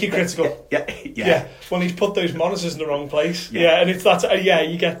 Can make you critical. Yeah. When he's put those monitors in the wrong place. And it's that.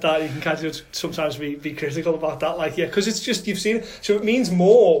 You get that. You can kind of sometimes be critical about that. Like, because it's just, you've seen it. So it means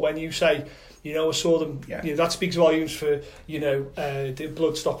more when you say, I saw them. That speaks volumes for, the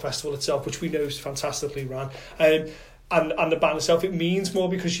Bloodstock Festival itself, which we know is fantastically run. And the band itself, it means more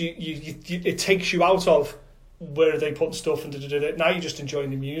because it takes you out of where are they putting stuff and now you're just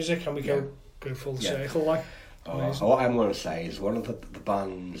enjoying the music and we go full circle like. What I'm going to say is one of the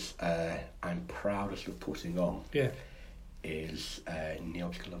bands I'm proudest of putting on is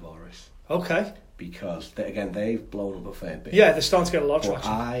Neos Calavoris. Okay. Because, they've blown up a fair bit. Yeah, they're starting to get a lot of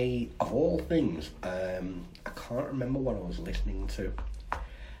traction. Of all things, I can't remember what I was listening to.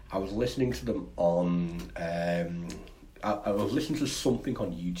 I was listening to them on... I was listening to something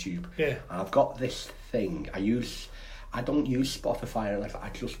on YouTube. Yeah. And I've got this thing. I don't use Spotify or anything.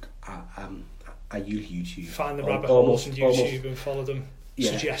 I use YouTube. Find the rabbit holes on YouTube and follow them.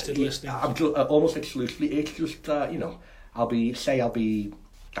 Suggested listening. I'm just, almost exclusively. It's just I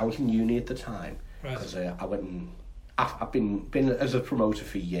was in uni at the time because I went and I've been as a promoter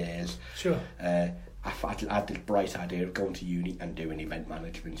for years. Sure. I had this bright idea of going to uni and doing event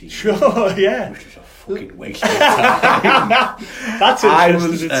management. Sure, yeah. Which was a fucking waste of time. That's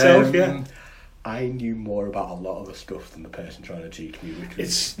interesting in itself, I knew more about a lot of the stuff than the person trying to teach me.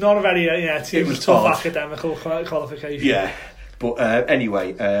 It's not a very, it was tough academical qualification. Yeah. But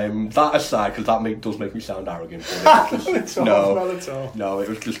anyway, that aside, because that does make me sound arrogant. But it was just, not at all. No, it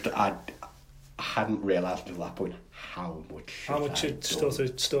was just, I hadn't realised at that point how much it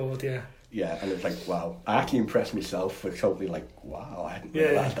stored, Yeah, and it's like, wow. I actually impressed myself for totally like, wow, I hadn't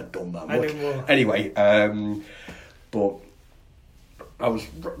realised I'd done that much. Anyway, but I was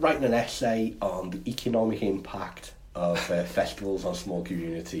writing an essay on the economic impact of festivals on small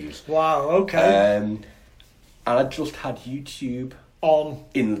communities. Wow, okay. And I just had YouTube on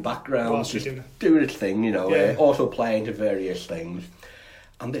in the background, just doing its thing, also playing to various things.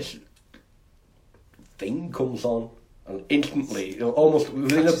 And this thing comes on, and instantly, almost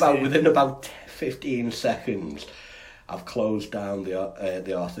within about 15 seconds, I've closed down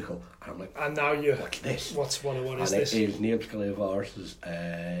the article. And I'm like, and now you, what's this? What is this? And it is Neil Scalia's,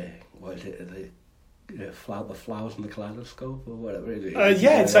 what is it? The flowers in the kaleidoscope or whatever it is.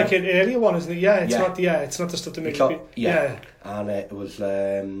 It's like an earlier one, isn't it? Yeah, it's yeah. not. Yeah, it's not the stuff that makes and it was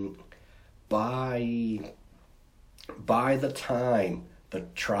by the time the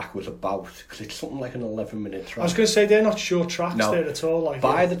track was about, because it's something like an 11-minute track. I was going to say they're not short tracks there at all. Like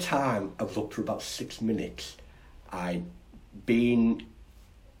by the time I was up to about 6 minutes, I'd been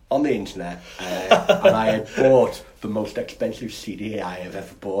on the internet and I had bought the most expensive CD I have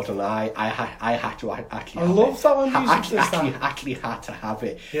ever bought, and I had to actually. I love that one. Actually had to have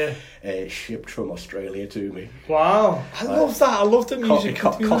it. Yeah. Shipped from Australia to me. Wow, I love that. I love the music. It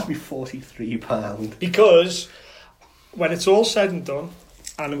cost me £43. Because when it's all said and done,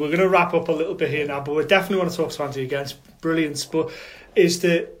 and we're going to wrap up a little bit here now, but we definitely want to talk to Andy again. It's brilliant, but is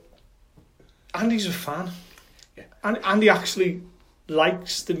that Andy's a fan, and Andy actually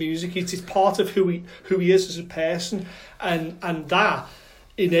likes the music. It's part of who he is as a person, and that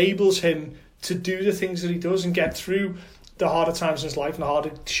enables him to do the things that he does and get through the harder times in his life and the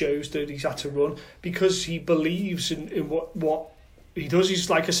harder shows that he's had to run, because he believes in what he does. He's,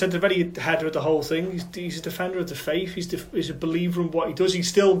 like I said, the very header of the whole thing. He's a defender of the faith. He's a believer in what he does. He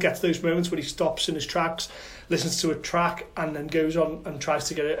still gets those moments when he stops in his tracks, listens to a track, and then goes on and tries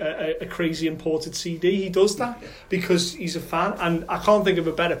to get a crazy imported CD. He does that because he's a fan. And I can't think of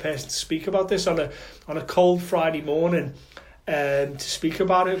a better person to speak about this on a cold Friday morning. To speak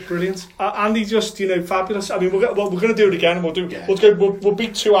about it, brilliant. Andy, just fabulous. I mean, we're going to do it again, and we'll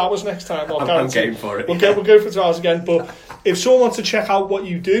beat 2 hours next time. I'm game for it. We'll go for 2 hours again. But if someone wants to check out what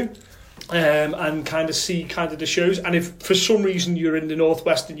you do, and kind of see kind of the shows, and if for some reason you're in the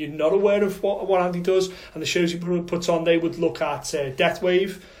Northwest and you're not aware of what Andy does and the shows he puts on, they would look at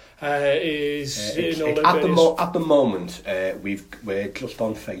Deathwave. At the moment, we're just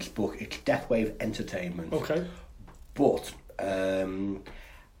on Facebook. It's Deathwave Entertainment. Okay, but. I'm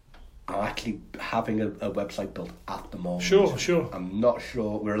actually having a website built at the moment. Sure. I'm not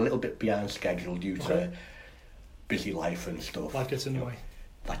sure. We're a little bit behind schedule due to busy life and stuff. Like it's annoying.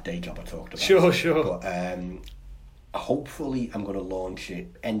 That day job I talked about. Sure. But hopefully I'm going to launch it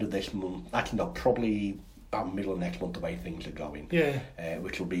end of this month. Actually, no, probably about middle of next month the way things are going. Yeah.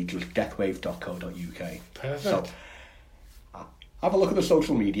 Which will be just deathwave.co.uk. Perfect. So, have a look at the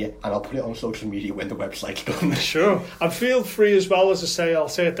social media, and I'll put it on social media when the website's done. Sure, and feel free as well, as I say, I'll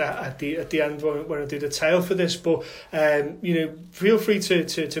say it at the end when I do the tail for this. But feel free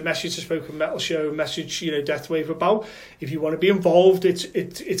to message the Spoken Metal Show, message Deathwave about if you want to be involved.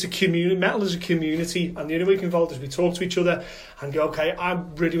 It's a community. Metal is a community, and the only way we get involved is we talk to each other and go, okay, I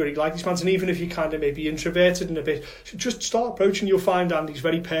really like these bands. And even if you're kind of maybe introverted and a bit, just start approaching. You'll find Andy's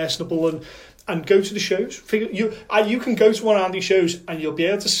very personable and go to the shows. You can go to one of Andy's shows and you'll be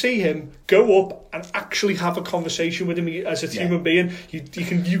able to see him go up and actually have a conversation with him as a human being.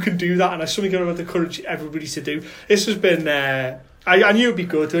 You can do that, and that's something I would encourage everybody to do. This has been. I knew it'd be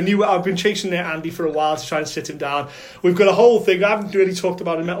good. I've been chasing Andy for a while to try and sit him down. We've got a whole thing. I haven't really talked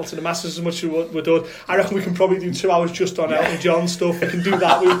about Metal to the Masses as much as we're done. I reckon we can probably do 2 hours just on Elton John stuff. We can do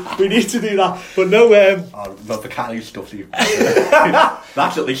that. We need to do that. But no. The Cali stuff.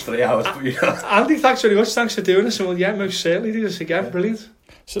 That's at least 3 hours. But, Andy, thanks very much. Thanks for doing this. And most certainly do this again. Brilliant.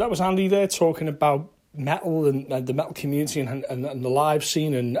 So that was Andy there talking about metal and the metal community and the live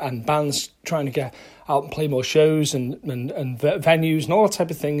scene and bands trying to get out and play more shows and venues and all that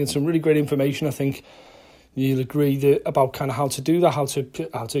type of thing, and some really great information. I think you'll agree about kind of how to do that, how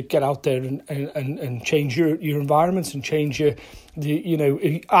to get out there and change your environments and change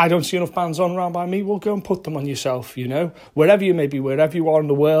I don't see enough bands on around by me. Well, go and put them on yourself. Wherever you may be, wherever you are in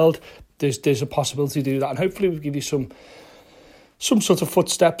the world, there's a possibility to do that, and hopefully we'll give you some sort of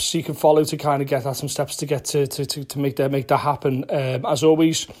footsteps you can follow to kind of get that, some steps to get to make that happen. As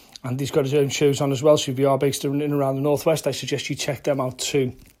always, Andy's got his own shows on as well, so if you are based in and around the Northwest, I suggest you check them out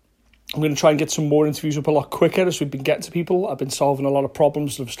too. I'm going to try and get some more interviews up a lot quicker as we've been getting to people. I've been solving a lot of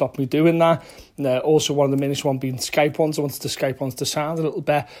problems that have stopped me doing that. Also, one of the minutes one being Skype ones. I wanted the Skype ones to sound a little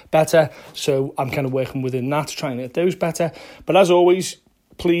bit better, so I'm kind of working within that to try and get those better. But as always,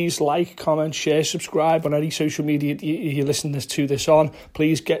 please like, comment, share, subscribe on any social media you listen to this on.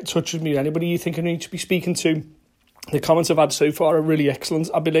 Please get in touch with me. Anybody you think I need to be speaking to. The comments I've had so far are really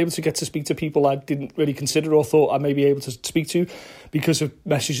excellent. I've been able to get to speak to people I didn't really consider or thought I may be able to speak to because of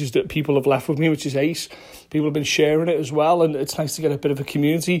messages that people have left with me, which is ace. People have been sharing it as well, and it's nice to get a bit of a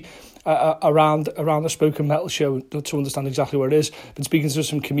community. around the Spoken Metal Show to understand exactly where it is. Been speaking to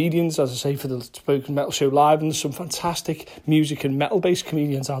some comedians, as I say, for the Spoken Metal Show Live, and there's some fantastic music and metal-based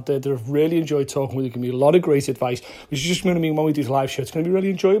comedians out there that have really enjoyed talking with. Give me a lot of great advice, which is just going to mean when we do the live show, it's going to be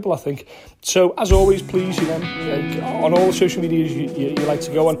really enjoyable, I think. So, as always, please, on all the social medias you like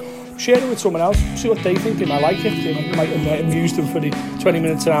to go on, share it with someone else, see what they think. They might like it, they might amuse them for the 20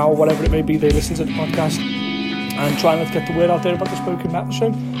 minutes, an hour, whatever it may be, they listen to the podcast, and try and let's get the word out there about the Spoken Metal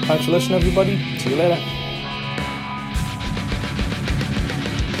Show. Thanks for listening, everybody. See you later.